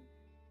Bhavatu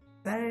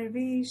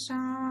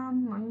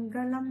Sarvesham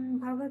Mangalam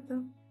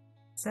Bhavatu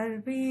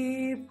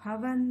Sarve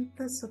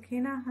Bhavantu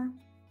Sukhinaha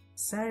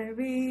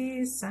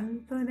Sarve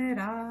Santu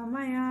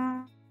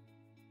Niramaya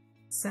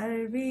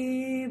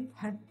Sarve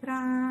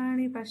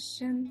Bhadrani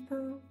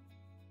Pashyantu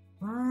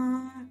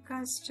Ma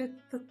Kaschit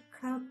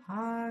Dukha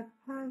Bhag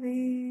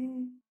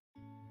Bhave.